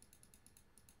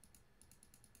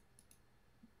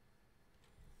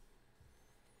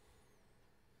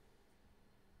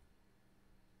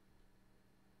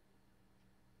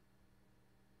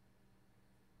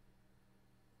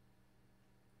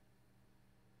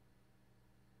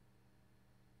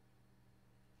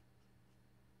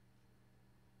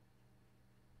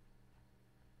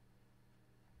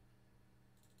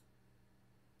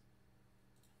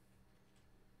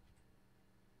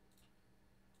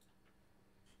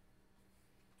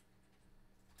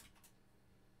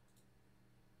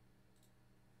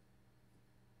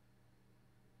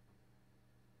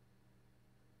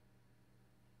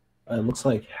 It looks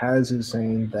like Haz is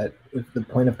saying that if the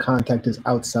point of contact is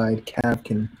outside, Cav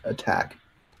can attack.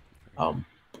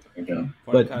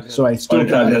 But so I still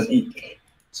got,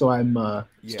 so I'm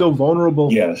still vulnerable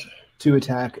to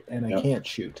attack, and I can't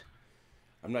shoot.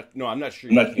 I'm not sure. I'm not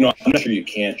sure you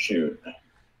can't shoot.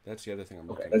 That's the other thing I'm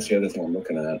looking at. That's the other thing I'm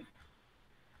looking at.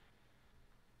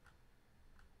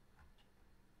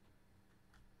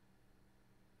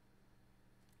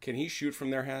 Can he shoot from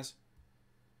there, Haz?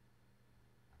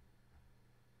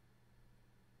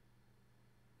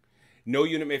 No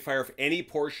unit may fire if any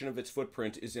portion of its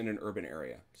footprint is in an urban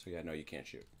area. So yeah, no, you can't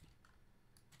shoot.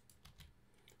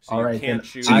 So all right, you can't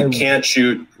shoot. So you can't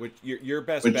shoot. Your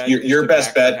best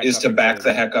bet is to back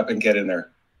the heck up and get in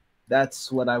there.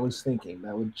 That's what I was thinking.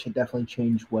 That would definitely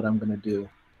change what I'm going to do.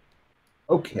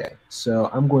 Okay, so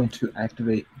I'm going to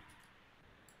activate.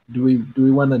 Do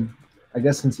we want to? I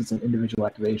guess since it's an individual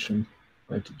activation,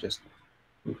 I'm going to just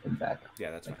move him back.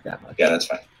 Yeah, that's fine. Yeah, that's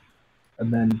fine.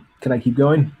 And then, can I keep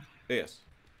going? Yes.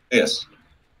 Yes.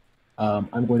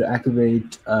 I'm going to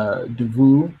activate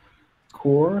Devu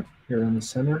Core here in the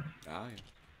center.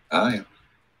 Yeah.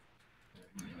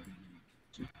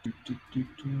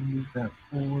 Move that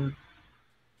forward.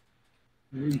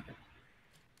 3.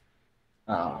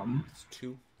 It's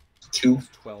 2. It's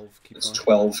 12. Keep it's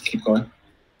going. 12. Keep going.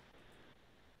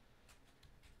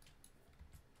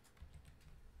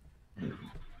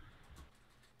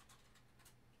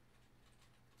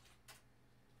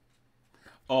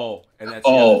 Oh, and that's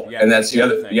that's the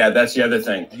other thing. Yeah, that's the other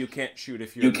thing. You can't shoot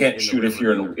if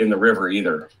you're in the river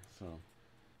either. So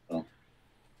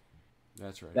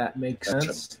that's right. That makes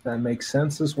sense. That makes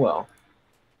sense as well.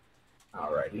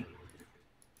 Alrighty.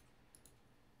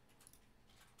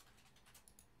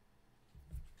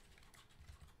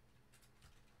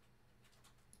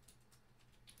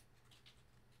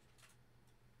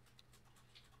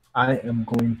 I am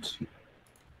going to.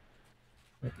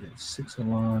 That is 6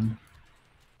 Elan.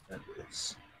 That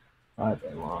is 5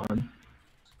 Elan.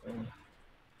 So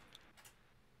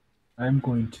I'm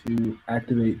going to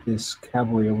activate this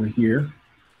cavalry over here.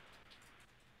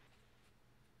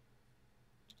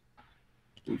 I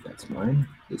believe that's mine.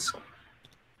 It's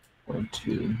going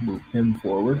to move him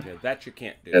forward. Yeah, that you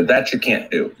can't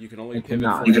do. You can only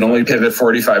pivot. You can only pivot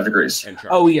 45 degrees. And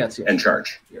charge. Oh yes. And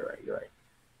charge. You're right.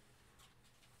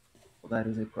 Well, that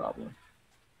is a problem.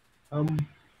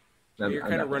 You're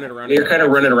kind of running around. You're kind of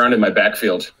running around in my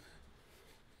backfield,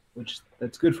 which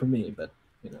that's good for me, but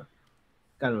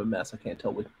kind of a mess. I can't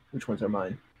tell which ones are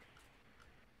mine.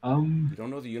 You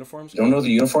don't know the uniforms? Don't know the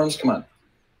uniforms? Come on.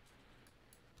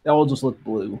 They all just look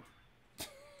blue.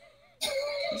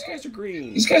 These guys are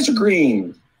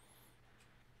green.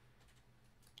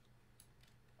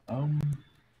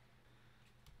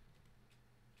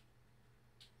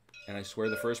 And I swear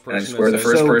the first person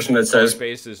that says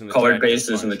colored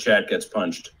bases in the chat gets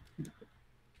punched.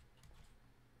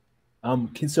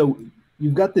 So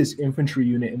you've got this infantry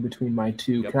unit in between my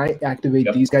two. Yep. Can I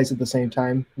activate these guys at the same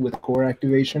time with core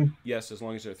activation? Yes, as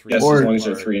long as they're 3 inches apart. As long as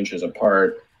they're 3 inches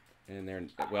apart. And they're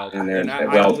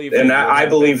I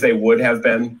believe they would have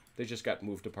been. They just got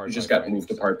moved apart.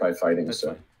 By fighting.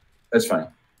 That's fine.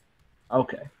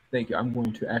 Okay, thank you. I'm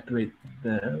going to activate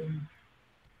them.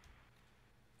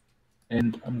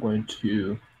 And I'm going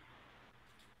to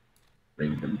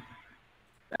bring them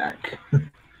back.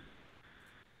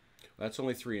 That's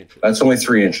only 3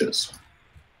 inches.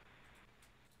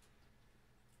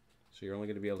 So you're only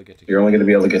going to be able to get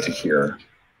to here.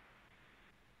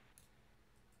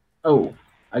 Oh,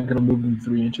 I'm going to move them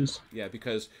 3 inches? Yeah,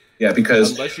 because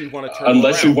unless you want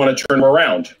to turn them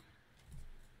around.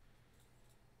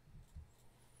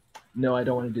 No, I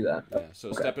don't want to do that. Yeah,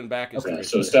 so stepping back is 3 inches.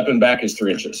 So stepping back is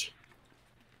 3 inches.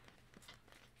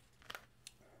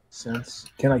 Sense.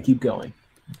 Can I keep going?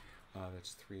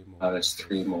 That's 3 more. That's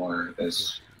 3 more.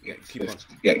 Keep going.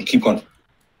 Yeah, keep going.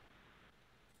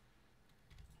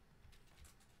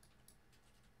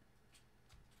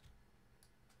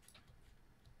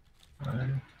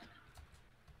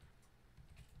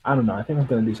 I don't know. I think I'm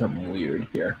going to do something weird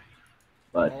here.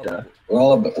 But we're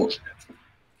all about.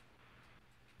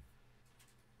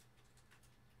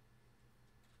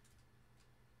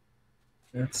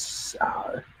 That's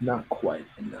not quite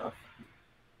enough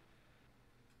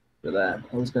for that.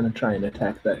 I was going to try and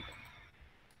attack that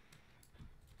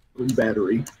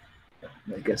battery.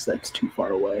 I guess that's too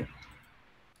far away.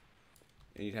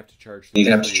 And you'd have to charge.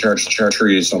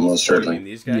 Trees almost certainly. You mean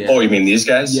these guys? Oh, you mean these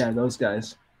guys? Yeah, those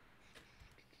guys.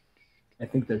 I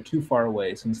think they're too far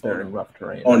away since they're in rough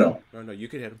terrain. Oh no! No, you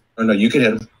could hit them. Oh no, you could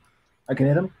hit them. I can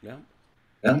hit them? Yeah.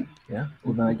 Yeah.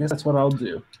 Well, then I guess that's what I'll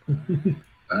do.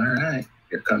 All right.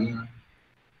 You're coming on.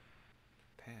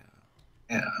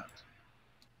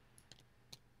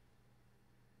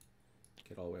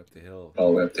 the way up the hill.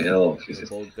 All the way up the hill.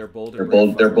 They're bold.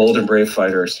 They're bold and brave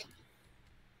fighters.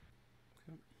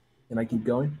 Can I keep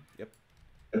going? Yep.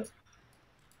 There's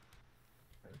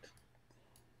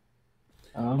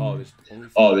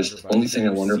the only thing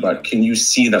I wonder about. Can you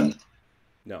see them?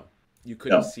 No, you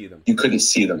couldn't see them. You couldn't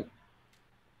see them.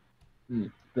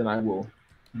 Then I will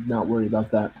not worry about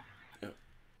that.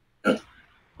 Yeah.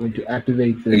 Going to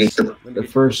activate this. The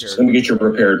first. Let me get your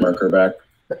prepared marker back.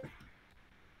 There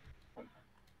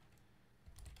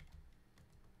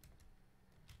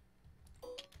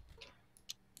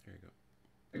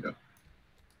you go.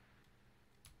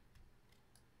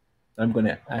 I'm going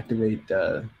to activate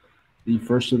the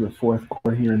first of the fourth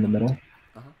core here in the middle.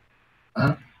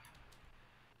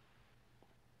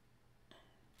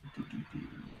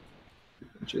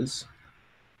 Inches.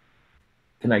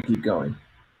 Can I keep going?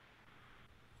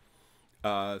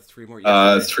 3 more.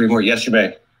 Yes, 3 more. Yes, you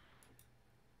may.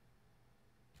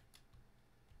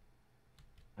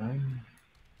 And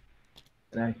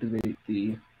activate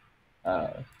the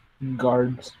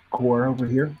guards core over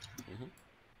here.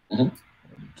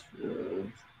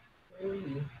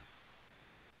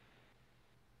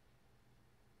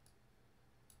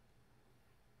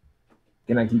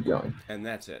 Can I keep going? And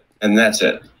that's it.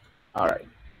 All right.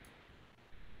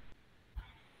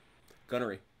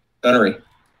 Gunnery.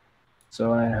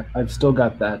 So I've still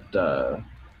got that Yeah,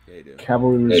 you do.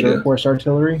 cavalry reserve force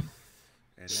artillery.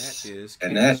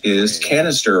 And that is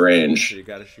canister range. So you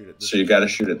got to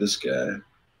shoot at this. Guy.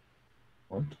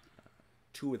 What?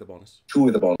 2 with a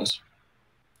bonus.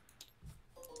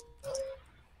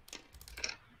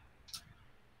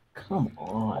 Come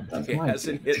on. He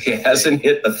hasn't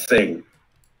hit a thing.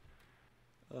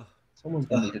 Someone's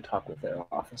going to need to talk with their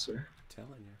officer.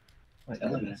 Telling you. My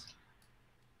goodness.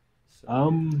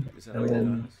 Is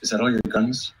that all your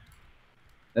guns?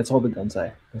 That's all the guns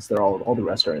I. All the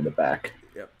rest are in the back.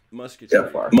 Yep.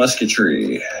 Musketry.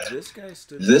 Musketry.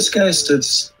 This guy stood.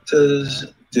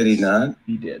 Did he not?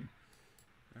 He did.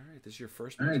 All right. This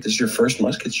is your first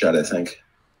musket shot, I think.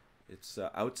 It's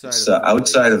outside. It's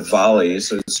outside of volley,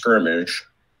 so it's skirmish.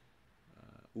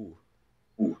 Ooh.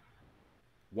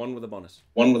 1 with a bonus.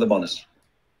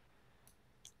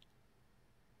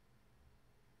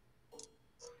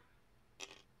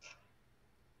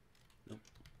 Nope.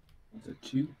 Is it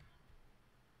 2?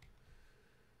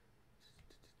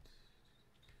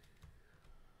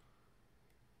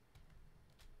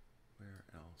 Where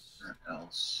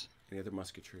else? Any other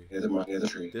musketry?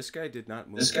 This guy did not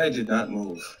move.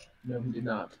 No, he did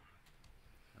not.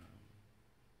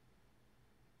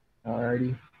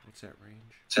 Alrighty. What's that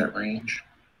range?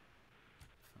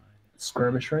 Fine.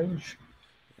 Skirmish range?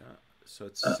 Yeah. So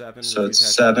it's 7. So it's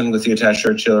 7 with the attached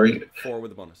artillery. 4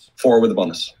 with a bonus.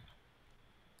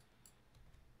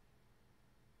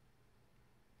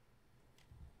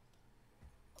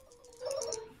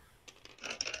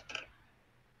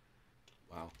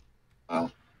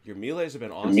 Wow. Your melees have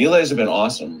been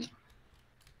awesome.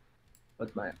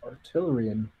 But my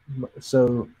artillery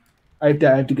so I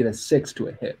have to get a 6 to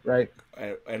a hit, right?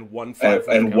 And 1 5.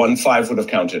 And 1 5 would have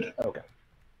counted. Okay.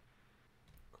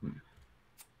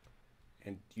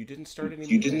 And you didn't start any.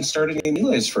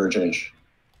 Melees for a change.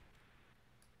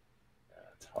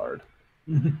 That's hard.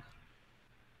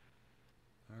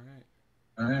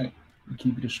 All right. You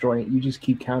keep destroying. You just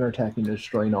keep counterattacking,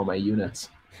 destroying all my units.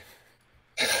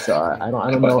 So I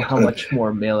don't know how much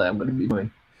more melee I'm going to be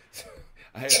doing.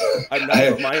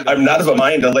 I'm not of a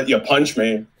mind to let you punch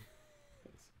me.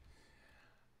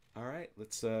 All right,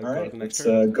 let's go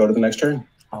to the next turn.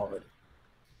 All right.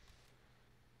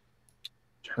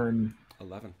 Turn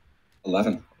 11.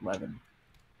 And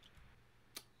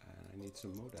I need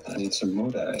some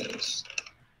Modai.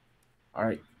 All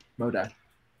right, Modai.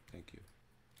 Thank you.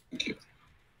 Okay.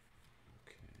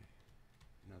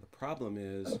 Now the problem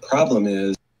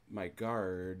is my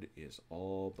guard is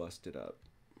all busted up.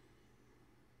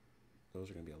 Those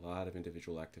are going to be a lot of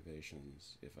individual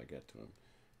activations if I get to them.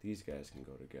 These guys can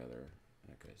go together.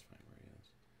 That guy's fine where he is.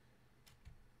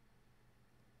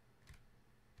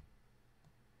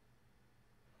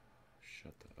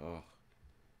 Oh,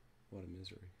 what a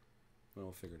misery. Well,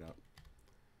 we'll figure it out.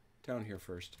 Down here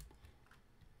first.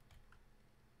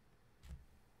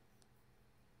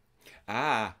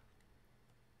 Ah!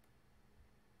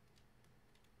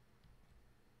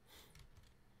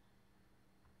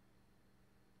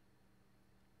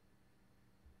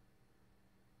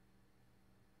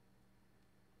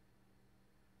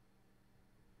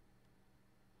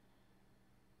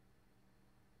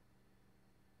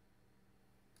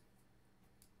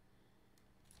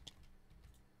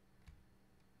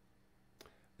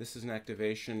 This is an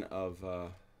activation of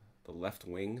the left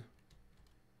wing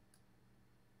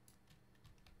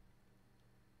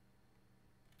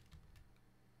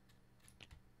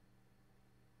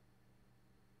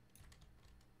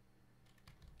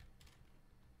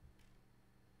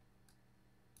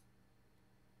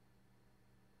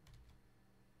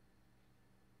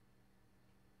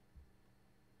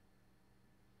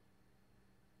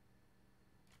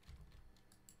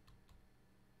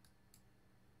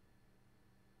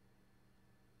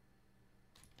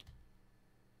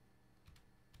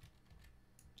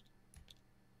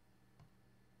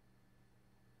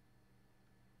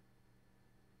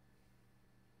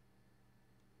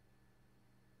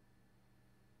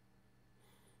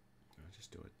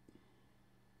just do it.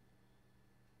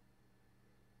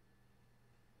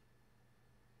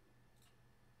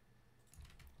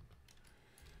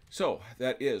 So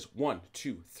that is 1,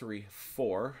 2, 3,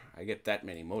 4. I get that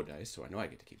many Mo dice, so I know I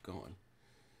get to keep going.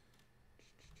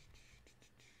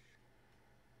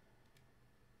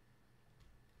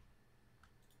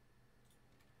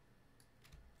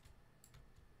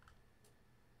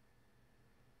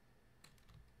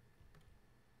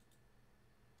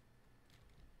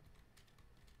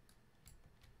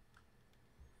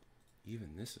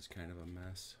 Even this is kind of a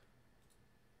mess.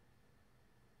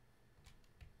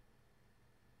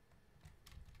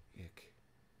 Ick.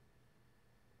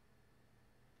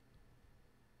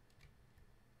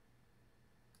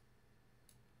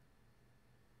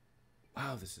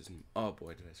 Wow, this isn't... Oh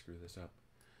boy, did I screw this up.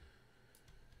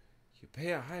 You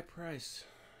pay a high price.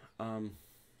 All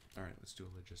right, let's do a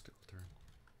logistical turn.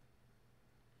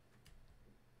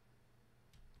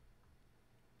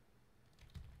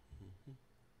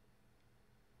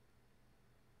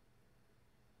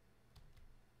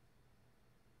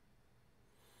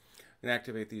 And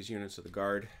activate these units of the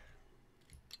guard.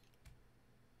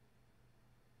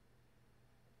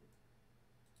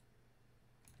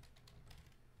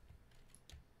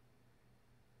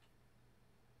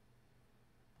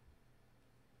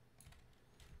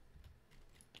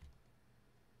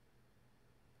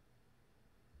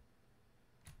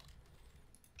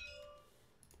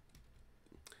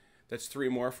 That's 3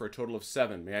 more for a total of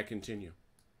 7. May I continue?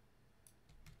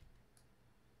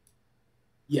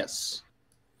 Yes.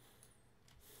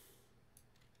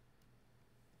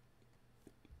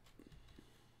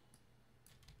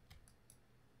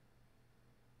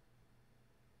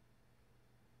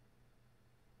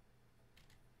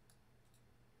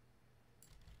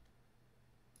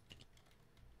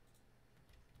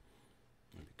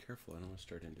 I'll be careful. I don't want to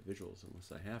start individuals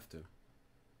unless I have to.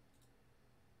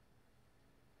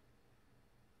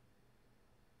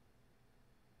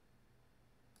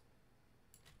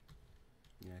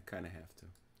 Yeah, I kind of have to.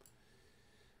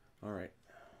 All right.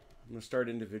 I'm going to start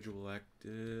individual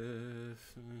active.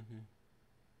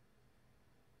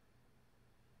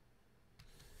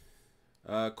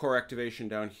 Core activation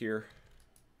down here.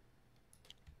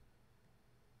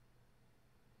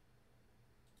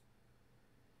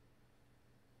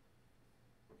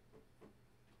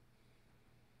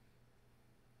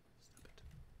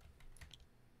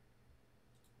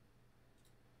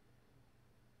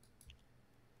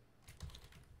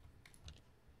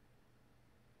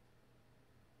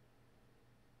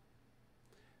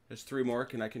 There's 3 more.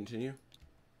 Can I continue?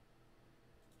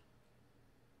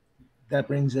 That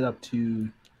brings it up to...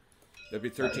 That'd be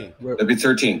 13. That'd be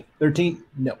 13. 13?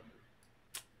 No.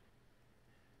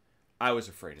 I was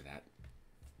afraid of that.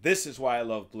 This is why I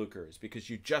love Blucher, is because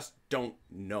you just don't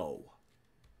know.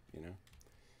 You know?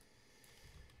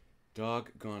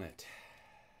 Doggone it.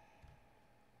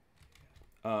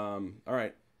 All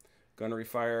right. Gunnery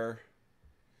fire.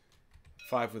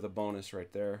 5 with a bonus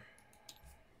right there.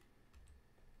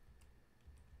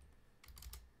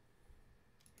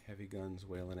 Heavy guns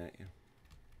wailing at you.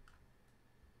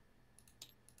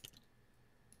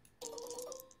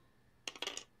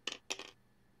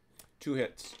 Two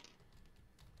hits.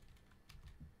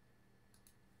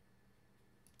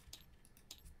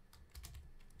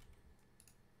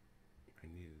 I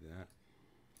needed that.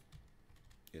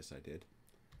 Yes, I did.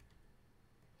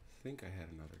 I think I had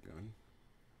another gun.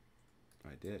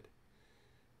 I did.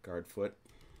 Guard foot.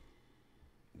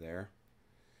 There.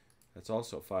 That's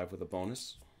also 5 with a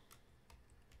bonus.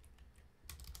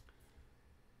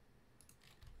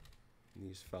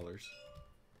 These fellers.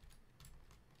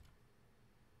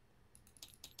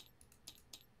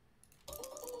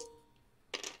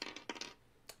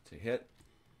 It's a hit.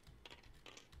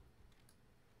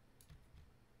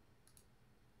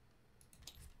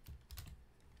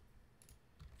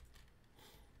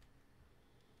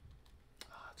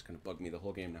 It's going to bug me the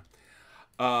whole game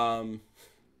now.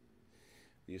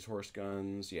 These horse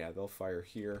guns, yeah, they'll fire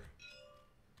here.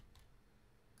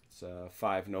 It's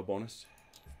 5, no bonus.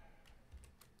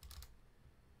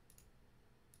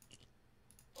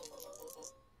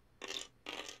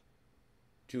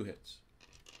 Two hits.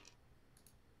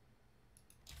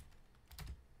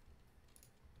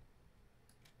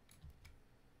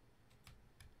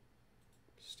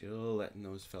 Still letting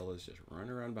those fellas just run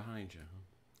around behind you. Huh?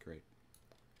 Great.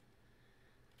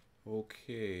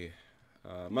 Okay.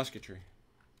 Musketry.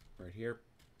 Right here.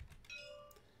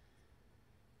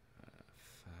 5,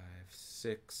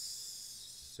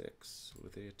 6, 6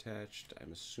 with the attached.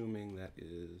 I'm assuming that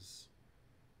is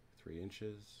 3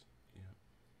 inches. Yeah.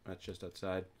 That's just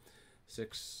outside.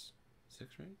 6,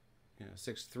 right? Yeah,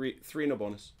 6, 3, 3, no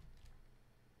bonus.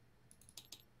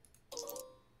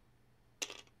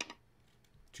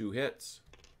 2 hits.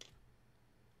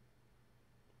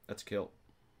 That's a kill.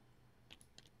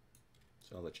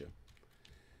 So I'll let you.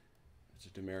 It's a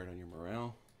demerit on your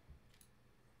morale.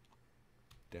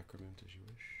 Decrement as you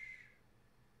wish.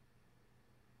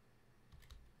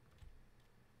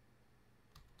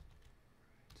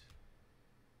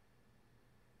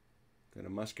 Right. Gonna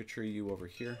musketry you over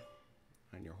here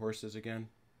on your horses again.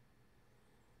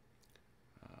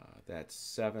 That's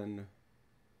 7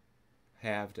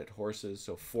 halved at horses,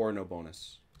 so 4, no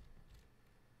bonus.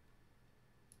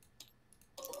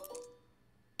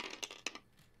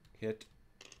 Hit.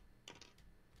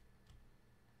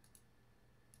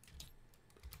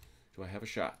 Do I have a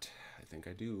shot? I think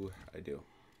I do. I do.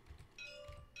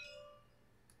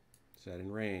 Is that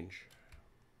in range?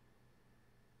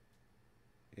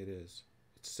 It is.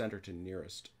 It's center to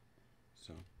nearest.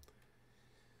 So,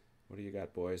 what do you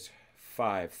got, boys?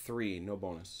 5, 3, no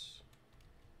bonus.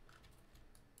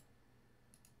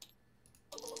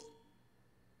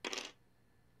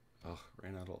 Oh,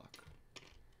 ran out of luck.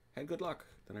 Had good luck,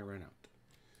 then I ran out.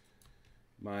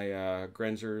 My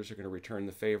Grenzers are going to return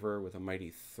the favor with a mighty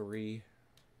 3,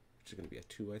 which is going to be a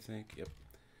 2, I think. Yep.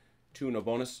 2, no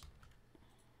bonus.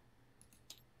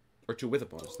 Or 2 with a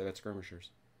bonus. They got skirmishers.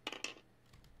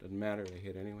 Doesn't matter, they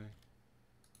hit anyway.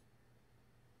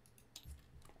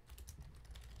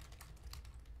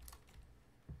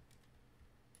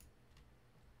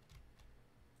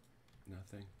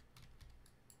 Nothing.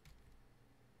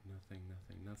 Nothing,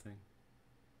 nothing, nothing.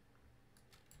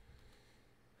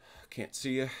 Can't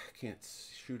see you. Can't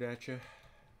shoot at you.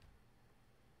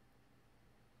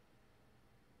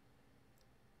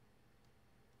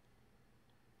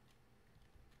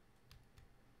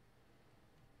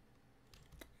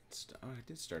 Oh, I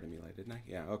did start a melee, didn't I?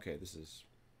 Yeah, okay, this is...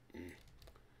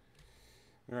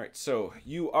 Alright, so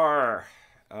you are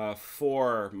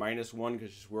 4 minus 1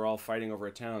 because we're all fighting over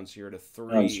a town, so you're at a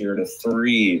 3. So you're at a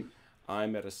 3.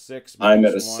 I'm at a 6. I'm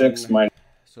at a 6.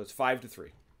 So it's 5 to 3.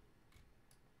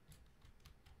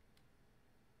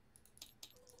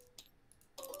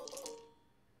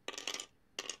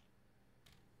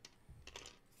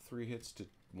 Three hits to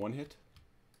 1 hit?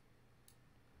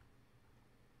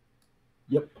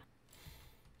 Yep.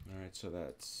 Alright, so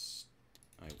that's...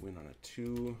 I win on a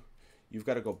 2. You've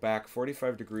got to go back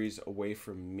 45 degrees away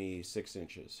from me, 6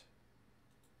 inches.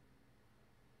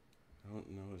 I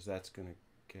don't know if that's going to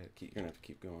get... You're going to have to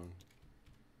keep going.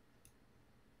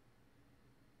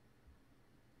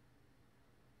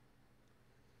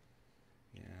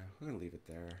 Yeah, we're going to leave it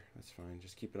there. That's fine.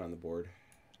 Just keep it on the board.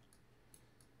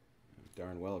 I'm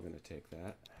darn well going to take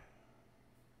that.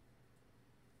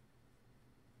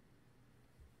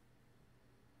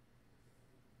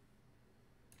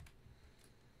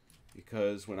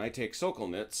 Because when I take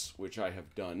Sokolnitz, which I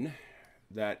have done,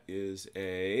 that is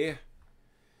a... Is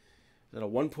that a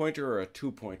 1-pointer or a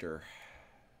 2-pointer?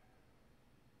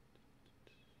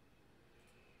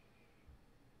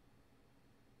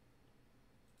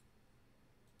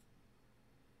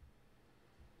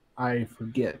 I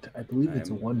forget. I believe it's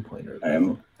a 1-pointer. I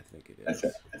think it is.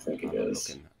 I think it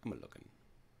is. I'm looking.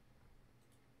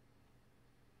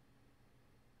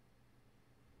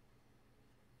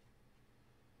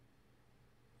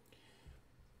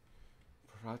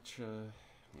 Okay,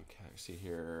 I see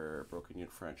here, broken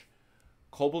unit French.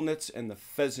 Kobelnitz and the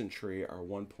Pheasantry are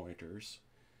 1-pointers.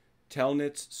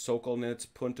 Telnitz, Sokolnitz,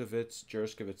 Puntovitz,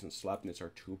 Jerskovitz, and Slapnitz are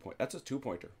 2-point. That's a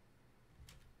 2-pointer.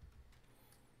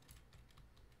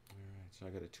 Alright, so I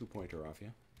got a 2-pointer off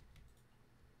you.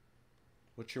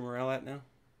 What's your morale at now?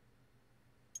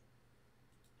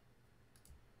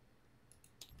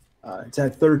 It's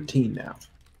at 13 now.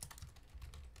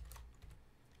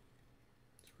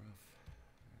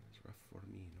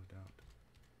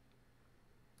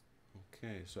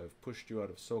 Okay, so I've pushed you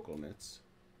out of Sokolnitz.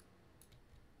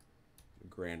 The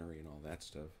granary and all that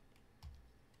stuff.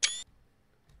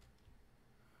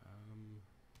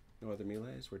 No other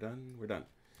melees? We're done? We're done.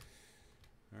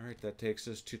 Alright, that takes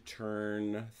us to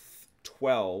turn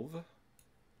 12.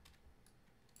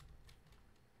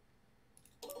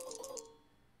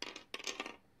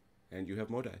 And you have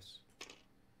Mo dice.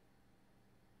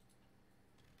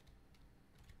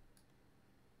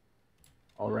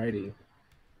 Alrighty.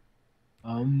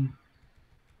 I'm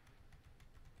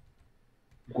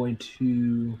going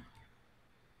to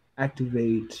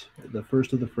activate the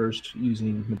first of the first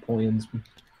using Napoleon's.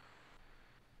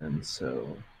 And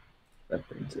so that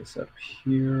brings us up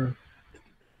here.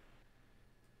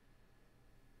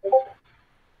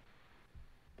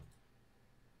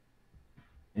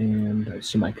 And I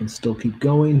assume I can still keep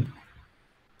going.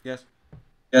 Yes.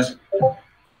 Yes.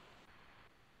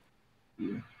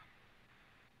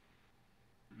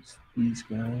 These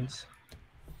guys.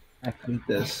 Activate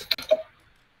this.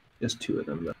 Just 2 of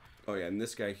them, though. Oh, yeah, and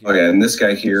this guy here. Oh, yeah, and this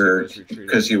guy here,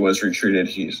 because he was retreated,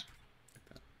 he's...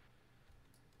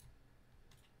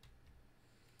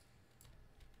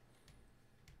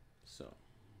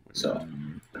 So,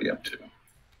 what are you up to?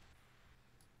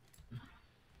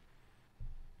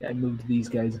 Yeah, I moved these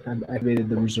guys. I activated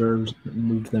the reserves and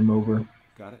moved them over.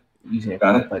 Got it. Using a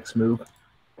complex move.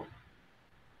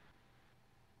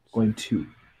 Going to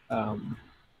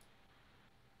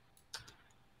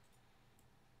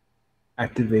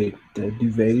activate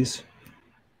Duvets.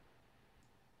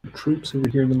 Troops over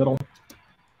here in the middle.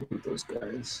 Move those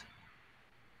guys.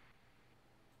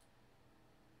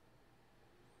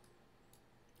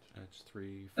 That's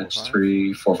 3, 4, That's 5.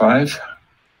 3, 4, 5.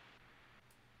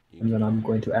 And then I'm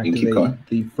going to activate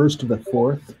the first of the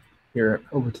 4th here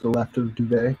over to the left of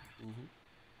Duvet.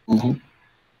 Mm-hmm. Mm-hmm.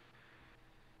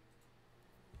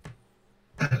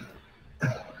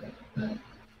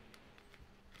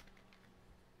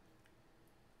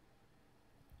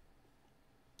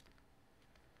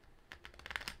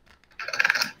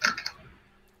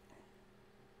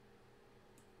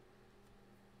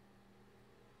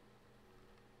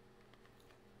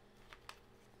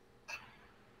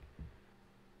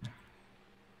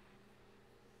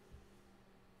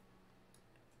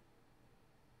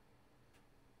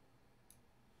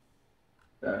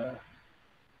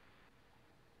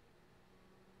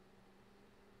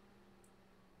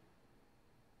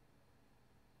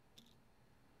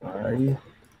 Alrighty.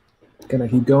 Can I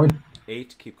keep going?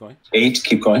 8, keep going. 8,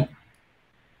 keep going.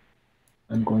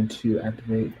 I'm going to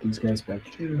activate these guys back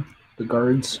here. The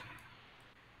guards.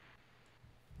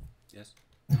 Yes.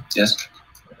 Yes.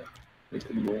 Make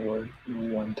them more,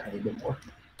 one tiny bit more.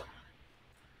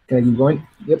 Can I keep going?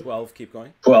 Yep. 12, keep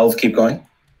going. 12, keep going.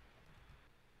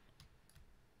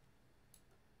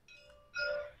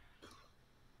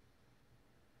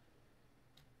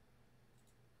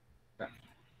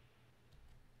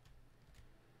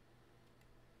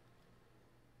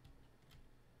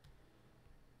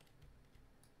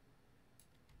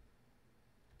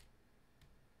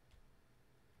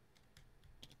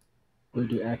 We're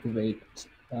going to activate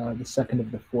the second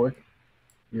of the 4th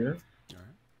here. All right.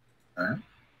 All right.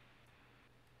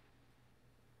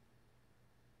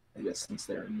 I guess since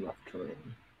they're in rough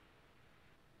terrain.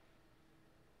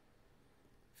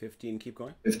 15, keep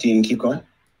going. 15, keep going.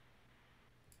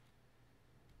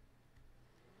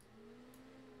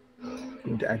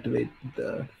 Going to activate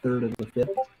the 3rd of the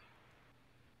 5th.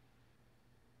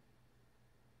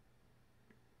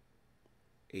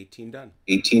 18 done.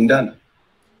 18 done.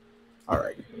 All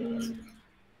right.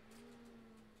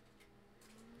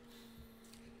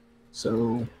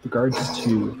 So regards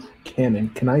to cannon,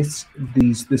 can I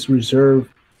this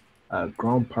reserve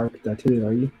Grand Parc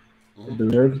d'Artillerie? The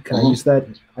reserve, can I use that?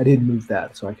 I didn't move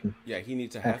that, so I can. Yeah, he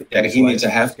needs a half. Yeah, he needs a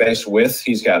half base width.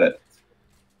 He's got it.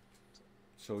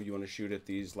 So you want to shoot at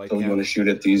these light? So you want to shoot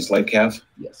at these light cav?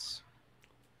 Yes.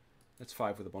 That's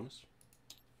 5 with a bonus.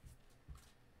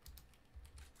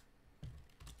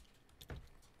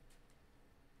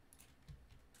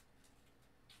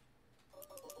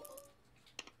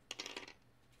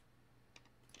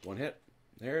 One hit.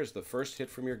 There's the first hit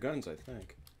from your guns, I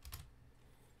think.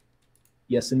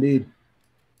 Yes, indeed.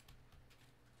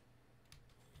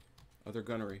 Other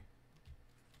gunnery.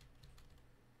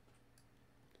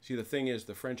 See, the thing is,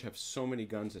 the French have so many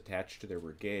guns attached to their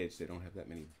brigades, they don't have that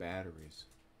many batteries.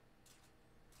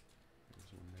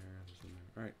 There's one there, there's one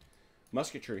there. All right.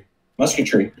 Musketry.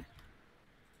 Musketry.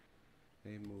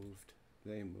 They moved.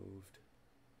 They moved.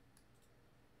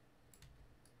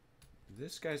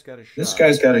 This guy's got a shot. This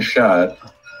guy's got a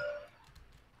shot.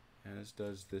 As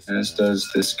does this. As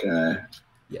does this guy.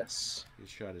 Yes. His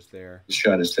shot is there. His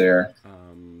shot is there.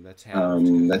 That's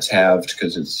halved. That's halved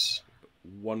because it's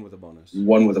 1 with a bonus.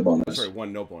 1 with a bonus. Oh, sorry,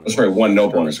 1 no bonus. Oh, sorry, 1 no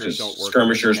bonus because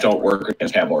skirmishers don't work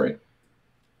against cavalry.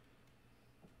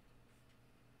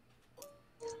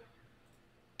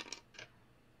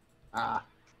 Ah.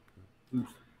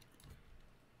 Oof.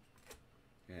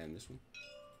 And this one.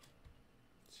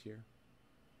 It's here.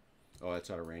 Oh,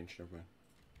 that's out of range. Never mind.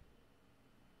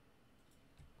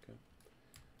 Okay.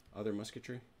 Other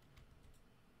musketry.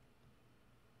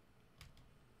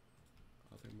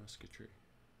 Other musketry.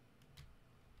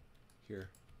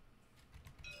 Here.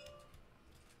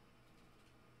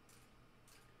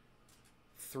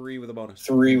 Three with a bonus.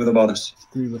 3 with a bonus.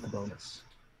 3 with a bonus.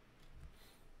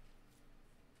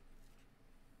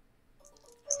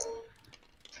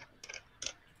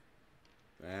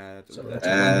 That's So that's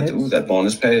that's Ooh, that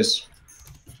bonus pays.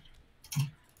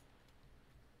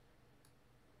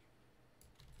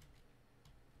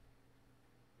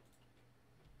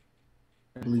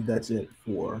 believe that's it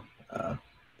for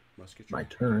musketry. My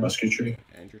turn. Musketry.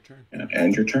 And your turn. Yeah,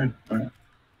 and your turn. All right.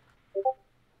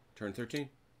 Turn 13.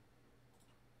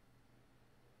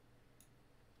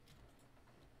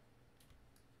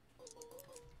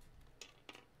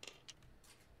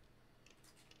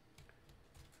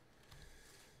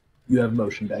 You have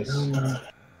motion dice. I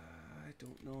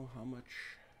don't know how much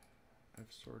I've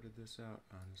sorted this out,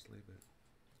 honestly, but...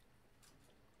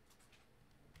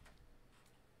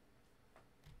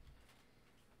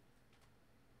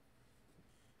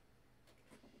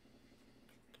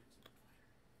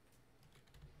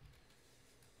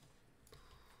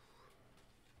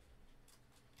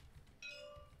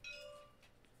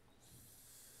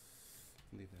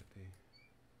 Leave that be.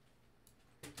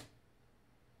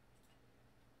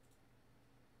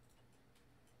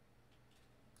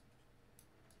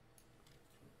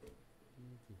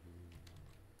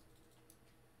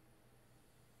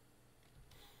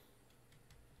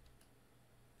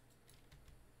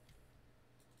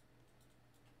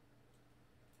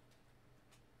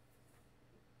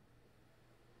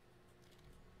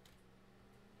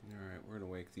 Alright, we're going to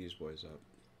wake these boys up.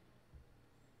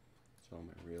 So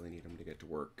I really need them to get to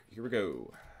work. Here we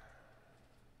go.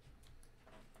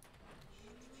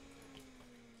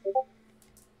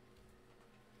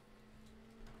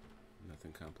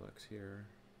 Nothing complex here.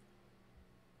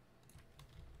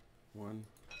 1,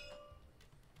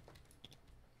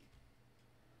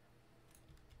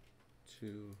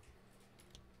 2,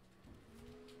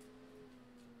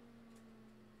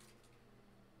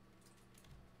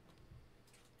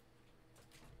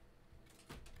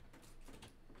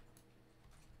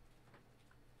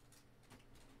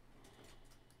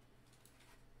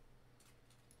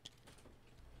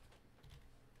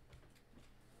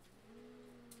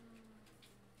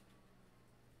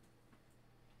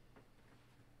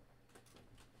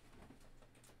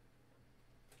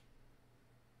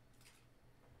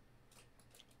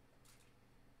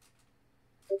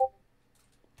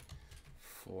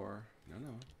 4. No.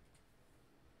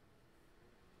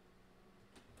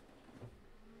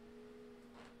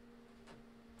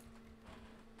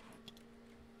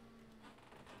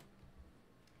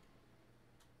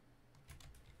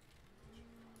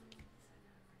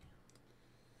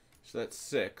 So that's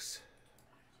 6.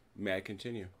 May I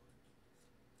continue?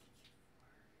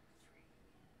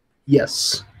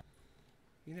 Yes.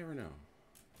 You never know. You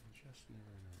just never know.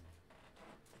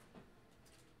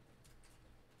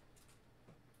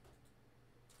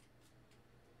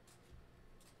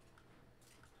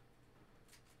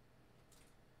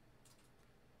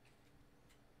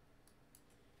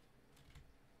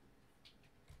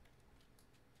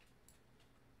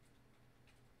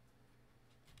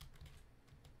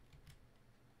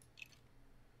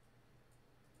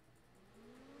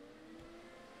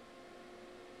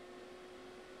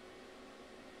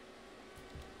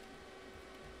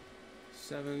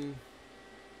 Seven.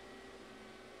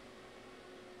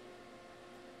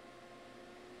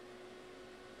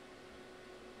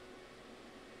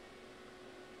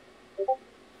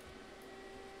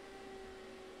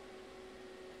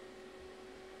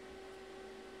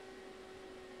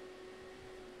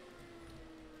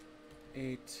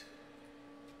 Eight.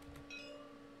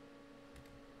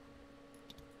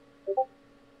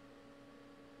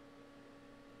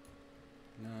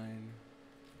 9.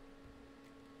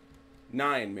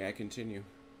 9. May I continue?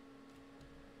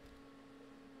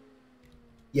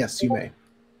 Yes, you may.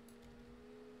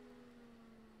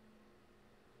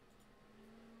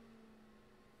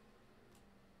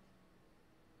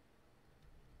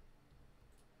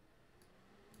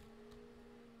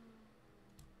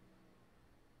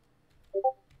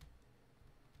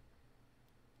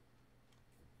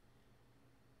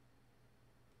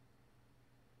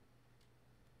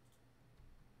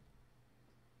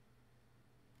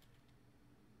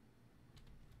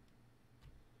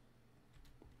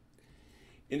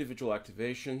 Individual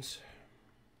activations.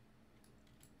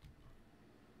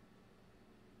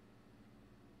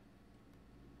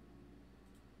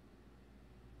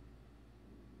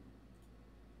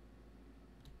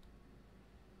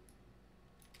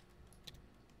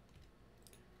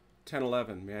 Ten,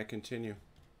 11. May I continue?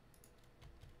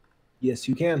 Yes,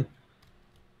 you can.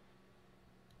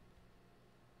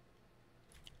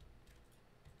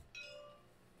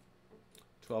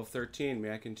 12, 13.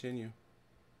 May I continue?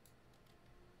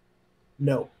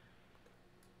 No.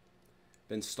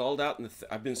 Been stalled out in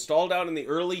the I've been stalled out in the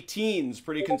early teens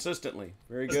pretty consistently.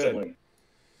 Very good. All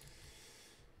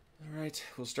right,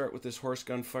 we'll start with this horse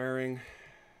gun firing.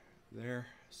 There,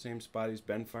 same spot he's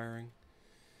been firing.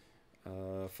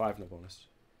 5, no bonus.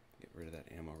 Get rid of that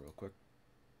ammo real quick.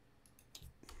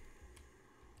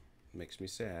 Makes me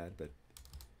sad, but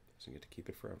doesn't get to keep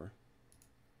it forever.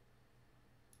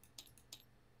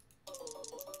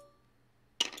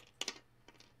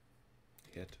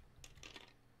 Hit.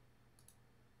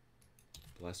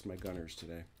 Bless my gunners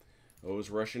today. Those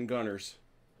Russian gunners.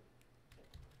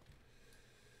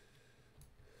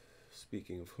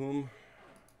 Speaking of whom,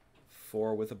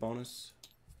 4 with a bonus.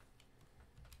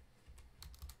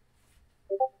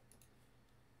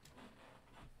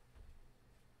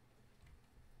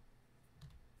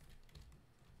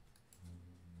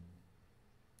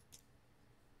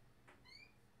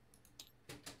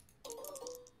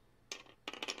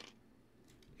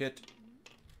 Hit.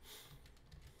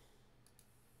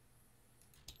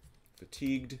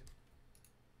 Fatigued.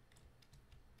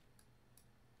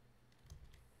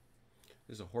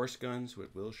 There's a horse gun, so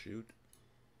it will shoot.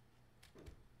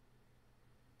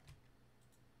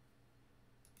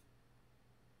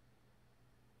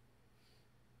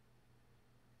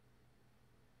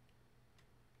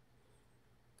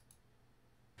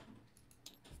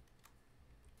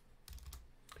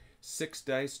 Six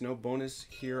dice, no bonus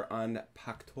here on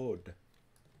Pactode.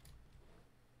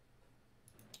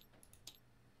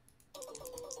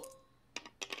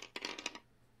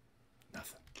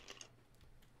 Nothing.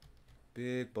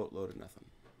 Big boatload of nothing.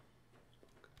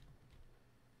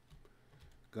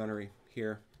 Gunnery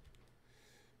here.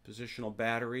 Positional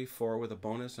battery, 4 with a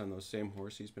bonus on those same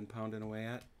horse he's been pounding away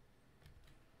at.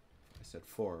 I said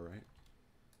 4, right?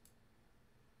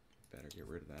 Better get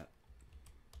rid of that.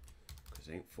 Because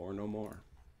ain't 4 no more.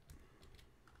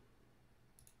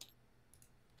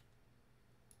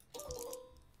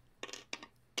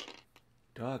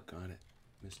 Doggone it.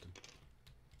 Missed him.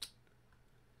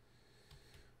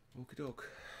 Okie doke.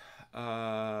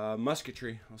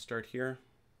 Musketry. I'll start here.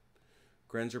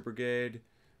 Grenzer Brigade.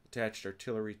 Attached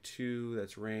artillery 2.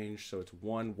 That's range. So it's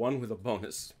 1. 1 with a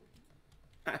bonus.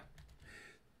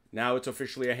 Now it's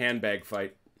officially a handbag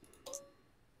fight.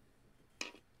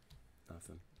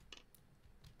 Nothing.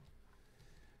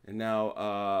 And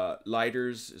now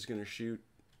Lighters is going to shoot.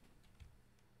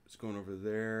 It's going over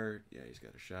there. Yeah, he's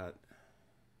got a shot.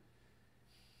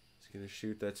 He's going to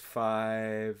shoot. That's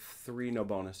 5. 3, no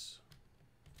bonus.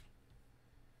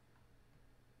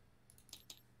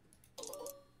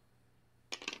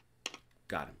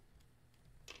 Got him.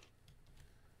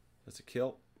 That's a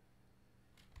kill.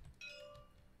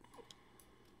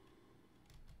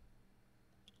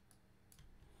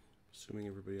 Assuming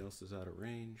everybody else is out of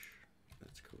range.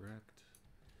 That's correct.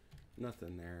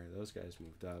 Nothing there. Those guys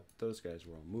moved up. Those guys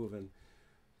were all moving.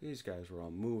 These guys were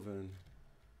all moving.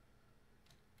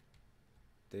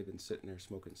 They've been sitting there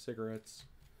smoking cigarettes.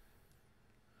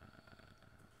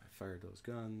 I fired those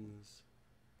guns.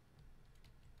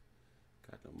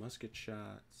 Got no musket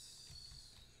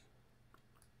shots.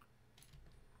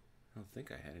 I don't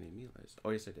think I had any melees.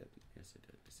 Oh, yes, I did. Yes, I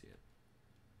did. I see it.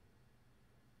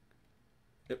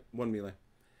 Yep, 1 melee.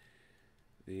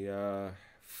 The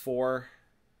 4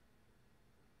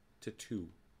 to 2.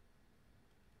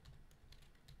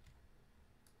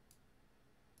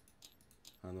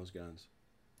 On those guns.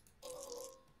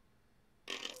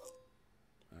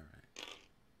 All right.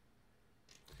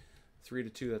 3 to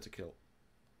 2, that's a kill.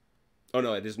 Oh,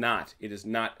 no, it is not. It is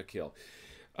not a kill.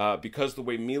 Because the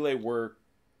way melee worked,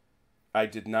 I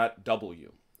did not double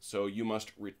you. So you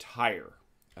must retire.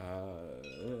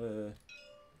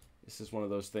 This is one of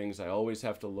those things I always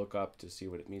have to look up to see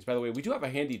what it means. By the way, we do have a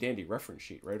handy-dandy reference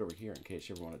sheet right over here in case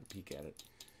you ever wanted to peek at it.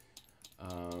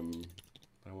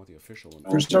 But I want the official one.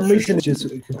 For some reason, it's just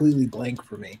completely blank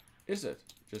for me. Is it?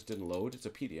 Just didn't load? It's a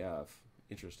PDF.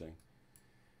 Interesting.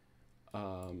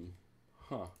 Huh.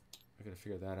 I gotta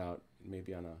figure that out.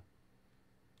 Maybe on a...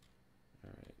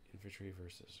 Alright. Infantry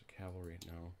versus cavalry.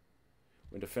 No.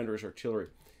 When defender is artillery.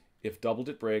 If doubled,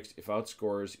 it breaks. If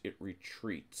outscores, it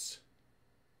retreats.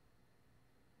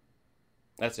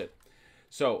 That's it.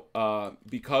 So,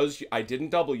 because I didn't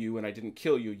double you and I didn't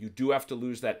kill you, you do have to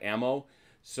lose that ammo.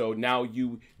 So now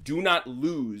you do not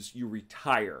lose, you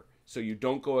retire. So you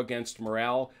don't go against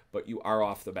morale, but you are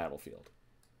off the battlefield.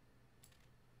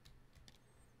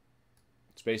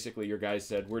 It's basically your guys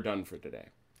said, we're done for today.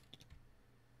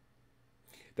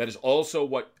 That is also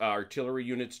what artillery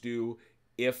units do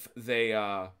if they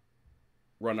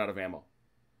run out of ammo.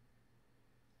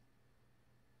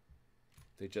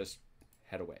 They just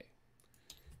head away.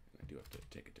 I do have to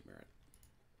take a demerit.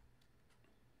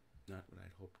 Not what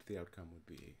I'd hoped the outcome would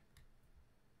be.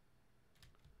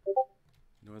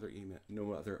 No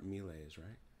other melees,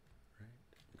 right? Right.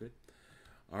 Good.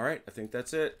 All right. I think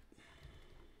that's it.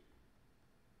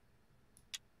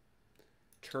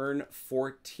 Turn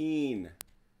 14.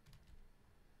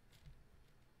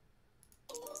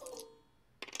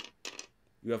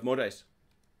 You have more dice.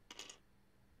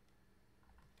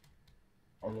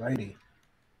 Alrighty.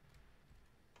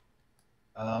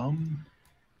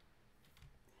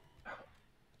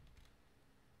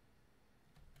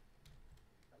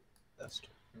 Best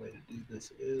way to do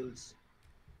this is,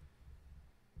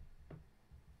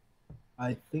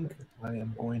 I think I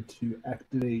am going to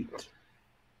activate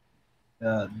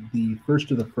the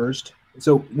first of the first.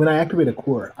 So when I activate a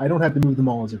core, I don't have to move them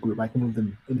all as a group. I can move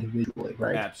them individually,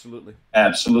 right? Absolutely.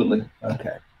 Absolutely.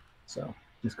 Okay. So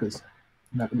just because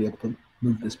I'm not going to be able to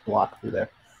move this block through there.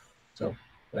 So I'm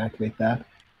going to activate that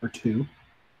for 2.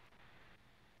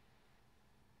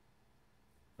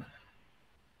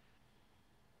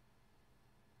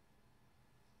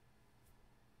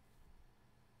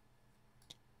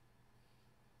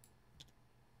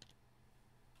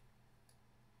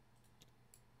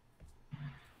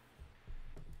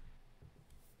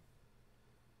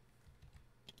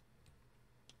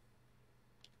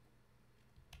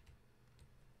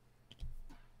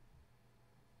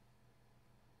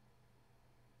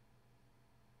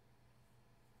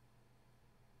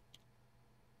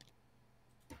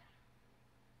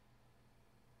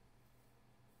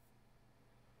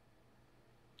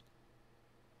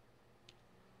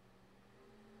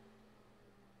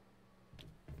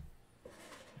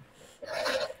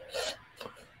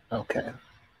 Okay.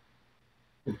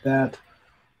 With that,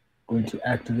 I'm going to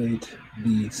activate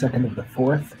the second of the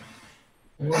fourth.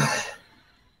 1,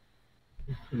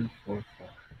 2, 3, 4, 5,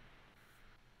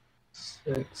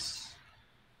 6.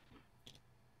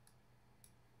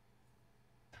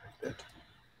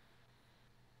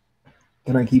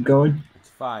 Can I keep going? It's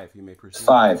 5. You may proceed.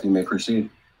 5. You may proceed.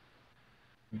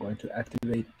 I'm going to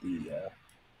activate the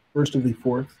first of the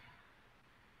fourth.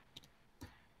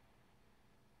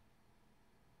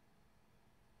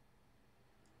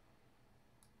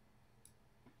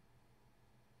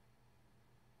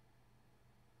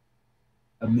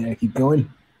 May I keep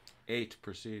going? 8.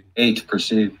 Proceed. 8.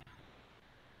 Proceed.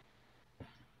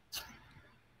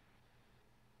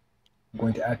 I'm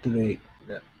going to activate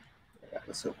that. I got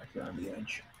this over here on the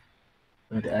edge.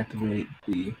 I'm going to activate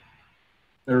the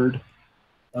third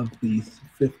of the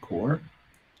fifth core.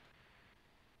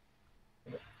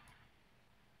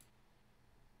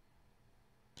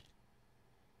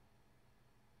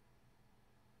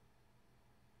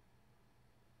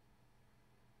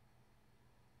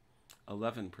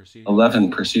 Proceed.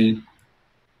 11. Proceed.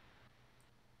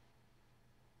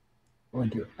 I'm going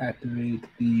to activate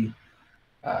the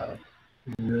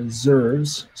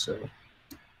reserves. So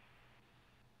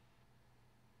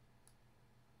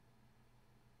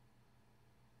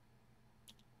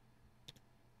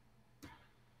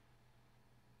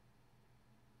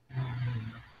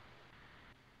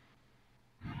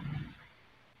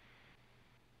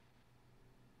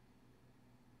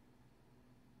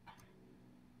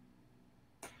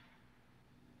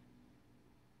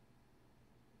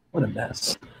what a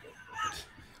mess.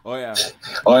 Oh, yeah.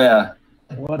 Oh, yeah.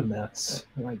 What a mess.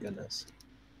 Oh, my goodness.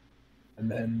 And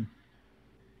then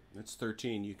It's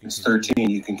 13. You can. It's continue. 13.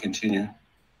 You can continue.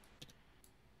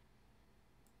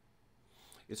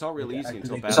 It's all real easy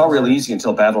until battle. It's all real easy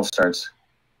until battle starts.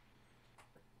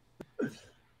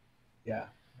 Yeah.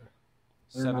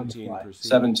 17. Proceed.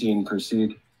 17.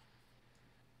 Proceed.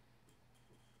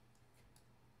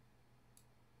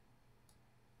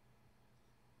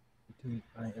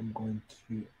 I am going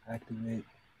to activate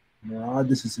Murad.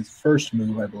 This is his first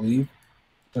move, I believe.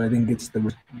 But I think it's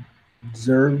the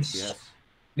reserves. Yes.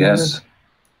 Yes.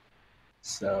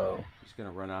 So He's going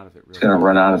to run out of it real He's going to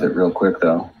run out of it real quick,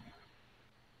 though.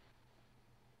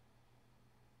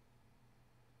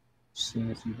 as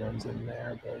soon as he runs in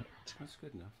there, but That's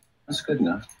good enough. That's good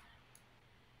enough.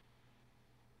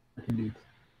 I can do.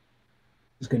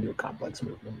 Just going to do a complex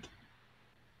movement.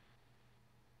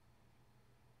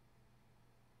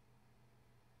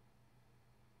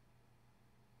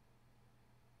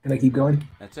 Can I keep going?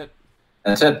 That's it.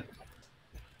 That's it.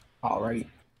 Alrighty.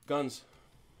 Guns.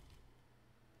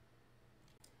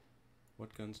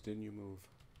 What guns didn't you move?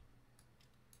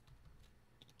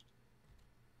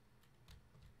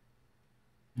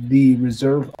 The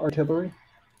reserve artillery.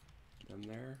 Them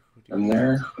there. From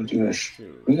there, who do you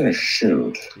shoot? We're going to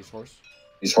shoot. These horse.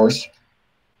 These horse?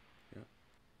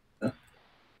 Yeah.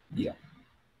 Yeah.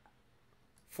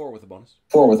 4 with a bonus.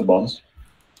 4 with a bonus.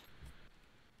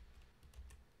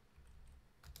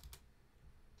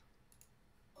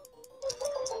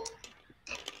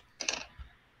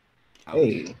 Ouch.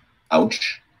 Hey.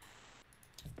 Ouch.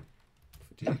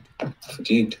 Fatigued.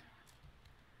 Fatigued.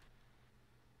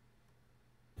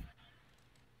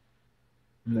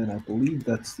 And then I believe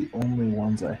that's the only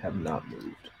ones I have not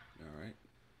moved. All right.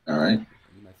 All right.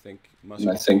 And think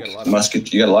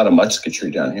you got a lot of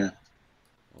musketry down here.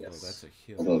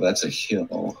 Although that's a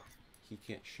hill. He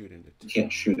can't shoot into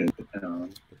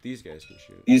town. But these guys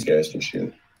can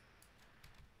shoot.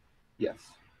 Yes.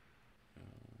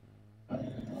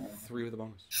 3 with a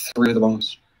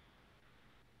bonus.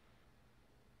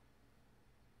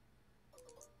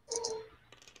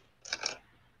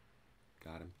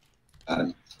 Got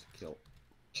him.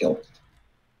 Kill.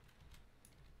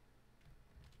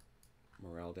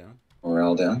 Morale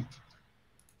down.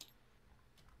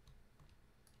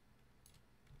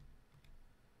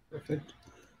 Perfect.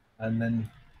 And then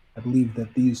I believe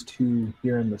that these two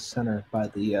here in the center by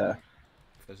the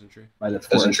pheasantry. By the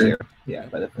pheasantry. Yeah,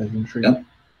 by the pheasantry. Yep.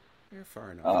 They're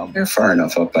far enough. They're far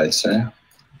enough up, I'd say.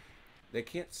 They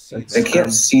can't see them. They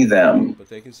can't see them. But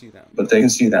they can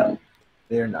see them.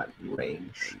 They're not in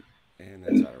range.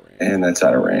 And that's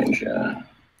out of range. Yeah.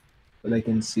 But they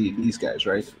can see these guys,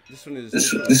 right? This one's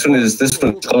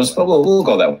close, but we'll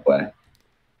go that way.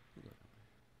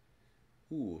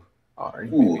 Ooh.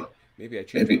 Maybe I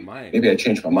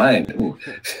changed my mind. Ooh.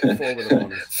 4 with a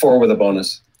bonus. 4 with a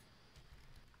bonus.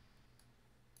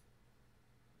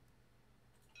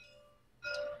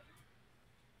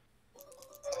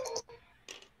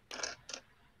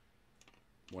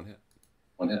 One hit.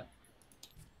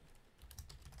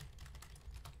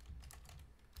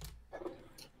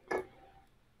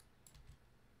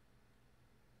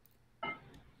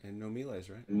 And no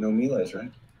melees,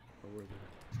 right?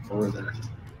 Or were there?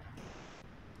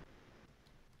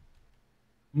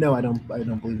 No, I don't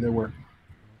believe there were.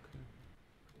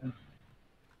 Okay.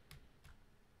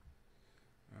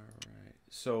 All right.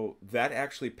 So that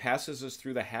actually passes us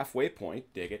through the halfway point.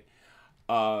 Dig it.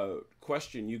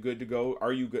 Question: you good to go?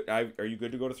 Are you good? Are you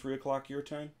good to go to 3 o'clock your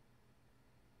time?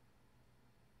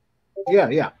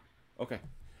 Yeah. Okay.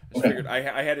 I just figured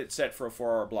I had it set for a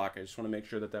 4-hour block. I just want to make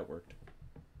sure that worked.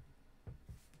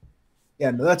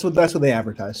 Yeah, no, that's what they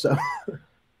advertise. So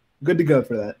good to go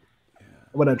for that. Yeah.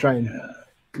 I want to try and a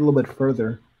little bit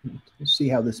further, see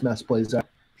how this mess plays out.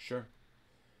 Sure.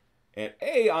 And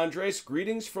hey, Andres,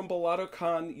 greetings from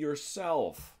BellatoCon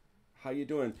yourself. How you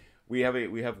doing? We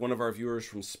have one of our viewers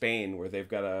from Spain where they've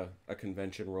got a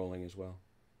convention rolling as well.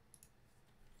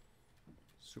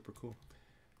 Super cool.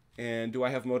 And do I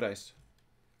have Modice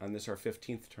on this our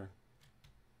 15th turn?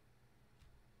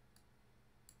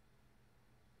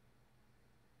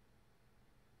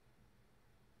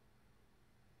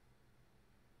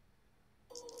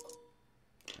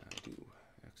 I do.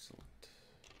 Excellent.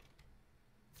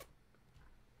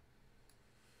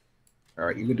 All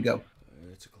right, you're good to go.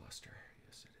 It's a cluster.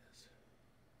 Yes, it is.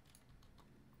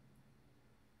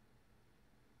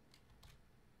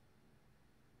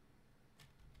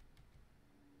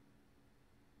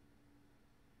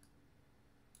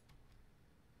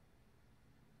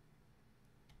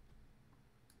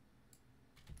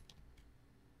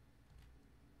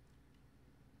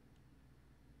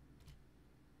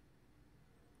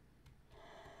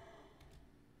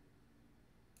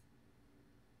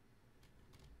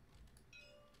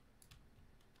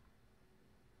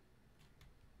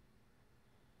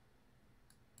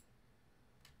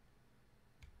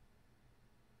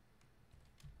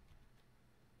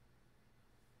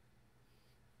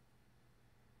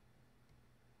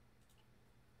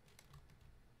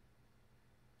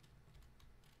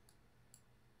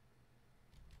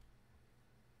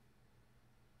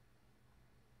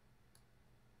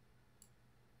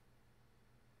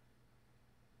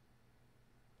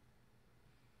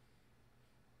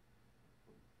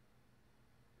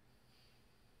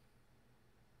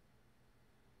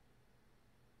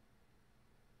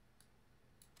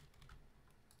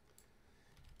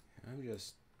 I'm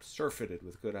just surfeited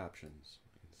with good options.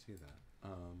 You can see that.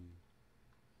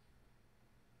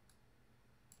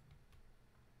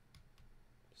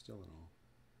 Still in all.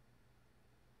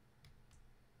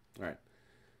 All right.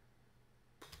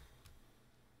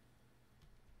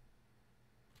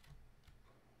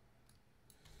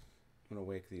 I'm going to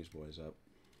wake these boys up.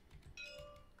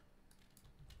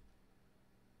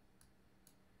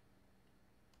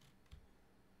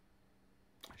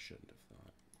 I shouldn't have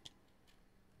thought.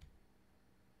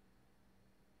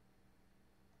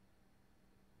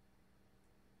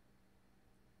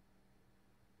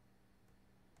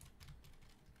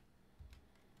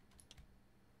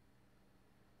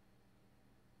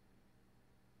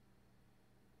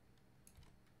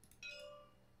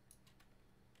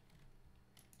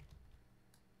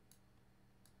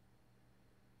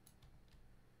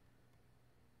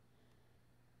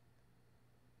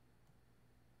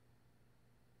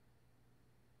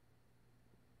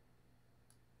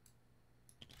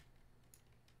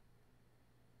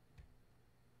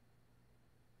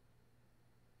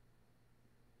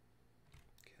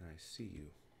 see you?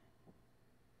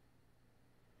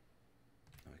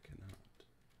 I cannot.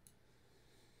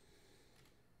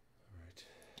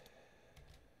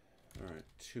 All right,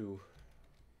 2.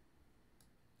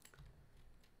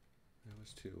 That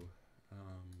was 2.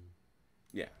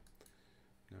 Yeah.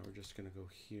 Now we're just going to go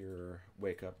here,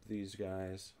 wake up these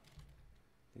guys.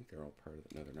 I think they're all part of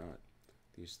it. No, they're not.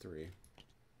 These 3.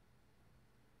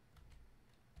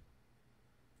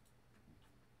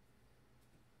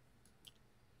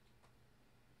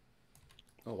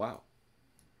 Oh, wow.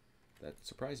 That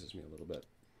surprises me a little bit.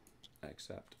 I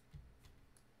accept.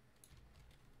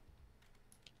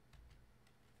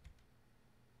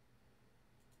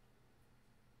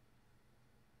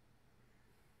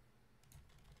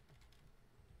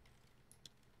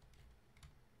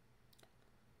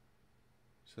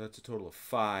 So that's a total of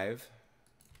 5.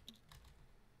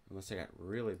 Unless I got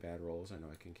really bad rolls, I know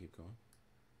I can keep going.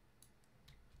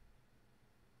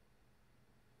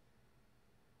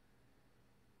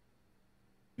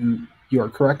 You are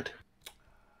correct.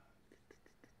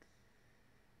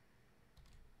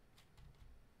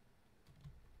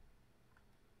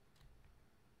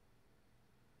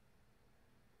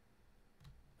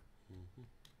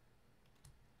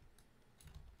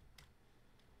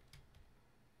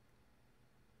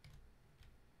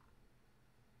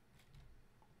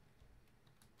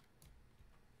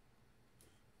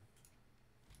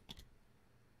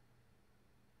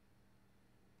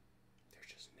 They're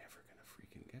just never gonna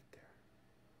freaking get there.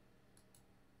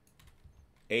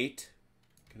 8.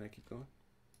 Can I keep going?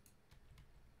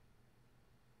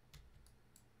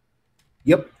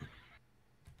 Yep.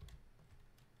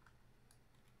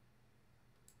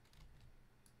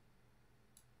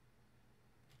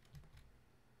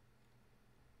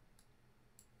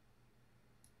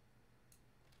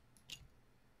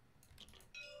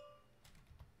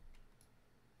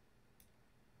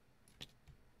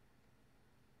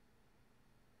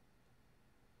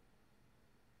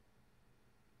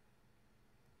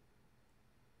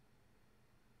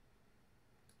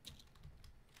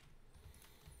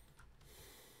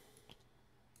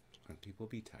 And people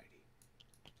be tidy.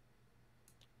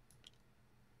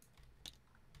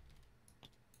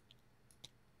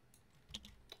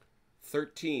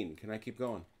 $13. Can I keep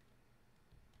going?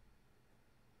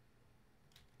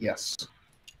 Yes.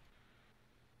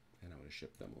 And I would have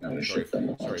shipped them. I would have shipped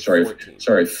them. Sorry, 14.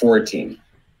 Sorry, 14.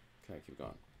 Can I keep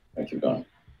going? Can I keep going?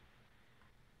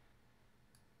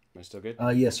 Am I still good?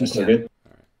 Yes, you Still can. good?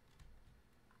 All right.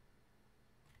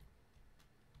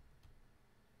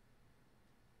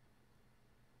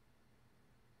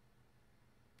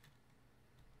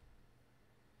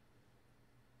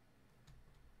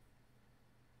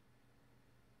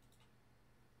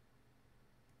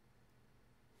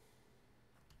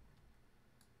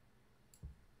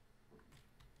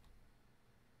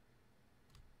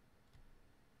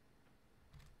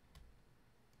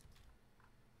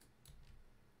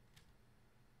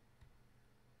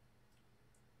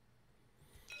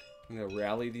 I'm going to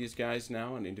rally these guys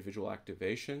now on individual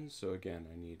activations. So again,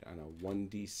 I need on a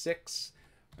 1d6,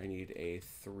 I need a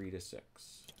 3 to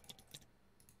 6.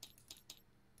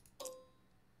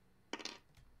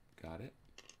 Got it.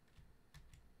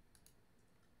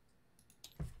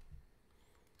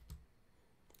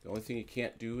 The only thing you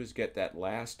can't do is get that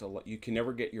last. You can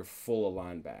never get your full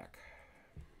Elan back.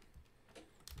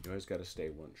 You always got to stay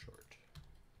 1 short.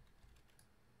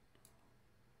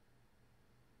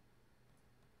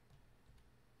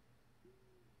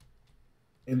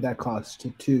 And that costs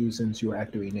 2 since you were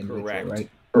activating individual, Correct. right?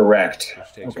 Correct.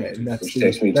 Okay, and that's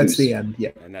takes me that's to- the end.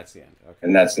 Yeah. And that's the end. Okay.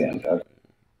 And that's the end. Okay.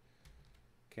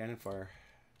 Cannon fire.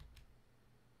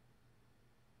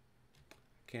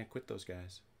 Can't quit those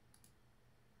guys.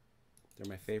 They're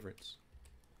my favorites.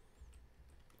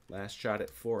 Last shot at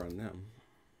 4 on them.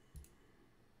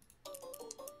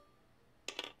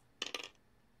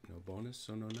 No bonus,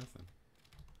 so no nothing.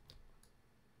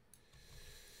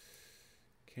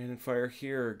 Cannon fire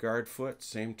here. Guard foot,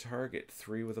 same target.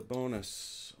 3 with a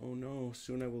bonus. Oh no,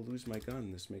 soon I will lose my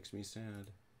gun. This makes me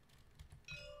sad.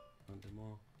 On them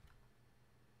all.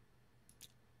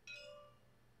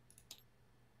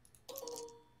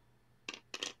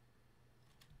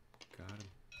 Got him.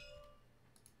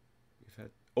 We've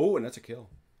had... Oh, and that's a kill.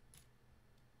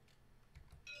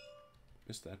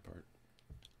 Missed that part.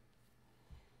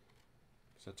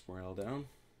 Sets morale down.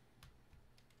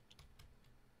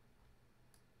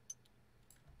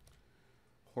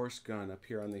 Horse gun up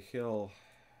here on the hill.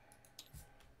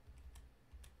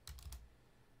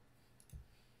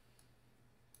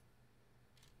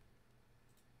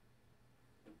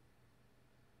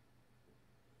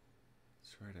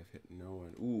 That's right, I've hit no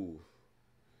one. Ooh.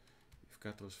 You've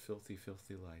got those filthy,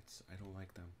 filthy lights. I don't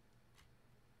like them.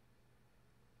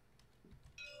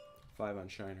 5 on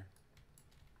Shiner.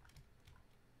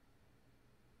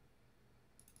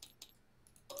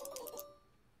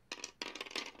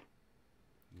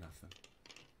 Nothing.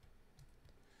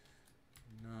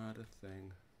 Not a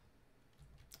thing.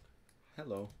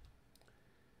 Hello.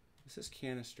 This is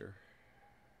canister.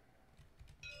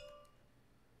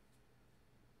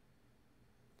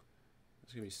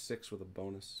 It's going to be 6 with a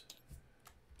bonus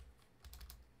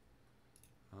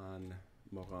on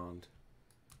Morand.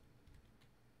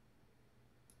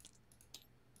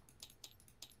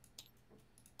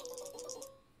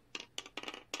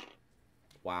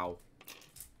 Wow.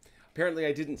 Apparently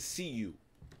I didn't see you.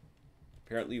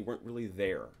 Apparently you weren't really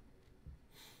there.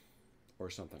 Or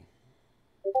something.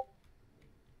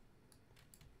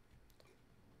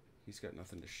 He's got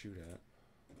nothing to shoot at.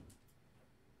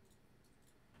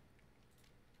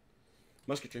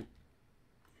 Musketry.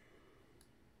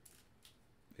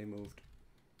 They moved.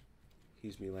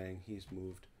 He's meleeing. He's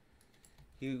moved.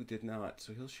 He did not,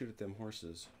 so he'll shoot at them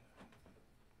horses.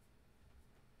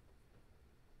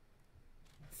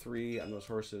 3 on those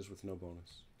horses with no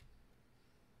bonus.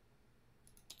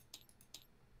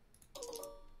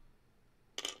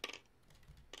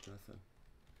 Nothing.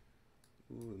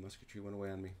 Ooh, the musketry went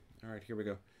away on me. Alright, here we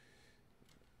go.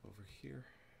 Over here.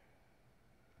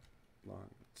 Long.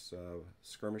 It's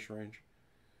skirmish range.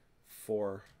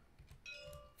 4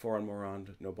 on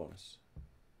Morand, no bonus.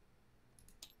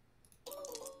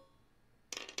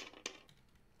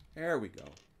 There we go.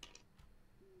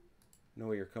 No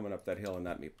way you're coming up that hill and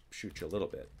not me shoot you a little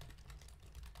bit.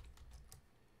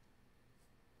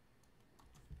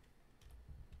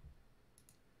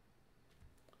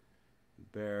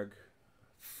 Berg,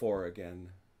 4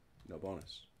 again, no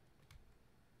bonus.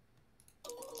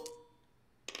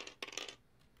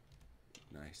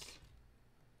 Nice.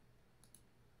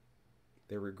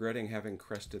 They're regretting having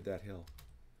crested that hill.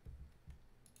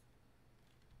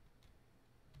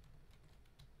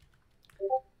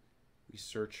 We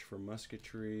search for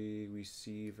musketry. We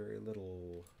see very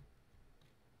little.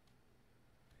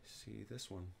 I see this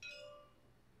one.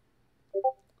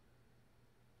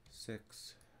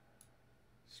 6.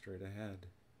 Straight ahead.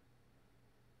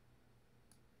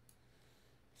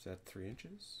 Is that 3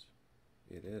 inches?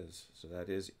 It is. So that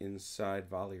is inside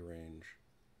volley range.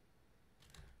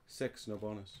 6, no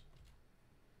bonus.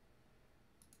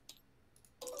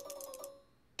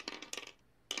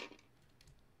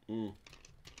 That's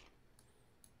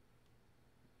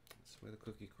the way the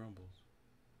cookie crumbles.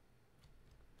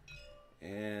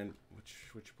 And which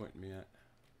you pointing me at?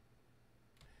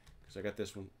 Because I got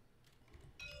this one.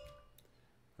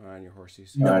 On your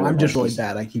horsies. No, I'm just really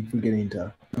bad. I keep forgetting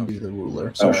to use the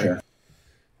ruler. Sorry. Oh, sure.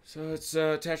 So it's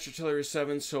attached artillery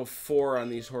 7, so 4 on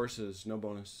these horses. No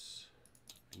bonus.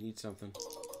 I need something.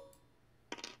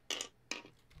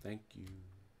 Thank you.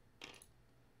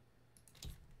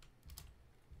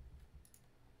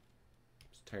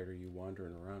 Just tired of you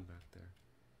wandering around back there.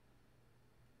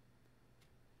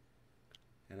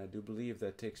 And I do believe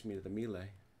that takes me to the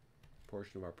melee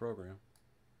portion of our program.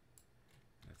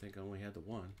 I think I only had the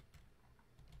 1. A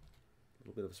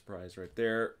little bit of a surprise right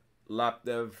there.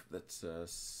 Lapdev, that's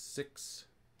 6.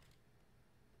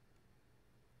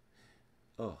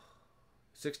 Oh,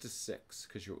 6 to 6,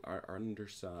 because you are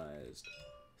undersized.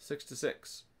 6 to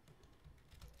 6.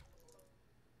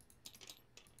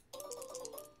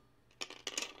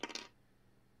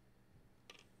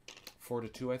 Four to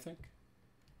 2, I think.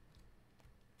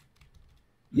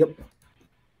 Yep.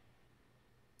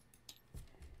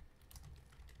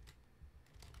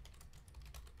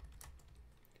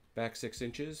 Back 6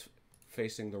 inches,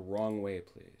 facing the wrong way,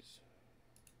 please.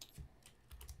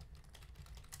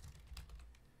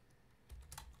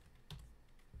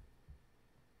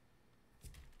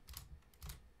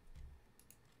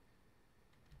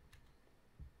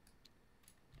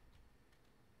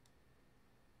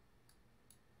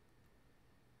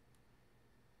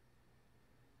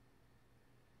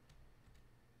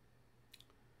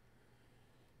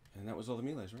 And that was all the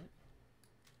melees, right?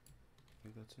 I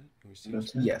think that's it. We see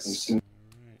Yes. All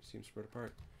right, seems spread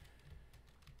apart.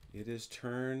 It is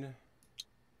turn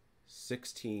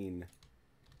 16.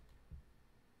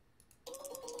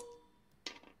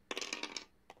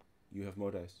 You have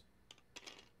more dice.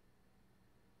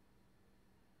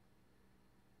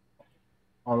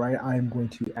 All right, I'm going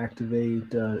to activate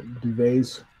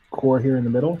Duvet's core here in the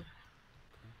middle.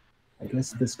 I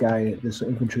guess this guy, this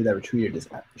infantry that retreated,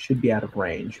 should be out of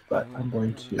range, but I'm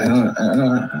going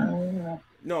to.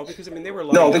 No, because I mean they were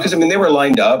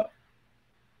lined up.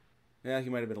 Yeah, he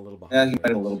might have been a little behind. Yeah, he might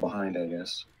have been a little behind, I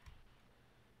guess.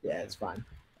 Yeah, it's fine.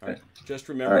 All right. Just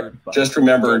remember.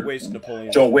 Don't waste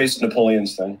Napoleon. Don't waste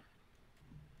Napoleon's thing.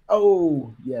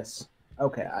 Oh yes.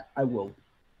 Okay, I will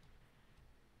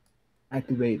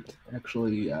activate.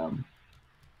 Actually, I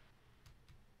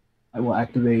will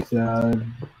activate the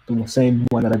same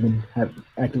one that I've been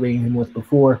activating him with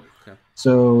before. Okay.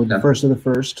 So the first of the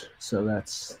first. So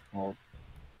that's all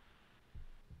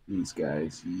these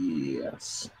guys.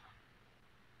 Yes.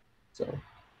 So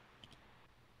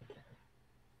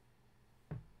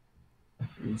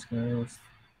these guys.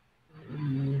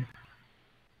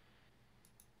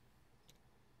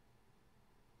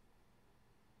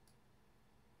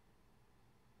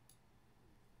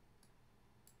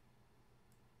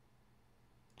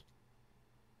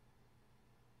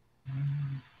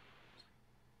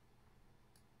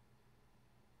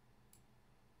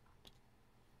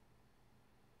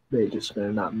 They're just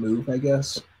gonna not move, I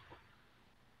guess.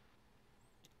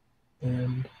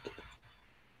 And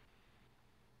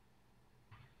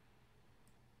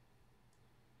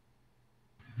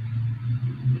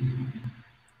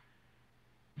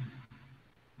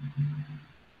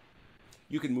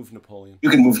you can move Napoleon. You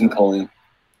can move Napoleon.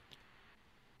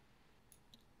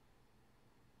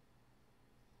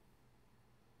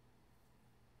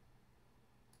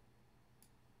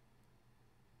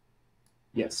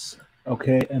 yes.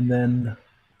 Okay, and then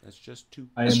that's just two.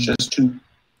 That's just two.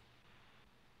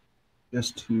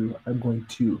 Just two. I'm going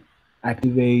to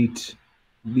activate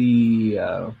the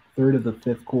third of the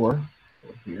fifth corps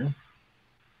over here.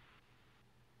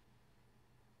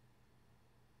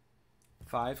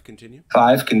 5. Continue.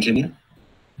 5. Continue.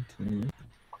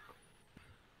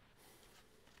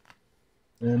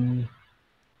 And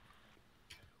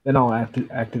then I'll have to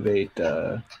activate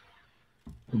the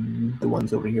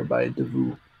ones over here by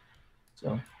Devu.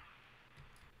 So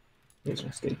these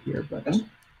will stay here, but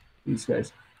these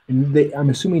guys, and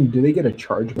I'm assuming, do they get a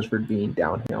charge just for being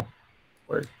downhill?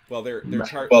 Or well, they're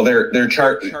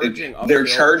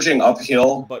charging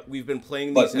uphill. But we've been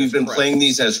playing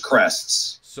these as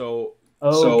crests. So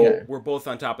okay. We're both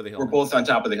on top of the hill. We're both on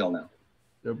top of the hill now.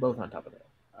 They're both on top of the hill.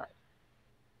 All right.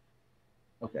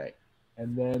 Okay,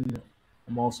 and then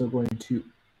I'm also going to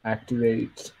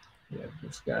activate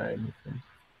this guy.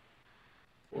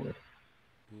 Forward.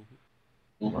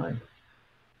 Line.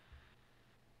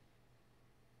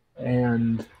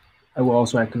 And I will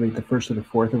also activate the first of the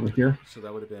fourth over here. So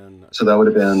that would have been.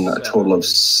 A total of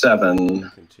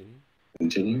 7.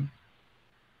 Continue.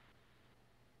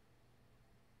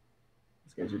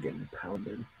 These guys are getting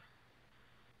pounded.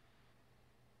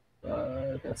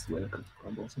 That's the way it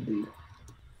crumbles, indeed.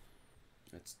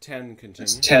 That's 10. Continue.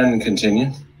 That's 10.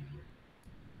 Continue.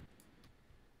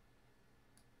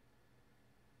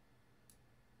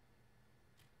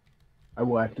 I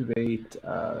will activate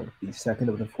the second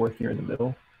of the fourth here in the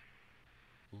middle.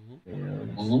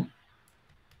 And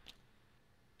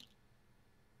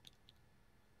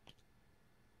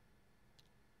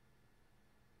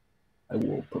I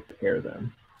will prepare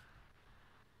them.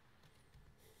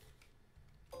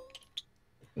 I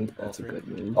think that's a good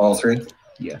move. All 3?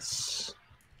 Yes.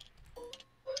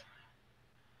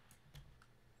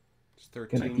 It's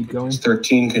 13. Can I keep going?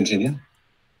 13. Continue.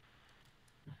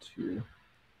 To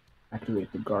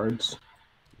activate the guards.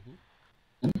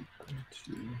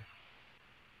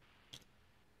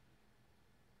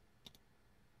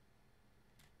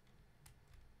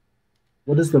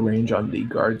 What is the range on the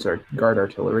guard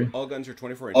artillery? All guns are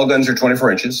 24 inches. All guns are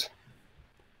 24 inches.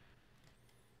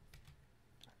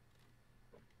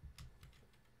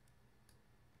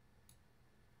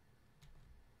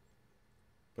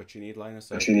 But you need line of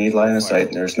sight.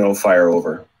 And there's no fire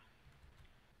over.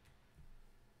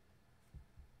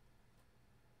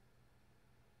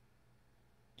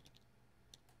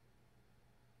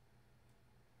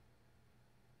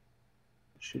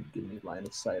 Should give me line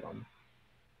of sight on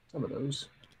some of those.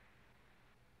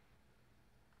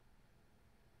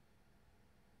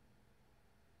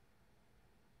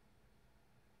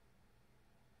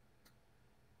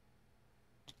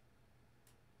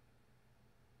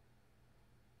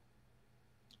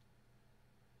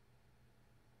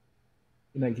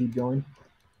 Can I keep going?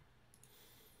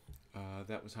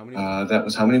 That was how many? That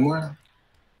was how many more?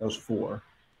 That was 4.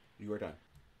 You are done.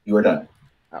 You are done.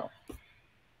 Oh. All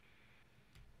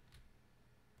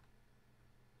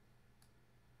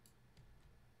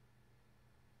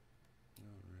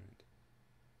right.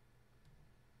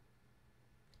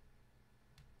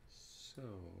 So,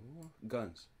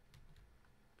 guns.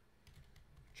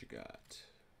 What you got?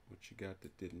 What you got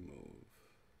that didn't move?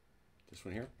 This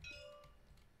one here?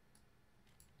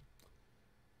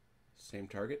 Same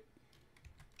target?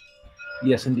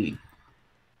 Yes, indeed.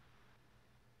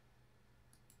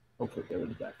 Hopefully get rid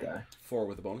of that guy. 4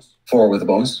 with a bonus. 4 with a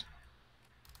bonus.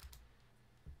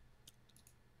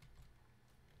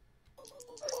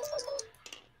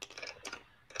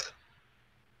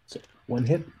 So 1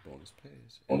 hit. Bonus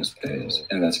pays. Bonus pays.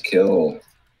 And that's a kill.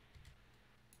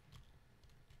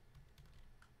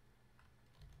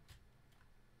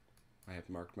 I have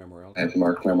marked Memorial. I have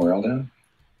marked Memorial down.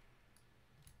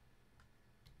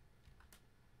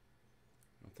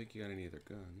 I don't think you got any other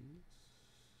guns.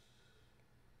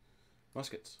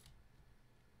 Muskets.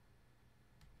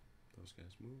 Those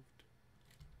guys moved.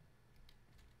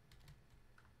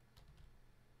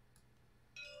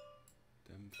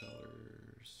 Them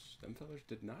fellers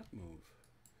did not move.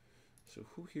 So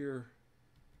who here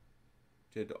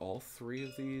did all 3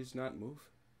 of these not move?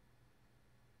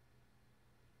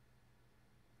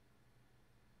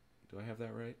 Do I have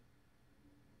that right?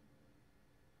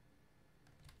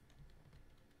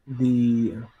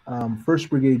 The 1st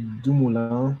Brigade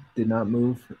Dumoulin did not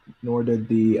move, nor did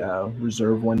the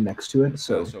reserve one next to it.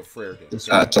 So Frere did.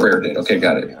 So Frere did. Okay,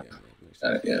 got it. Yeah,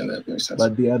 that makes sense.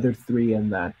 But the other 3 in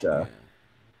that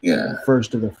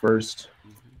first of the first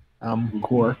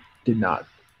corps did not,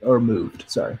 or moved.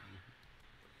 Sorry.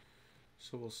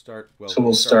 So we'll start. Well,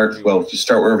 you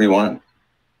start wherever you want.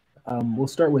 We'll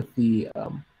start with the.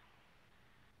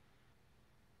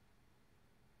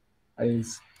 I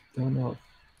don't know.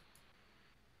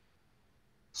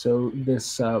 So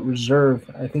this reserve,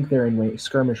 I think they're in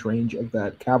skirmish range of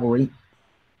that cavalry.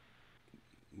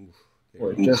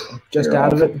 Or just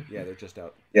out of it. Yeah, they're just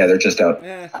out. Yeah, they're just out.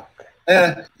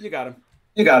 You got him.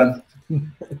 You got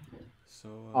him. So.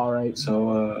 All right.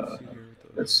 So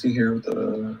let's see here with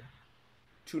the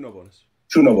 2 no bonus.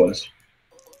 2 no bonus.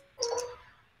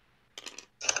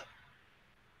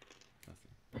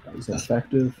 That was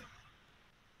effective.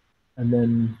 And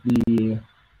then the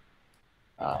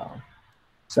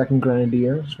 2nd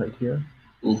Grenadiers right here.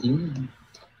 Mm-hmm.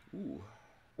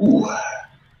 Ooh.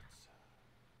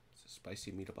 It's a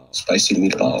spicy meatball. Spicy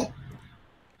meatball.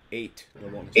 8 no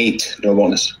bonus. 8 no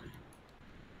bonus.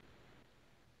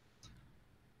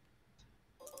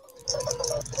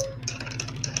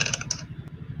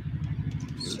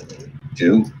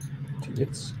 Two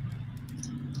hits.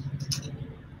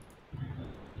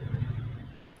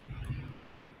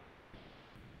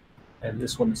 And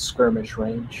this one's skirmish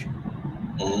range.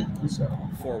 Mm-hmm. So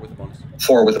 4 with a bonus.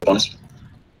 4 with a bonus.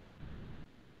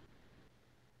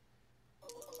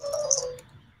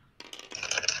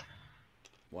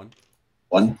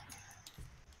 One.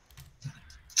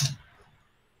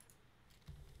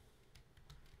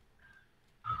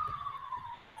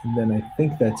 And then I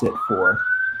think that's it for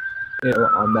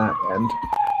on that end.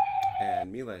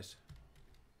 And melees.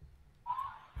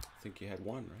 I think you had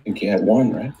 1, right? I think you had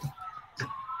 1, right?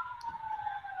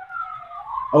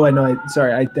 Oh, I know.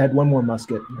 Sorry, I had 1 more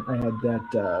musket. I had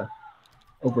that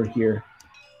over here.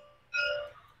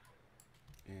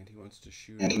 And he wants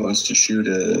to shoot.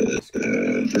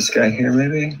 This guy here,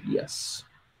 maybe. Yes.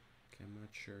 Okay, I'm not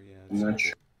sure yet. I'm not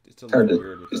sure. It's a little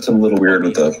weird. It's a little weird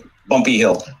with the bumpy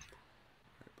hill.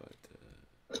 But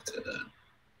I don't know.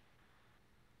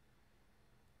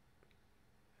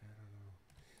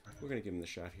 We're gonna give him the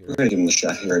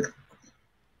shot here.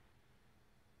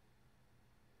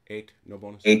 8 no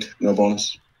bonus. 8 no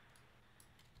bonus.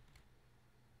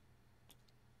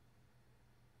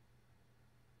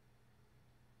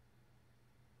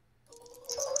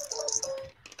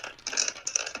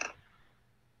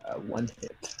 One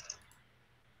hit.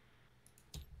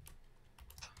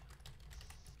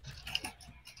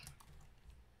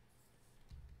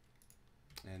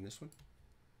 And this one.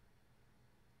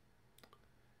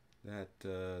 That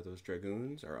those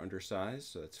dragoons are undersized,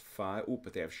 so that's 5. Ooh,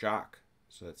 but they have shock,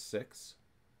 so that's 6.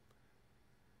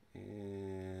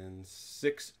 And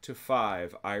 6 to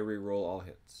 5, I reroll all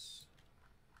hits.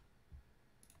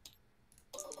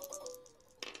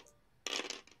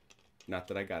 Not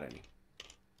that I got any.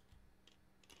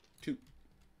 2.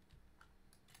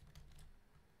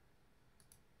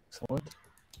 Excellent.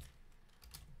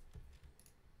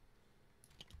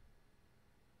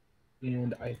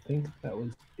 And I think that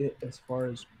was it as far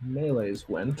as melees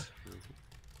went.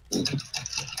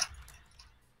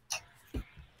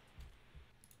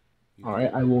 All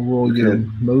right, I will roll your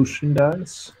motion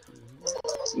dice.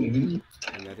 Mm-hmm.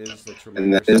 And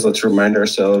that is, let's remind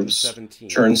ourselves, 17.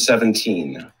 Turn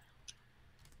 17.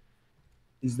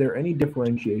 Is there any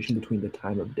differentiation between the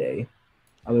time of day,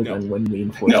 other than when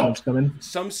reinforcements come in?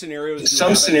 Some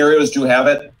scenarios do have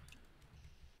it,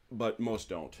 but most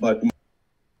don't.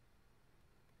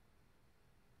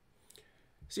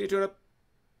 See you, Tune-Up.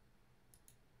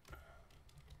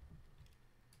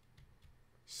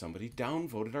 Somebody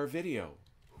downvoted our video.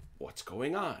 What's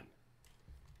going on?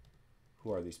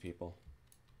 Who are these people?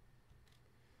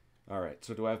 All right,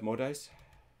 so do I have Mo dice?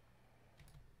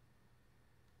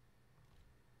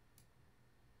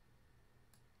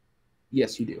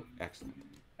 Yes, you do. Excellent.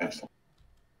 Excellent.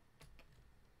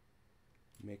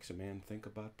 Makes a man think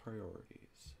about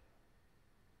priorities.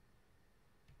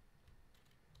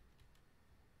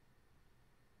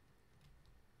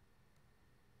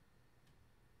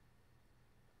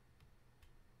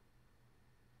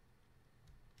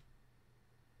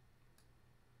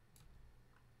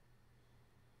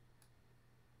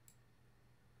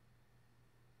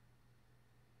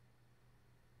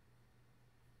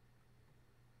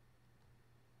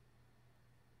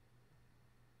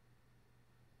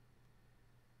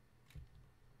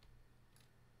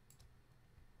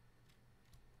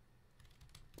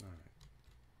 All right.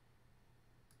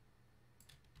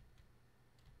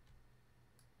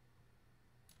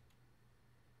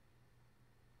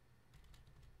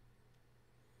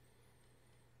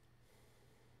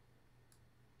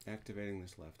 Activating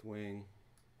this left wing.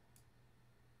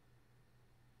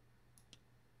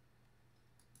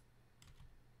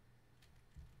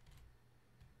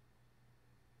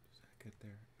 Does that get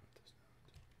there? No, it does not.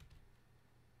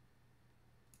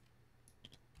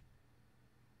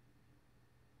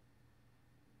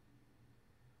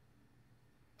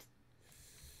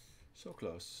 So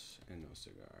close, and no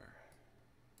cigar.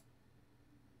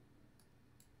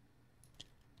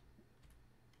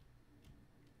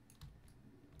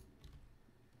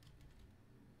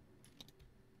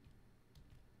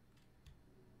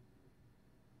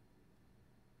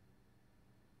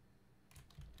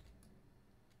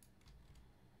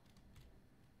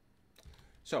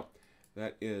 So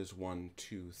that is 1,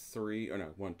 2, 3. Oh no,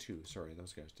 1, 2. Sorry,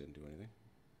 those guys didn't do anything.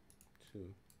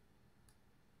 2.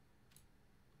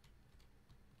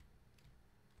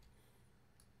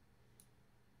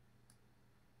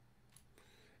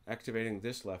 Activating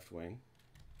this left wing.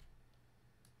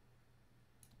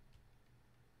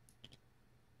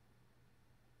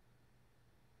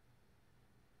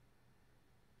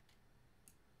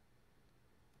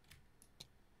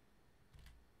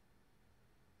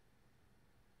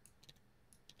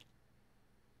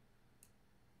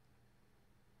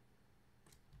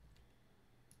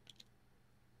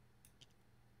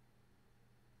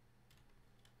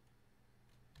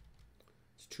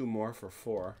 It's 2 more for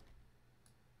 4.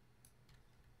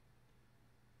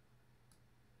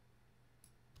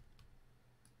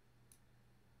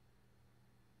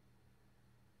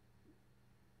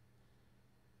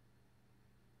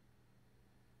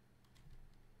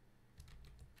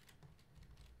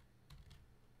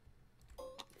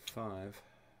 Five.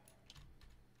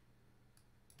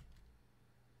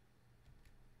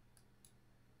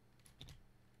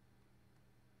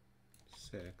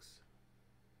 6.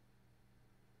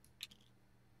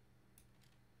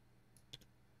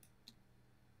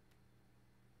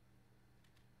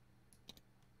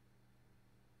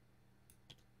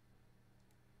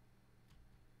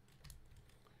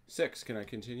 6. Can I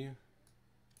continue?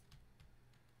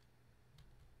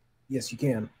 Yes, you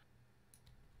can.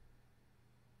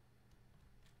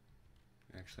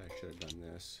 Actually, I should have done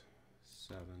this.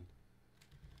 7.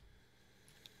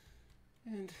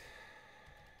 And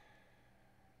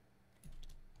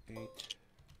 8.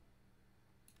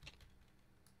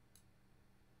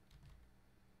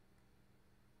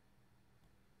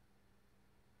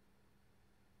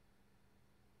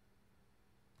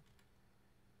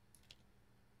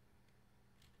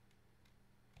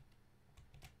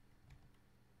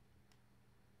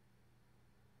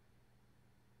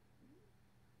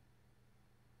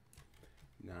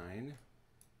 Nine.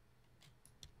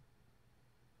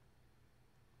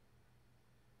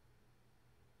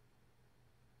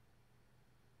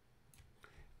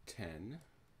 10.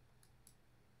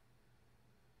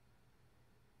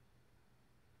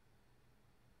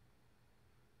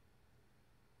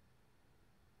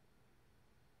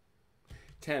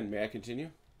 10. May I continue?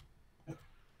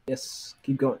 Yes,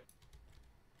 keep going.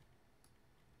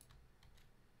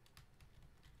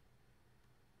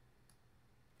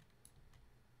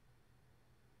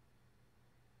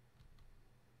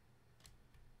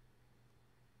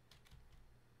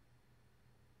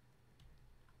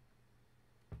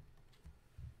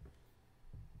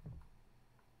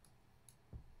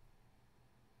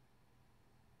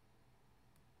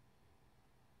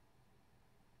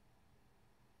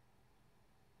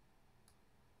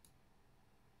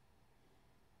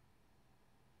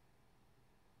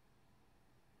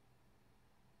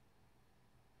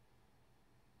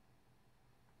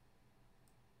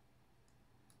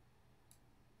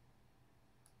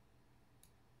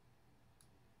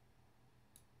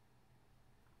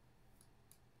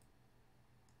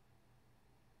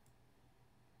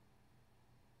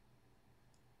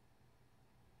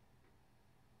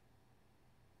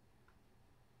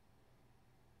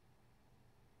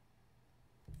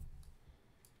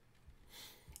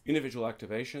 Individual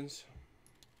activations.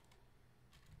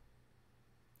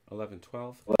 11,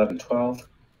 12. 11, 12.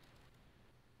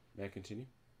 May I continue?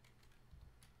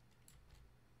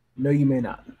 No, you may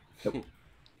not. Nope. Knew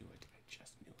it. I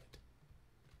just knew it.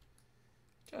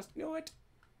 Just knew it.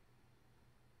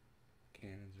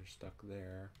 Cannons are stuck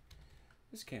there.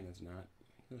 This cannon's not.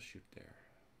 He'll shoot there.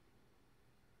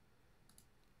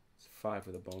 It's 5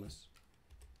 with a bonus.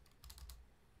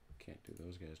 Can't do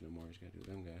those guys no more. He's got to do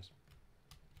them guys.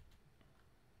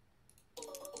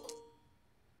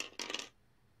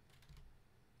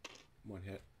 One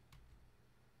hit.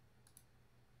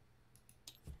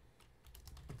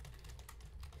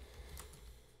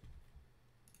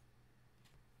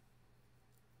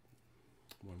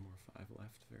 One more 5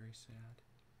 left. Very sad.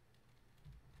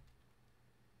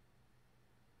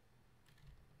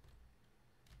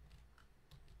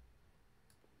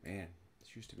 Man,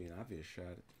 this used to be an obvious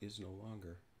shot. It is no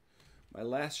longer. My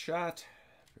last shot.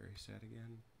 Very sad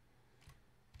again.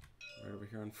 Right over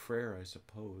here on Frere, I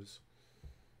suppose.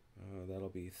 That'll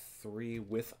be 3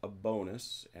 with a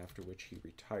bonus, after which he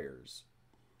retires.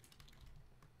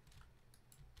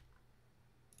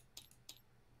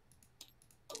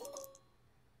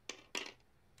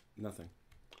 Nothing.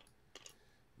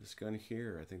 This gun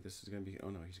here, I think this is going to be... Oh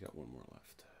no, he's got one more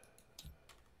left.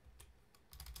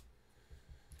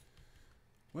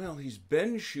 Well, he's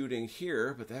been shooting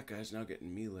here, but that guy's now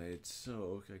getting meleeed,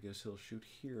 so I guess he'll shoot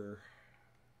here.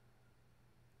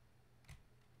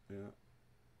 Yeah.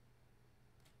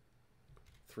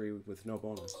 3 with no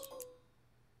bonus.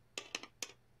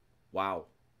 Wow.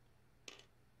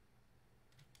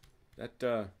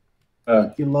 That,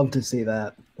 You love to see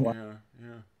that. yeah,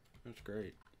 that's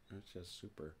great. That's just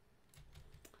super.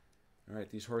 All right,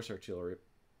 these horse artillery.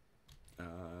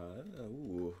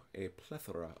 Ooh, a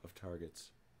plethora of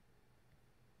targets.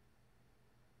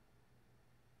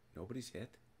 Nobody's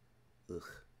hit. Ugh.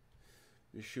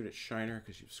 You shoot at Shiner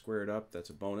because you've squared up. That's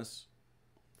a bonus.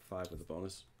 5 with a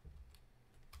bonus.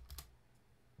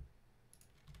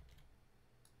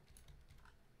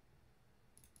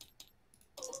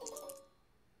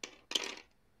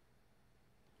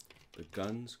 The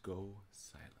guns go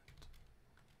silent.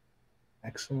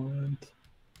 Excellent.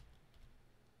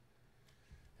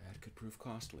 That could prove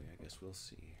costly. I guess we'll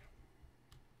see.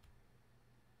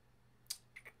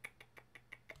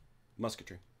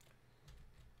 Musketry.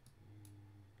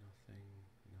 Nothing.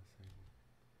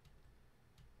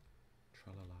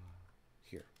 Tra-la-la.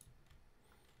 Here.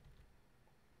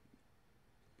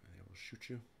 They will shoot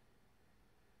you.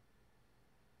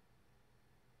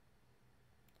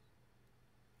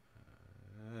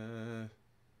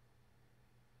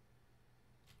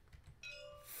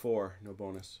 Four, no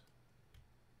bonus.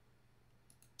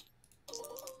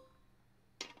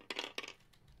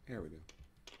 There we go.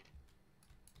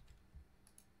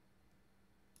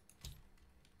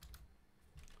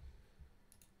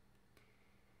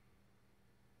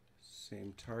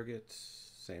 Same target,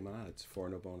 same odds, 4,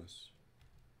 no bonus.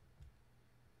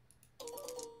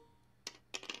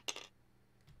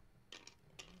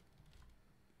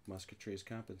 Musketry is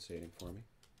compensating for me.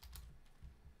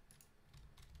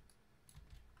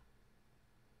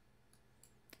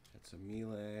 That's a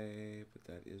melee, but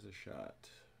that is a shot.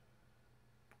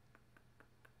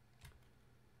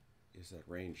 Is that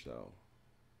range, though?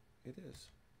 It is.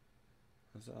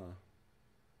 Huzzah.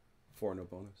 4, no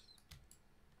bonus.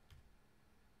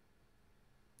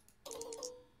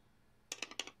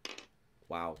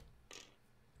 Wow.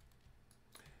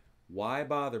 Why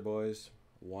bother, boys?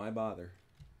 Why bother?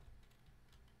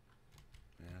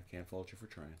 I can't fault you for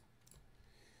trying.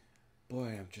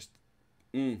 Boy, I'm just...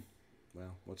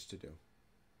 Well, what's to do?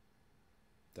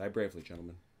 Die bravely,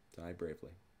 gentlemen. Die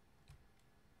bravely.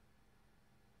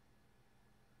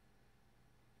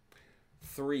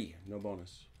 3, no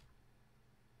bonus.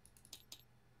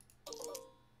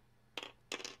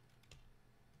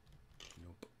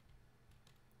 Nope.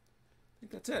 I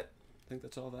think that's it. I think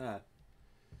that's all that.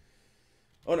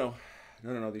 Oh, no.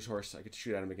 No. These horse. I get to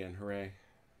shoot at him again. Hooray.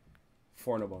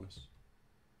 4, no bonus.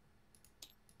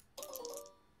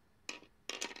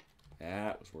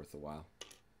 That was worth the while.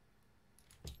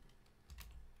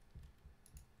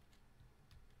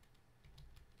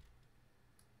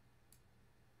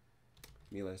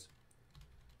 Melees.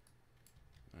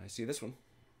 I see this one.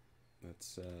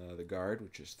 That's the guard,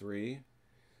 which is 3.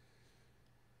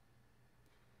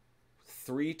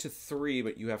 3 to 3,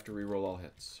 but you have to reroll all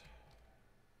hits.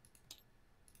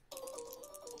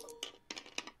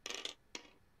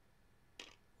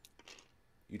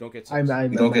 You don't get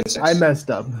 6. I messed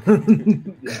up.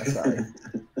 Yeah, sorry.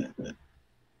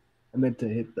 I meant to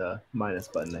hit the minus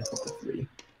button. I hit the 3.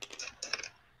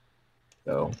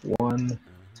 So 1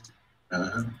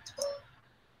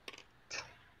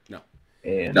 No.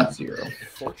 and 0.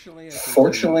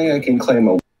 Fortunately, I can claim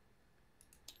a.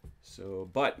 So,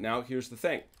 but now here's the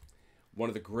thing. One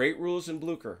of the great rules in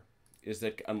Blucher is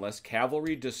that unless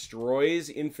cavalry destroys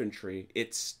infantry,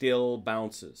 it still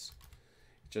bounces.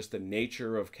 Just the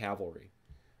nature of cavalry.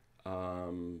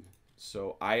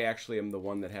 So I actually am the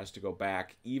one that has to go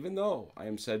back, even though I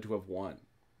am said to have won.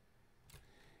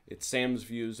 It's Sam's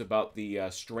views about the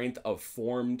strength of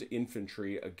formed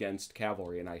infantry against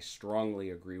cavalry, and I strongly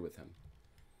agree with him.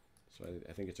 So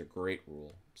I think it's a great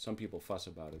rule. Some people fuss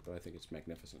about it, but I think it's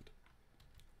magnificent.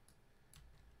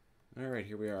 All right,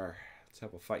 here we are. Let's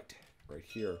have a fight right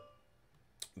here.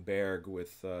 Berg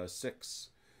with 6.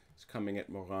 It's coming at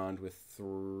Morand with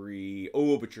 3.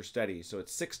 Oh, but you're steady. So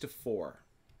it's 6-4.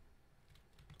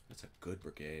 That's a good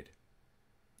brigade.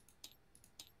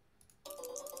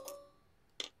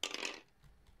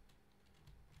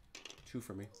 Two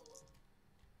for me.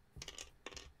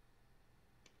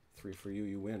 3 for you.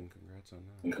 You win. Congrats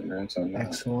on that.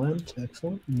 Excellent,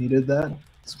 excellent. Needed that.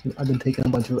 I've been taking a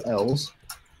bunch of L's.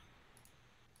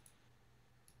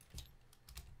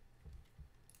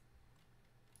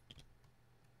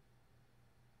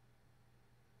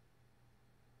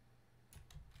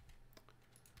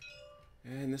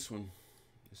 And this one.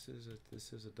 This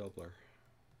is a doubler.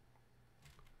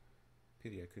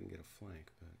 Pity I couldn't get a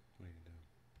flank, but what do you do?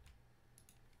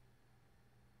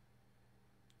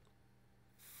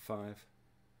 5.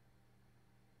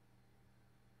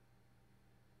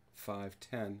 5,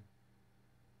 10.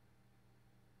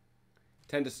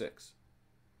 10-6.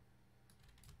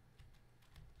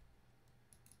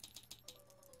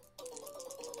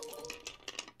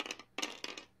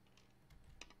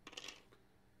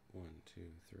 One, 2,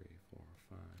 3, 4,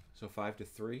 5. So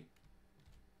 5-3.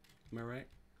 Am I right?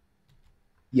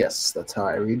 Yes, that's how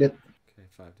I read it. Okay,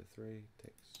 5-3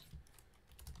 takes.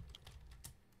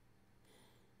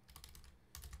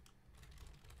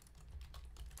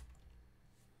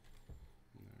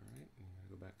 All right, I'm gonna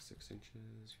go back 6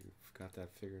 inches. You've got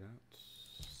that figured out.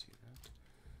 See that?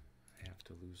 I have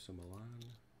to lose some Milan.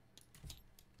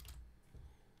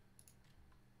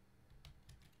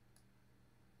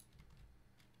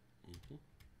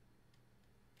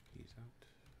 He's out.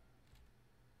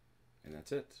 And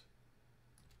that's it.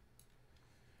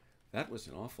 That was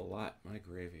an awful lot, my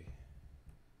gravy.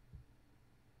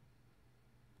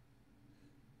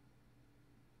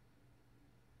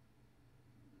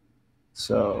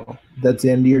 So that's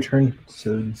the end of your turn.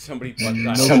 So Somebody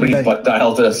butt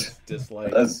dialed us.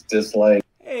 Dislike. That's dislike.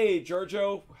 Hey,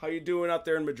 Giorgio, how you doing out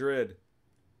there in Madrid?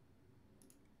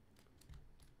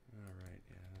 All right,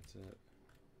 yeah, that's it.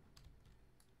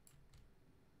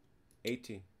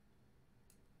 18.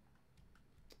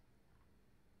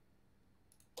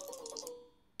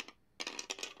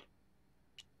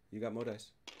 You got more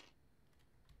dice.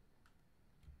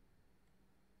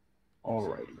 all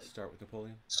righty. Start with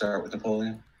Napoleon. Start with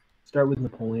Napoleon. Start with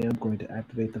Napoleon. I'm going to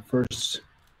activate the first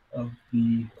of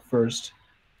the first.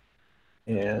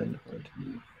 And I'm going to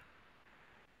move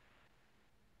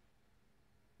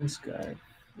this guy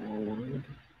forward.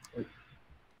 Wait.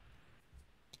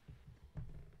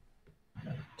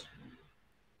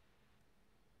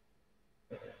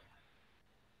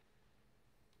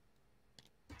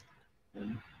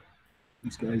 And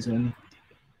these guys in.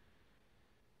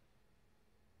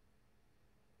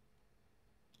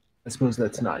 I suppose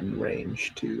that's not in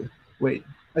range to... Wait,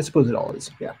 I suppose it all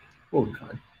is. Yeah, we'll be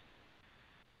fine.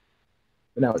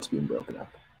 But now it's being broken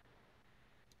up.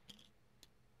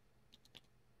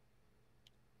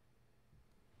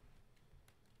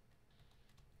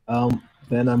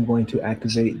 Then I'm going to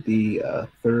activate the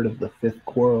third of the 5th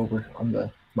Corps over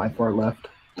on my far left.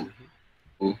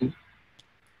 Mm-hmm.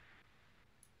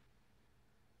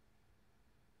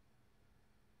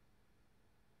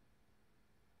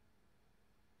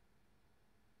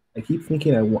 I keep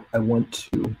thinking I want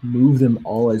to move them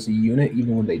all as a unit,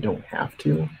 even when they don't have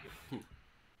to.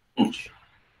 Which,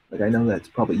 like, I know that's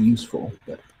probably useful,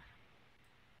 but...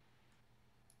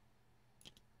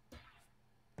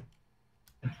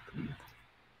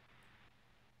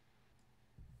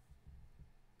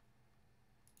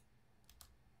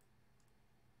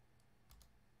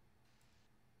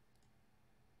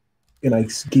 Can I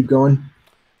keep going?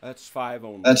 That's 5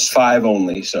 only. That's 5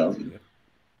 only, so. Yep.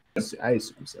 I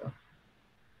assume so.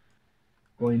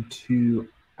 Going to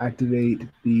activate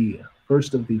the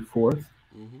first of the 4th,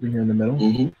 over here in the middle.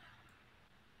 Mm-hmm.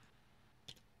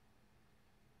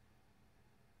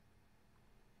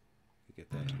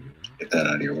 Get that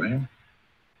out of your way.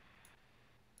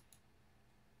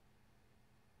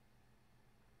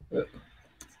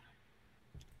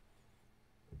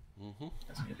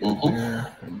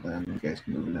 And then you guys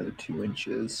can move another 2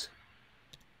 inches.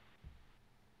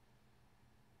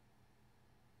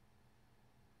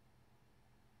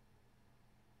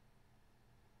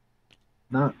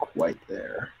 Not quite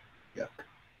there. Yuck.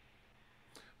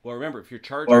 Well, remember, if you're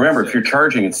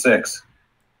charging, it's 6.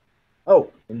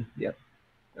 Oh, yep.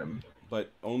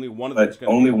 But only one of them's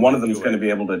going to be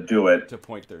able to do it to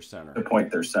point their center.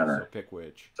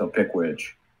 So pick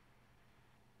which.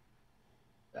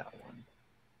 That one.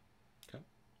 Okay.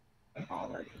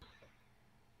 Alrighty.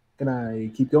 Can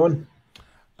I keep going?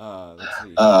 Let's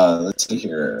see. Let's see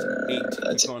here. 8.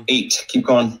 That's 8. Keep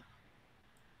going.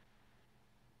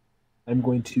 I'm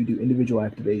going to do individual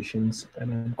activations,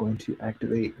 and I'm going to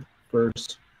activate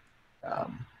first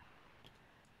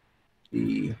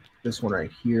this one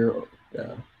right here,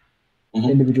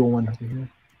 individual one over here.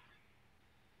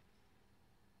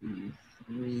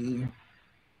 3.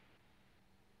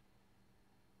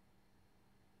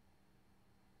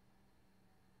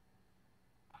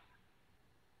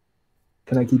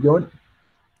 Can I keep going?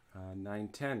 9,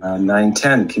 10. 9,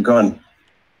 10. Keep going.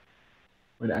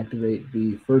 We're going to activate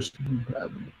the first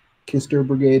Kister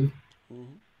Brigade.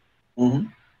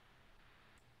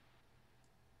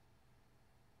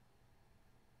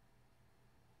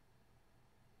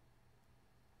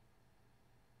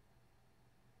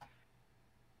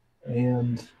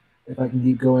 And if I can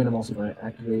keep going, I'm also going to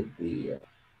activate the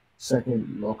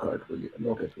second Locust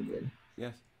Brigade.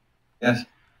 Yes.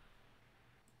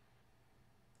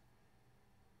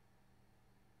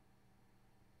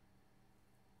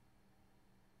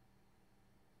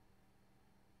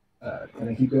 Can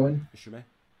I keep going? Sure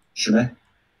may.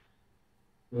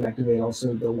 We'll activate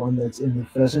also the one that's in the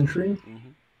pheasantry.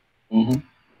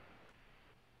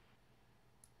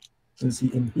 Since he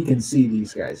can see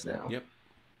these guys now. Yep.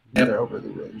 They're over the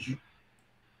ridge.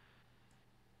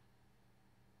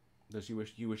 Does you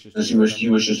wish us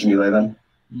to melee them?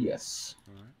 Yes.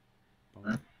 All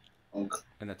right. Okay.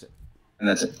 And that's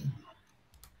it.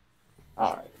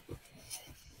 All right.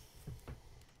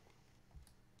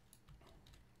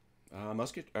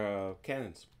 Musket,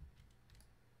 cannons.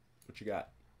 What you got?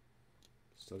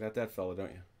 Still got that fella,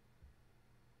 don't you?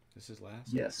 This is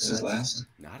last? Yes. This is last?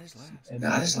 Not his last.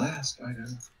 Not his last. I know.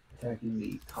 Attacking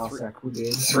the Cossack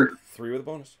Brigade. 3 with a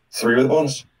bonus. 3 with a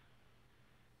bonus.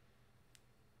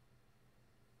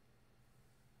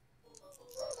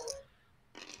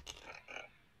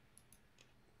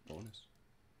 Bonus.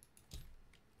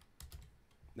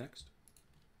 Next.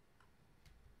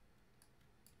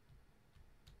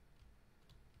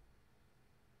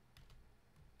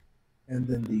 And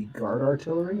then the Guard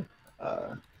Artillery.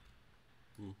 I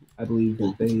believe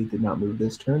that they did not move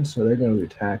this turn, so they're going to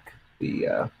attack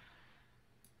the.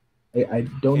 I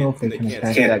don't know if they can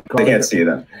attack that guard. They can't see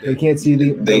them. They can't see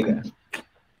the. Okay.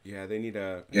 Yeah, they need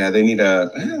a. They need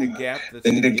a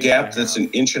gap. That's an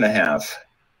inch and a half.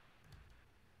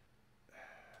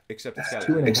 Except it's got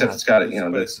 2.5. Except it's got it.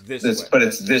 But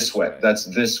it's this way. That's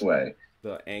this way.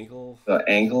 The angle. There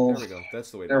we go.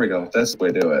 That's the way. That's the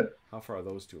way to do it. How far are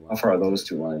those 2 lines? How far are those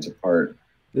 2 lines apart?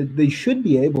 They should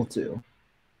be able to.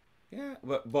 Yeah,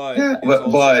 but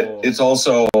it's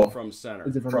also from center.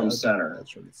 Is it from center?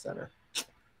 That's from the center.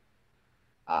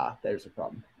 There's a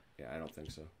problem. Yeah, I don't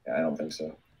think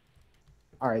so.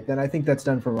 All right, then I think that's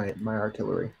done for my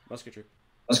artillery. Musketry.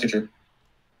 Musketry.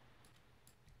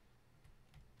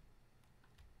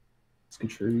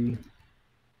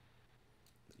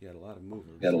 You had a lot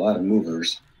of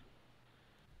movers.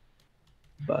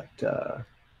 But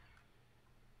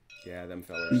yeah, them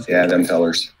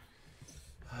fellers.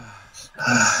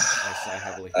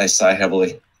 I sigh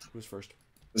heavily. Who's first?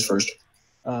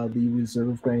 The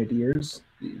Reserve Grenadiers,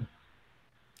 the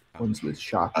ones with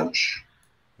shock. The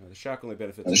shock only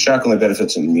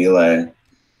benefits. In melee.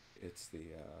 It's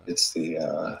the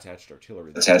attached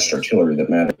artillery. That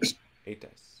matters. 8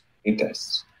 dice. 8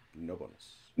 dice. No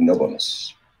bonus.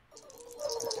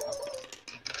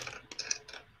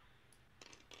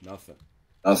 Nothing.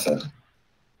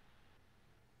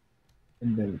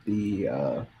 And then the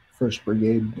 1st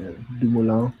Brigade,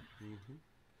 Dumoulin.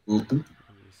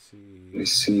 We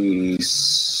see.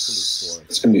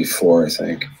 It's going to be 4, I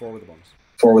think. 4 with a bonus.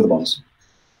 4 with a bonus.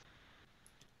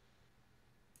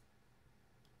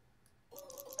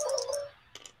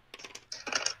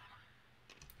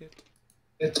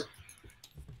 Hit.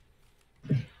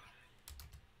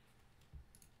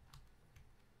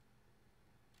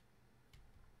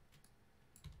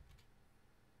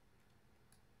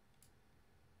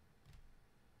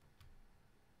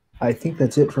 I think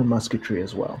that's it for musketry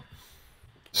as well.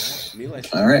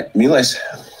 All right, melees.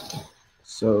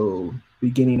 So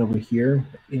beginning over here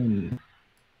in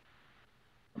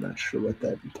I'm not sure what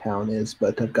that town is,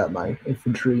 but I've got my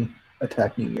infantry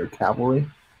attacking your cavalry.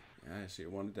 I see.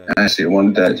 Wanted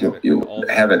that you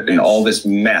have it in all this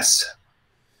mess.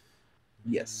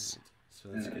 Yes. So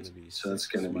that's going to be that's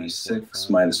going to be minus 6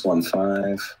 1, minus 1,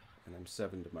 5. And I'm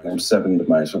 7 to I'm minus 7 to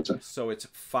minus 1. So it's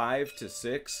 5 to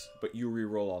 6, but you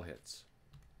re-roll all hits.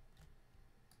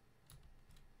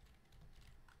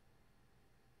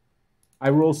 I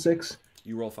roll 6.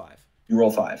 You roll 5. You roll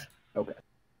 5. Okay.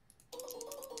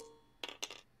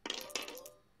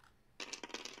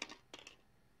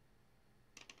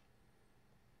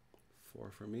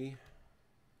 Four for me.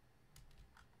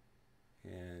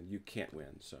 And you can't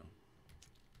win, so.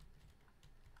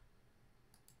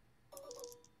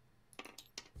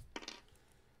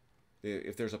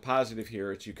 If there's a positive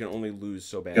here, it's you can only lose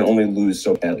so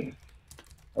badly.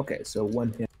 Okay, so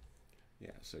 1 hit.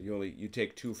 Yeah, so you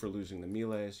take 2 for losing the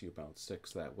melee, so you bounce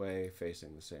 6 that way,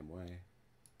 facing the same way.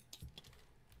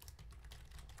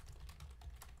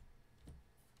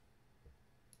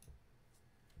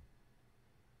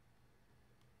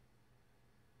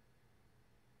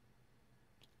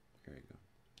 There you go.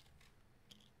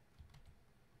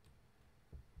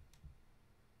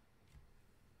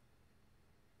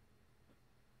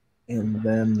 And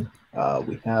then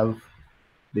we have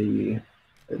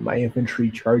my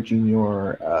infantry charging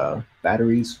your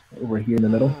batteries over here in the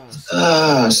middle.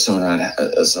 So not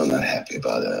happy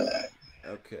about it.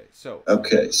 Okay, so 5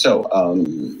 to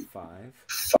 5.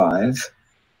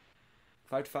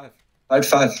 5 to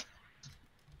 5.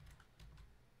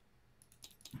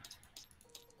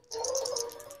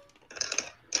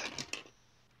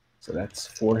 So that's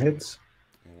 4 hits.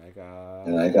 And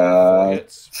I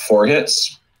got 4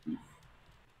 hits.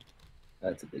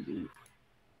 That's a biggie.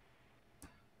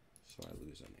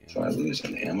 So I lose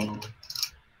an ammo. And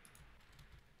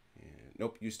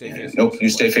nope, you stay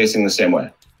facing the same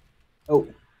way. Oh.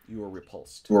 You are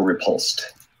repulsed.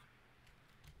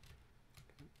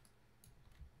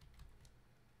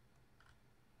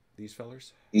 These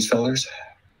fellers?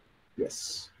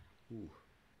 Yes.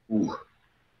 Ooh.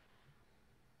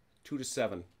 2 to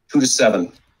 7.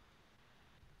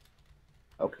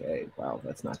 Okay, wow,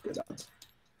 that's not good odds.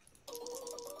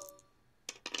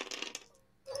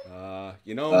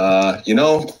 You know.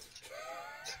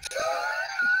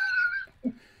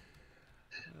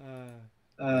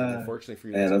 Unfortunately for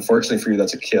you,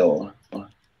 that's a kill. All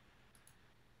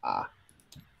right.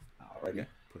 Okay,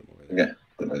 put him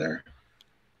over there.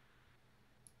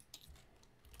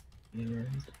 And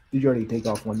did you already take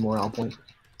off 1 morale point?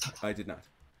 I did not.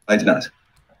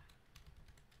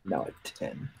 Now at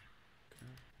 10.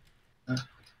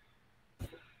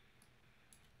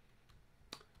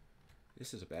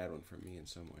 This is a bad one for me in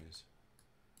some ways.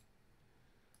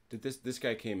 Did this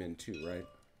guy came in too, right?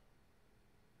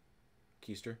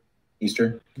 Keister?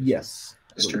 Yes.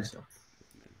 Keister. So.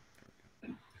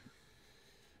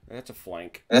 That's a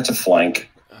flank.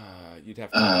 You'd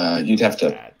have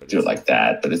to do it like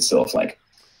that, but it's still a flank.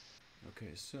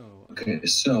 Okay,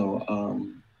 so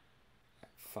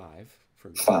 5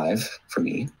 for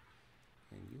me.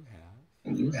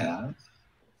 And you have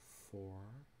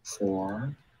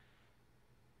 4.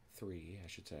 3, I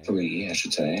should say.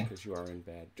 Because you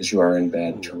are in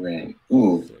bad terrain.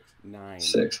 Ooh.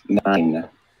 6. 9.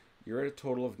 You're at a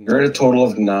total of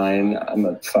 9. I'm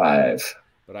at 5.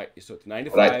 So it's 9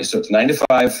 to 5. So it's 9 to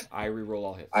 5. I reroll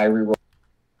all hits. And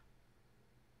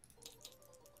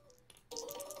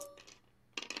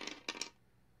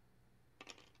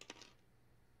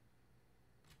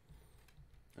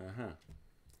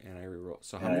I reroll.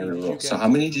 So how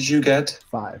many did you get?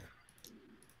 5.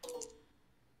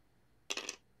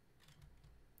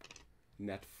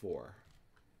 Net 4.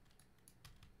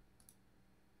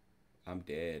 I'm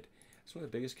dead. That's one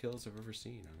of the biggest kills I've ever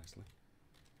seen, honestly.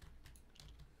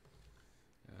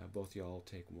 Both y'all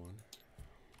take 1.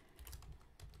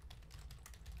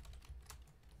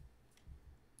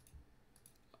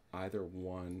 Either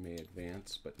one may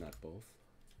advance, but not both.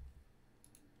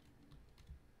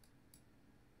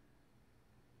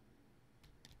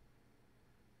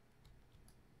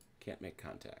 Can't make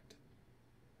contact.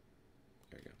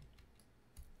 There you go.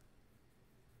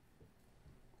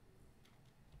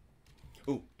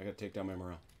 Ooh, I gotta take down my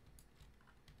morale.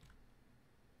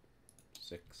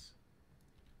 6. Is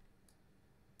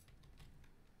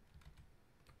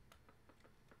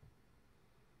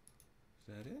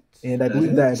that it? And I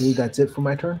believe that's it for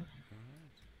my turn.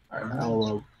 All right,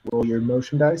 I'll roll your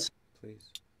motion dice.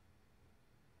 Please.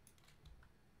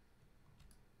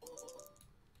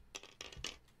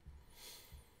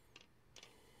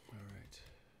 All right.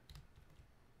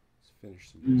 Let's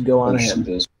finish some business. Go on ahead. Finish some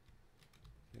business.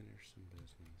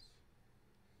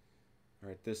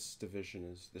 that this division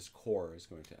is, this corps is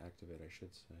going to activate, I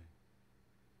should say.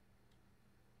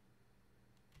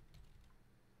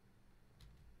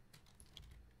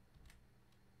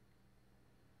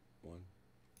 One.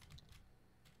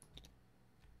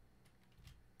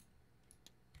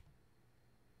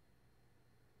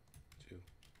 Two.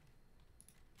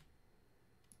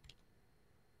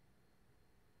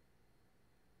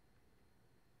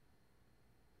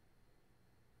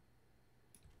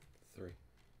 Three.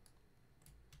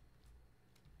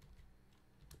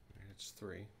 It's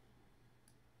three.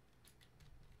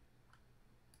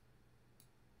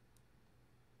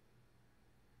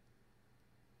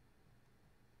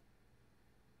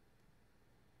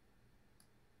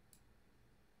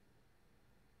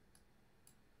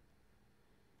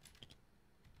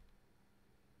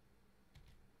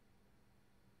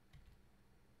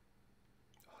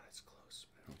 Oh, that's close.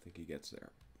 I don't think he gets there.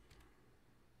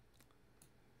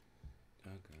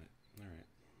 Doggone it. All right.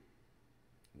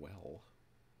 Well.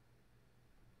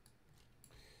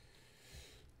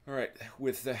 All right.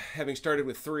 With having started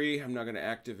with 3, I'm now going to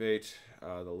activate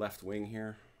the left wing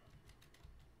here.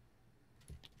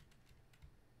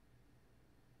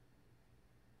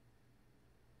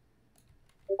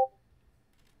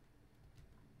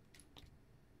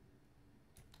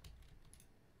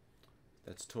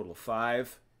 That's a total of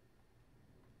 5.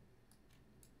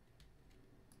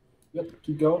 Yep,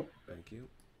 keep going. Thank you.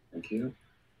 Thank you.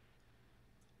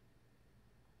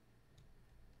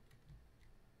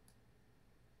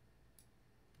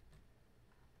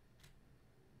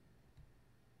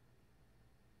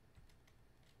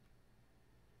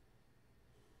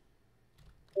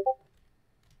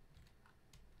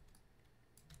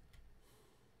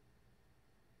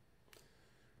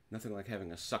 Nothing like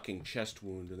having a sucking chest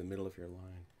wound in the middle of your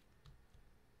line.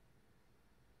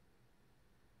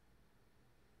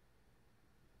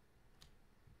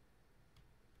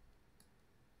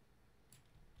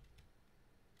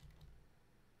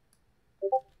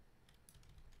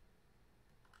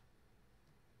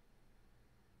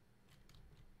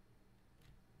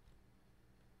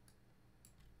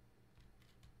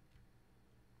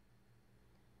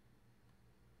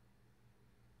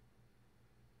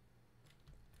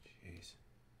 Jeez.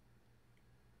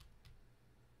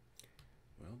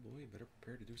 Well, boy, you better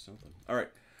prepare to do something. All right.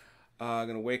 I'm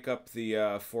going to wake up the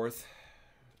 4th,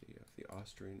 the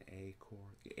Austrian A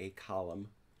Corps, the A column.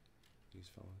 These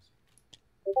fellows.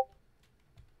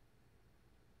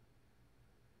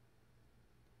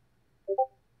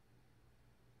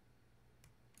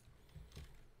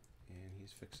 And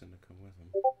he's fixing to come with him.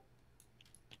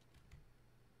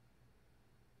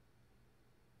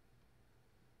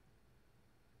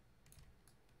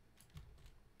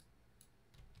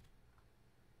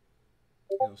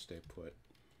 He'll stay put.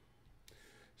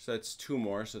 So that's 2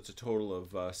 more, so it's a total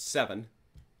of 7.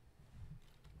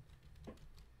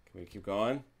 Can we keep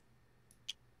going?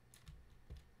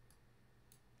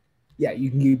 Yeah,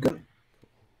 you can keep going.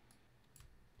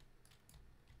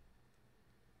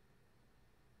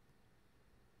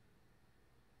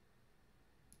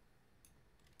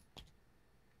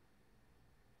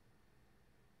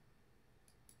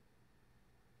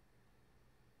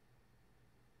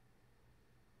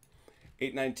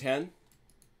 Eight, 9, 10.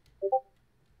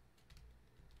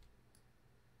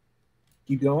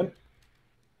 Keep going.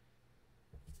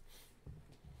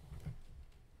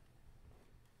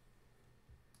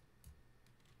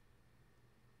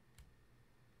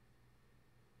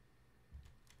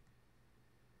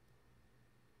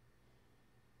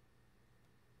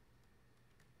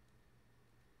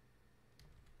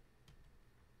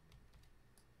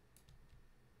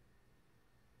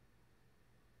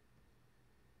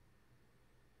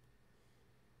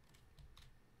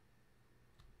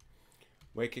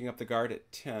 Waking up the guard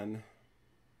at 10.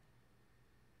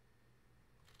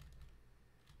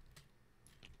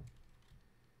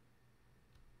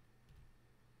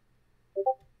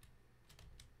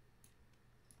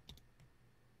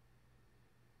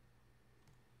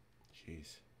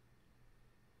 Jeez.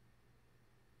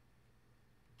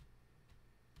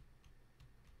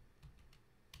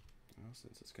 Well,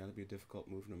 since it's got to be a difficult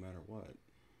move no matter what.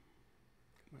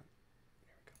 Come on.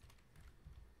 There we go.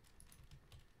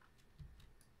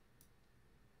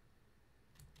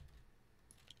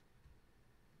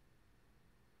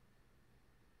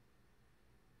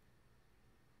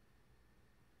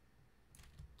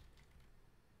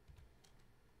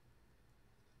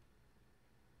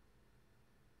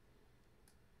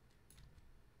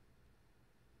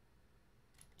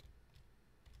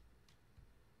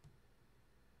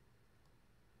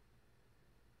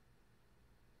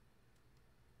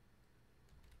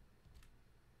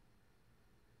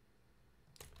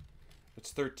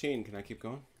 It's 13. Can I keep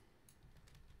going?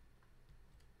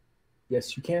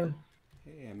 Yes, you can.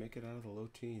 Hey, I make it out of the low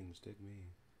teens. Dig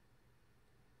me.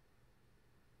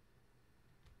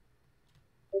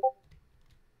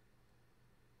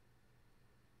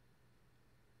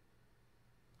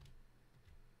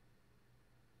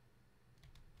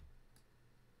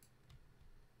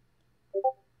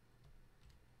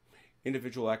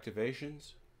 Individual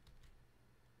activations.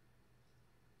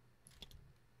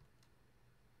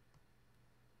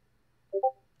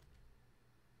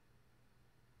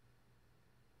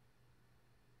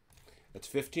 That's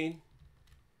 15.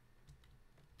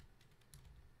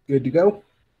 Good to go.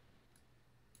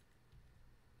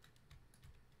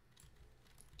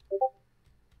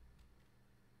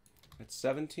 That's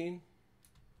 17.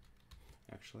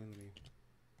 Actually, let me.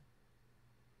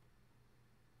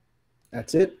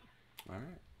 That's it. All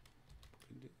right.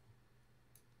 Good deal.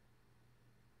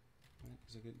 That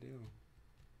is a good deal.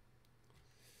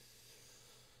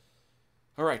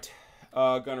 All right.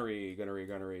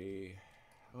 Gunnery.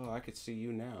 Oh, I could see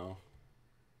you now.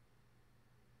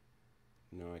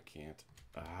 No, I can't.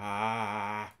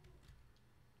 Ah.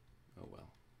 Oh,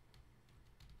 well.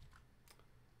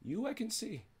 You I can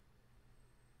see.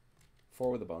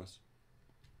 4 with a bonus.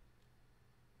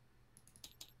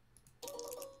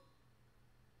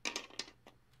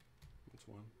 That's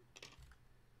 1.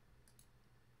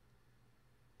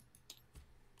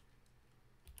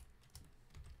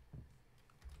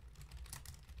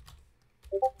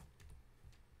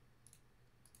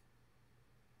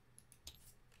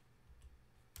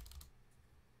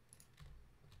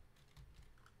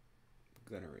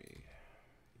 Gunnery.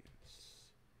 Yes.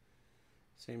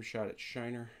 Same shot at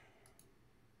Shiner.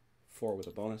 4 with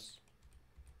a bonus.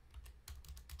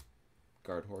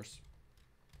 Guard horse.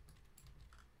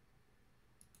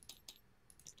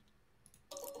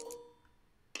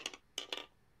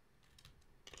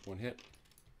 One hit.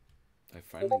 I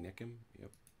finally nick him.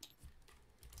 Yep.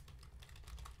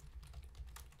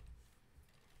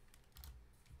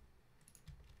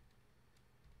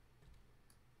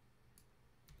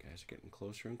 Guys are getting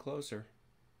closer and closer.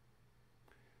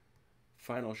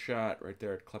 Final shot right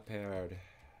there at Clapard.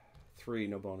 3,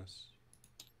 no bonus.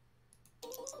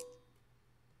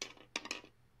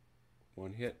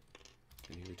 1 hit,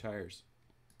 and he retires.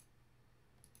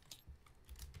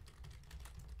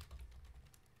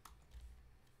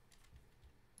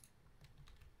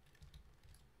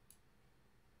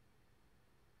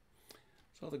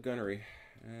 That's all the gunnery,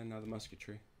 and now the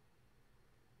musketry.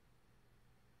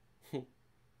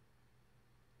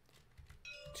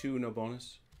 2, no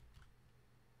bonus.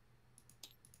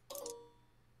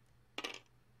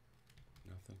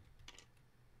 Nothing.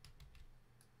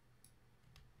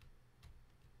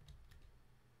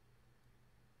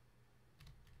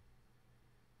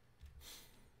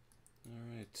 All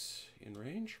right, in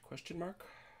range? Question mark?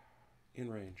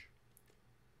 In range.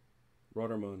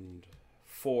 Rotermund,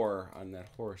 4 on that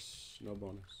horse, no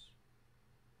bonus.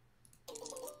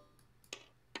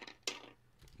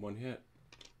 1 hit.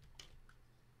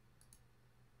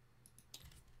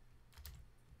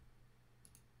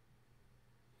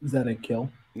 Is that a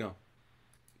kill? No.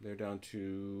 They're down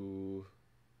to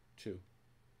 2.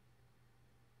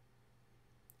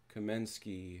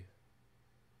 Kamensky,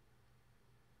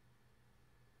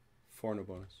 4, no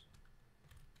bonus.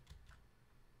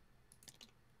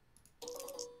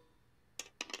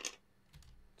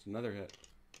 It's another hit.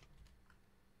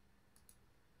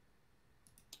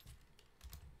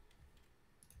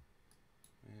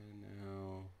 And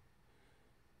now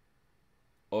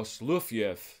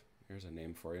Oslufyev. Here's a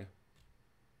name for you.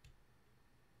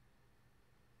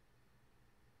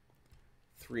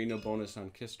 3, no bonus on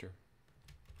Kister.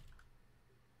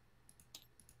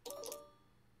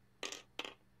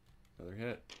 Another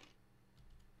hit.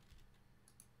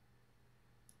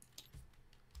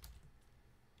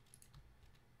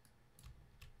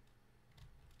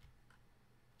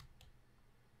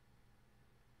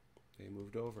 They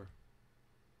moved over.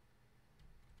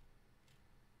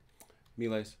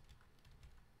 Miles.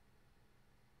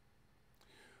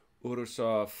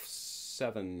 Urusov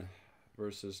 7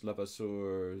 versus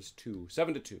Levasseur's 2.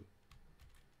 7-2.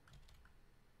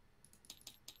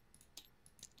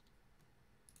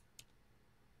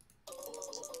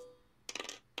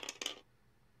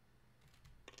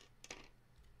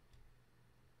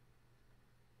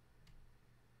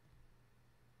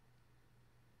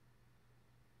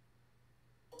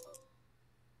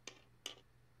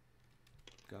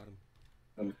 Got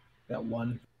him. Got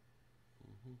 1.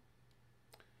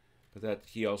 But that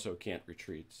he also can't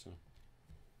retreat, so.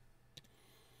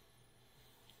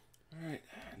 All right,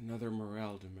 another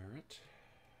morale demerit.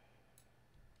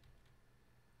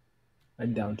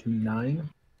 I'm down to 9. I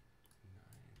don't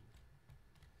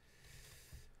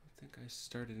think I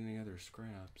started any other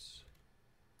scraps.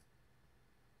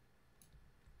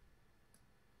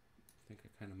 I think I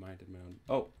kind of minded my own.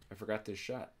 Oh, I forgot this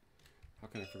shot. How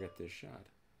can I forget this shot?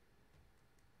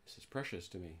 This is precious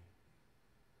to me.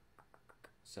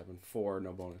 7-4,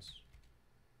 no bonus.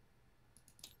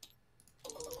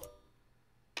 All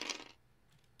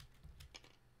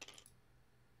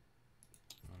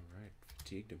right,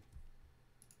 fatigued him.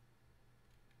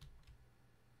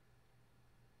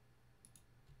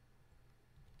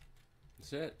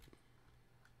 That's it.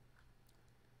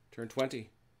 Turn 20.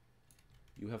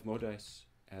 You have Mo dice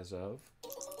as of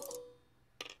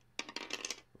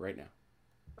right now.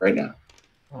 Right now.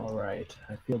 All right.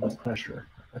 I feel the pressure.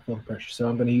 So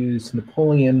I'm going to use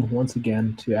Napoleon once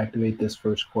again to activate this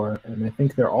first core, and I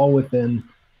think they're all within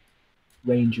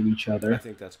range of each other. I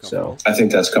think that's comfortable. I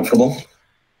think that's comfortable.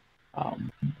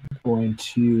 I'm going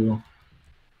to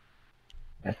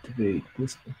activate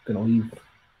this. I'm going to leave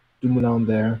Dumoulin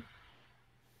there.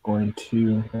 Going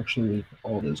to actually leave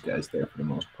all those guys there for the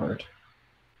most part.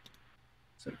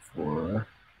 Except for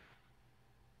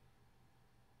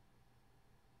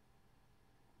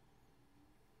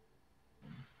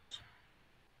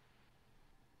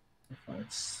one,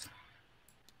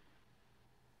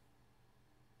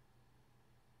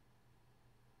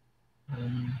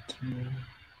 two,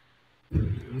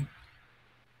 three.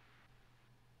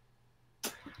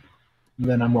 And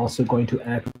then I'm also going to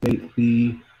activate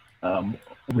the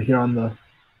over here on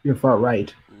your far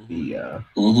right, the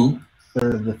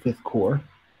third of the 5th core.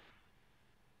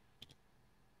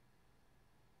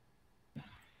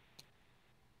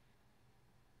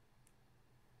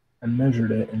 I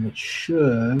measured it, and it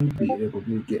should be able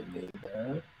to get me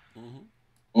there.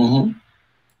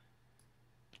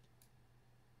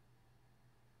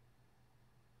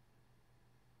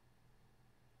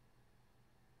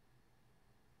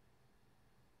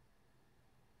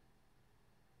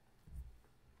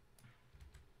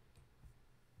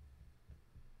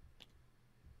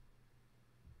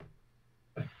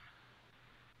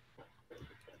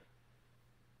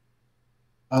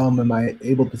 Am I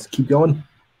able to keep going?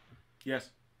 Yes.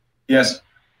 Yes.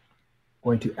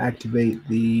 Going to activate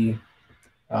the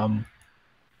I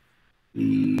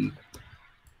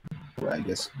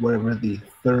guess whatever the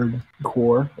 3rd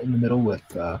core in the middle with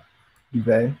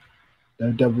Davout,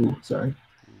 sorry.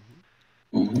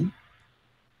 And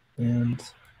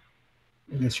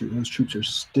I guess those troops are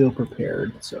still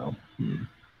prepared, so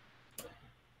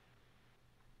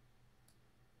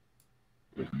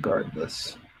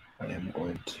regardless, I am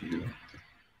going to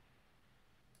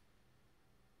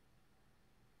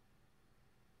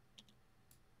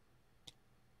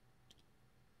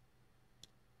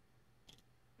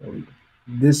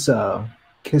this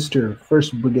Kister,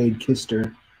 1st Brigade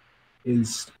Kister,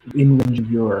 is in range of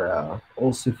your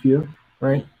Ulsifur,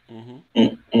 right?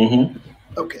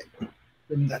 Okay,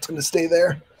 then that's going to stay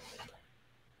there.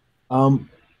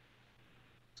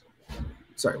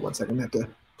 Sorry, 1 second. I have to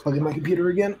plug in my computer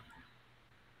again.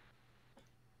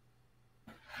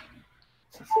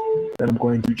 Then I'm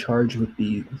going to charge with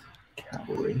the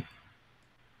cavalry.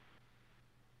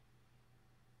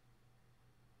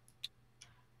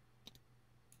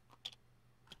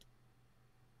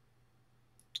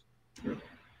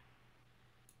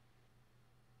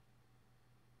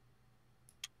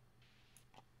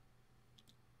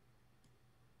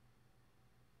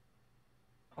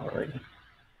 All right.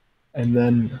 And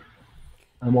then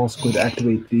I'm also going to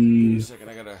activate the.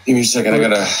 Give me a second. I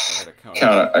gotta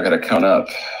count up.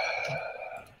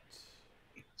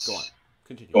 Go on.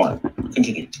 Continue. Go on.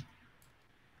 Continue.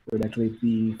 We're going to activate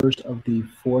the 1st of the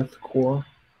 4th Corps.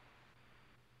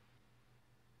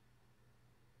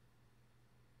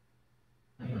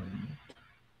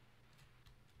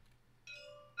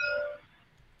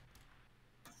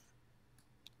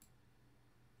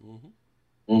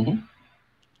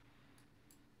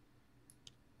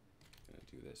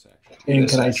 And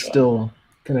can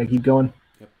I keep going?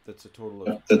 Yep, that's a total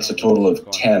of. That's a total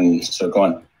of 10. So go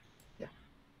on. Yeah.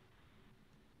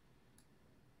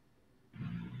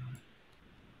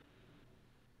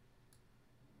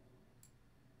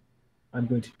 I'm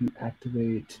going to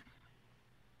activate.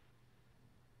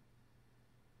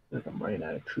 I feel like I'm running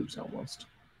out of troops almost.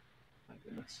 My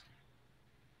goodness.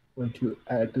 I'm going to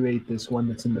activate this one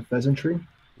that's in the pheasantry.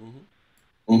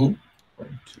 Going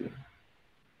to.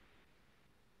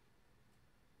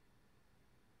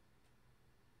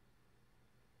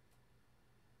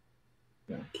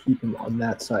 Keep him on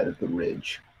that side of the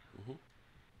ridge.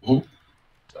 So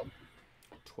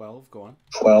 12, go on.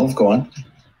 12, go on.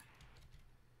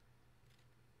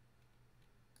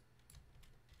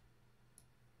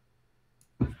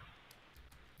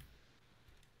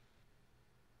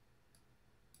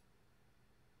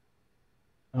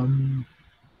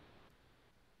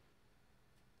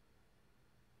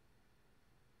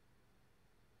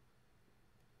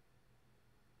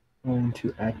 Going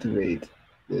to activate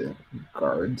the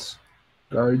guards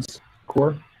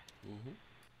core.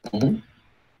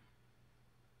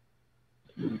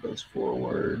 Move those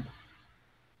forward as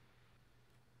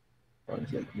far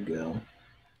as they can go.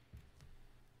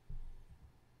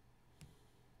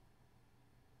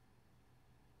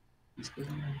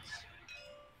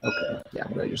 Okay, yeah,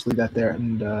 I'm gonna just leave that there.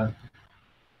 And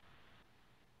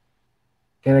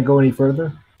can I go any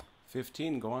further?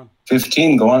 15, go on.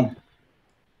 15, go on.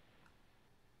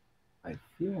 I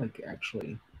feel like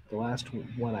actually the last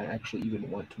one I actually even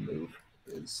want to move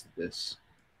is this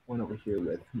one over here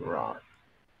with Murat.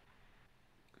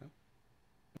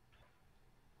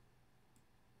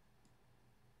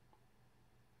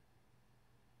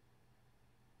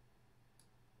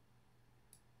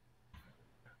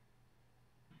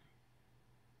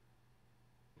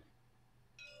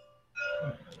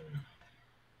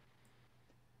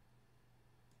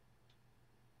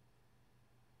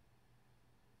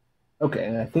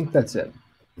 Okay, I think that's it.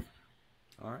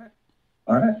 All right.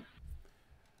 All right.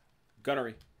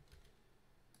 Gunnery.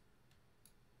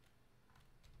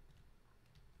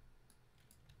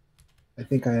 I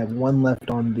think I have one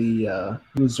left on the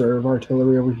reserve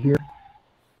artillery over here.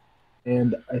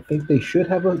 And I think they should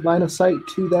have a line of sight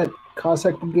to that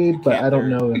Cossack brigade, but I don't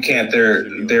know. You can't.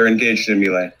 They're engaged in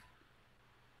melee.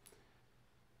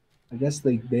 I guess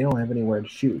they don't have anywhere to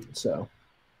shoot, so.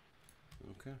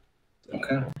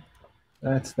 Okay.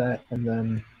 That's that, and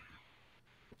then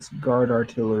it's guard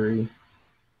artillery.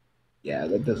 Yeah,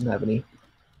 that doesn't have any.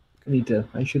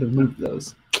 I should have moved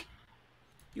those.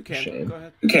 You can. Shame. Go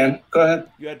ahead. You can. Go ahead.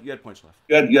 You had points left.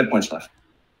 You had points left.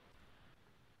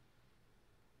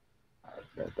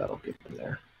 That'll get them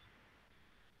there.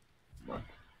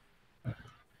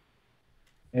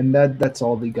 And that's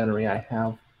all the gunnery I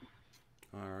have.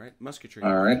 All right, musketry.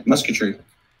 All right, musketry.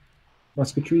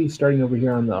 Musketry, starting over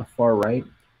here on the far right.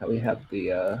 We have the.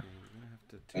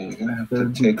 You're gonna have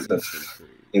to take the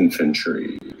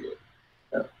infantry.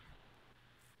 Yeah.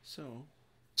 So.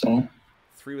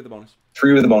 3 with a bonus.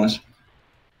 3 with a bonus.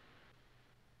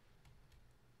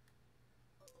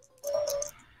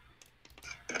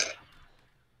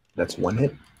 That's 1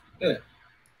 hit. Yeah.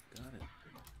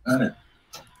 Got it.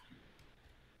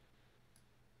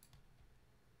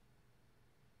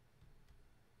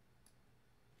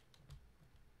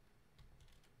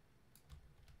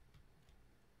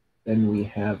 Then we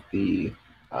have the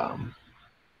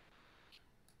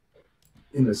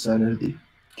in the center, the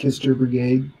Kister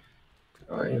Brigade,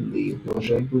 and the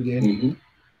Blucher Brigade.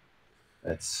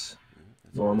 That's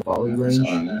normal volley range.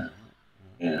 On there.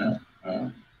 Yeah.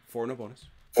 4 no bonus.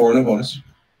 4 no bonus.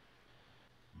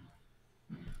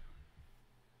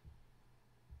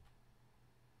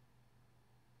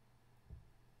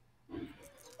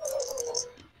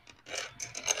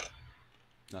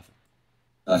 Nothing.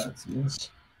 That's miss.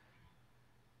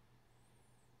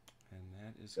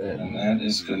 And that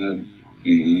is going to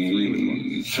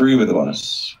be 3 with a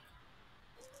bonus.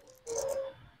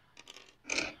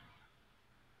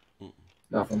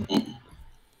 Nothing.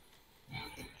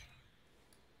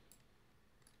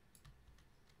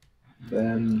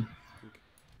 Then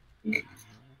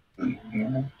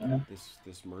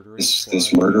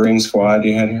this murdering squad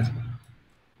you had here.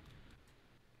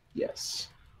 Yes.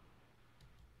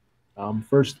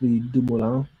 First the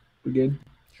Dumoulin Brigade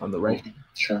on the right.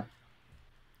 Sure.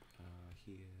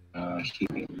 He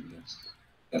is.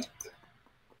 Yep.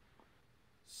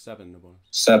 7 no bonus.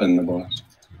 7 no bonus.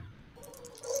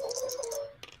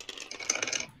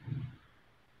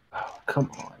 Oh,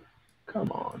 come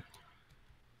on.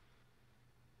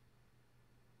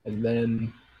 And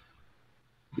then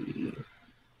the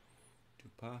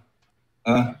Dupas.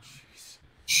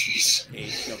 Jeez.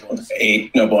 8 no bonus.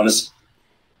 8 no bonus.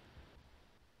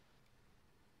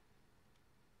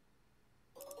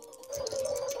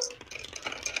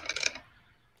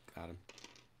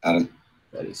 Got him.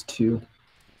 That is 2.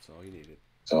 That's all you needed.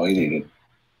 That's all you needed.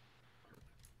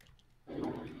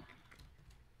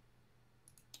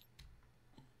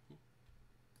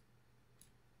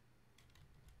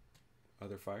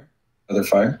 Other fire? Other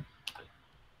fire?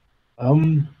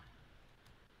 I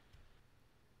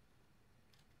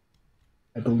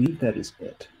believe that is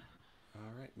it. All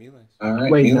right, Miles. All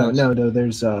right. Wait, Miles. no.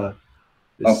 There's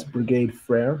this Brigade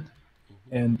Frere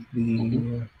and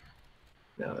the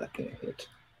no, that can't hit.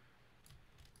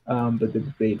 But the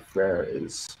Brigade Frere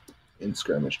is in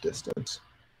skirmish distance.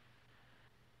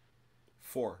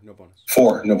 4 no bonus.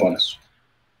 4 no bonus.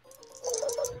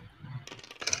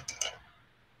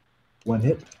 1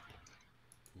 hit.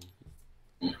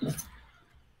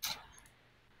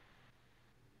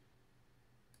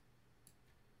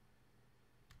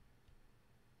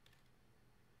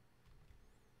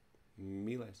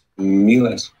 Miles.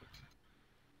 Miles.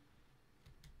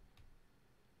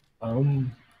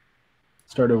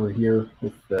 Start over here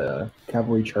with the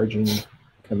cavalry charging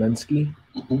Kamensky.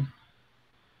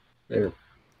 They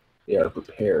are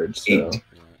prepared. So. 8.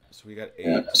 Yeah, so we got 8.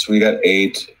 Yeah, so we got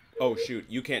 8. Oh shoot,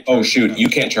 you can't. Oh shoot, you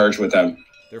can't charge with them.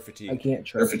 They're fatigued. I can't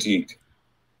charge. They're fatigued.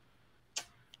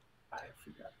 I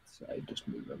forgot. So I just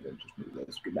moved them.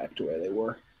 Let's go back to where they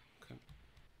were.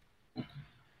 Okay.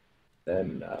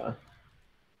 Then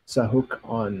Sahuk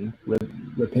on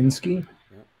Lipinski.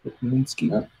 Yeah.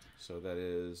 Lipinski. Yeah. So that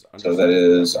is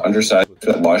undersized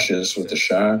that washes with the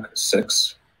shock.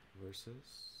 6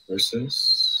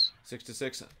 versus 6 to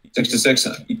 6. 6 to 6.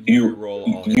 You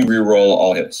re-roll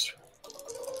all hits.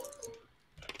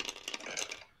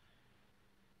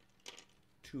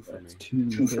 2 for me.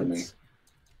 2 for me.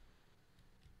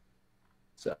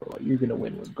 So you're gonna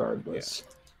win regardless.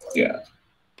 Yeah.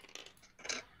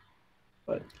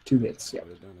 But 2 hits. Yeah.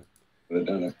 Would have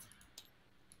done it.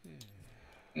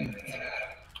 Yeah.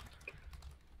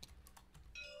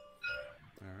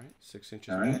 All right. 6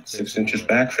 inches. All right. 6 inches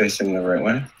back, facing the right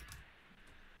way.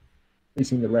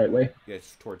 Facing the right way. Yeah,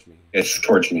 it's towards me. It's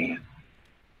towards me.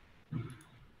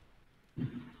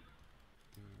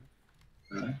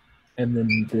 And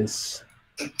then this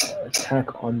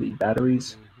attack on the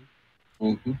batteries.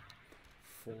 4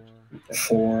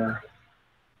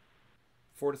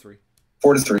 to 3.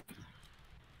 4 to 3.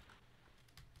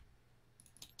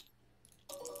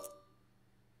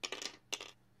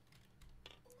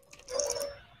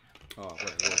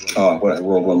 Oh, what? I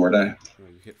rolled one more die. Oh,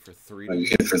 you hit for 3. Oh, you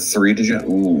hit for 3, did you?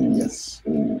 Ooh. Yes.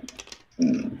 Ooh.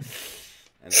 And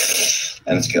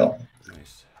it's kill.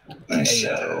 Nice. Nice.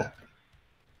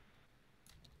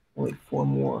 Only 4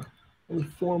 more. Only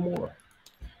 4 more.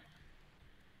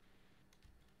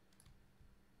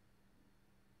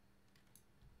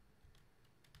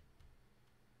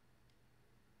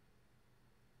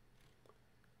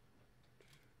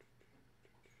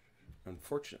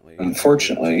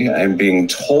 Unfortunately, I'm being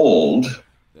told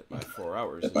that my 4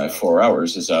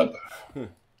 hours is up.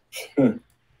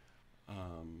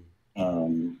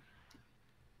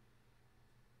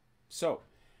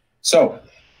 So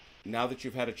now that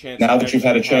you've had a chance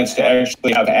to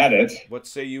actually have at it, what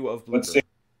say you of Blucher?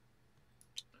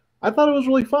 I thought it was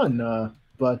really fun,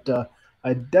 but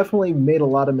I definitely made a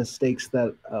lot of mistakes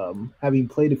that, having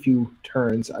played a few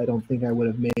turns, I don't think I would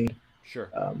have made. Sure.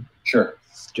 Sure.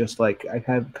 It's just like I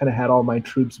kind of had all my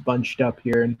troops bunched up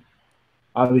here, and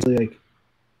obviously, like,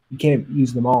 you can't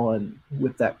use them all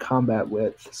with that combat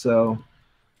width. So,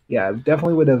 yeah, I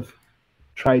definitely would have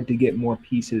tried to get more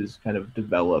pieces kind of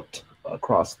developed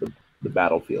across the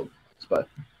battlefield. But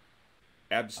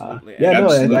absolutely,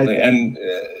 absolutely,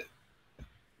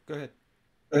 go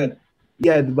ahead.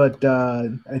 Yeah, but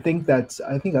I think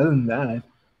other than that,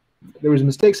 there was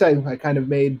mistakes I kind of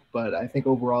made, but I think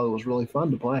overall it was really fun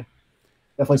to play.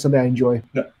 Definitely something I enjoy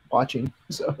watching.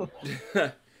 So,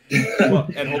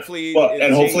 and hopefully,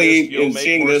 in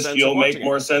seeing this, you'll make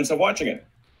more sense of watching it.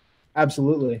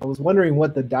 Absolutely. I was wondering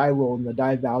what the die roll and the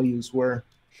die values were,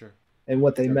 sure, and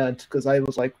what they meant, because I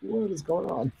was like, "What is going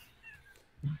on?"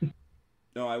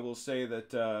 No, I will say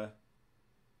that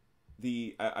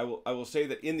I will say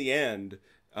that in the end,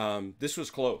 this was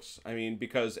close. I mean,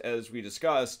 because as we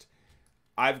discussed,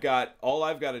 all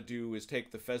I've got to do is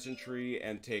take the pheasantry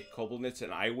and take Koblenitz,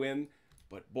 and I win.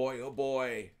 But boy, oh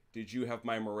boy, did you have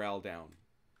my morale down.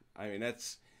 I mean,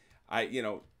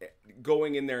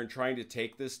 going in there and trying to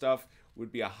take this stuff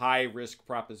would be a high risk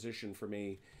proposition for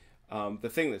me. The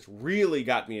thing that's really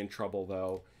got me in trouble,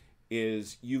 though,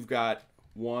 is you've got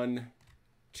 1,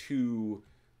 2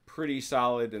 pretty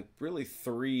solid and really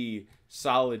 3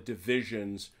 solid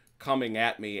divisions coming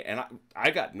at me, and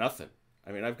I got nothing.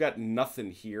 I mean, I've got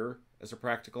nothing here as a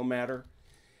practical matter,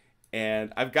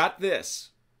 and I've got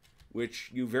this, which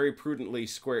you very prudently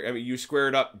you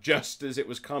squared up just as it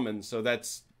was coming, so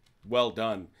that's well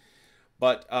done.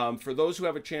 But for those who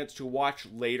have a chance to watch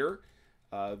later,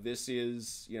 this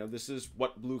is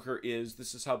what Blucher is.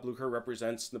 This is how Blucher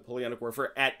represents Napoleonic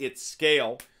warfare at its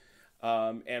scale.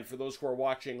 And for those who are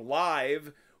watching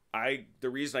live, the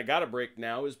reason I got a break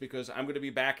now is because I'm going to be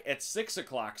back at 6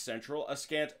 o'clock Central, a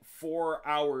scant 4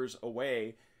 hours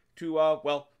away, to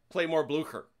play more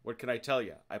Blucher. What can I tell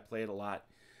you? I play it a lot.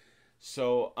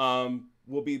 So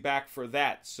we'll be back for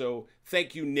that. So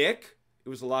thank you, Nick. It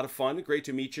was a lot of fun. Great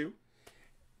to meet you.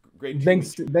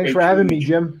 Thanks for having me,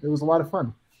 Jim. It was a lot of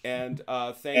fun. And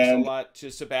thanks a lot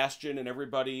to Sebastian and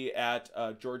everybody at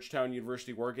Georgetown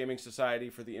University Wargaming Society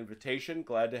for the invitation.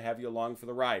 Glad to have you along for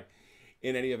the ride.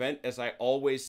 In any event, as I always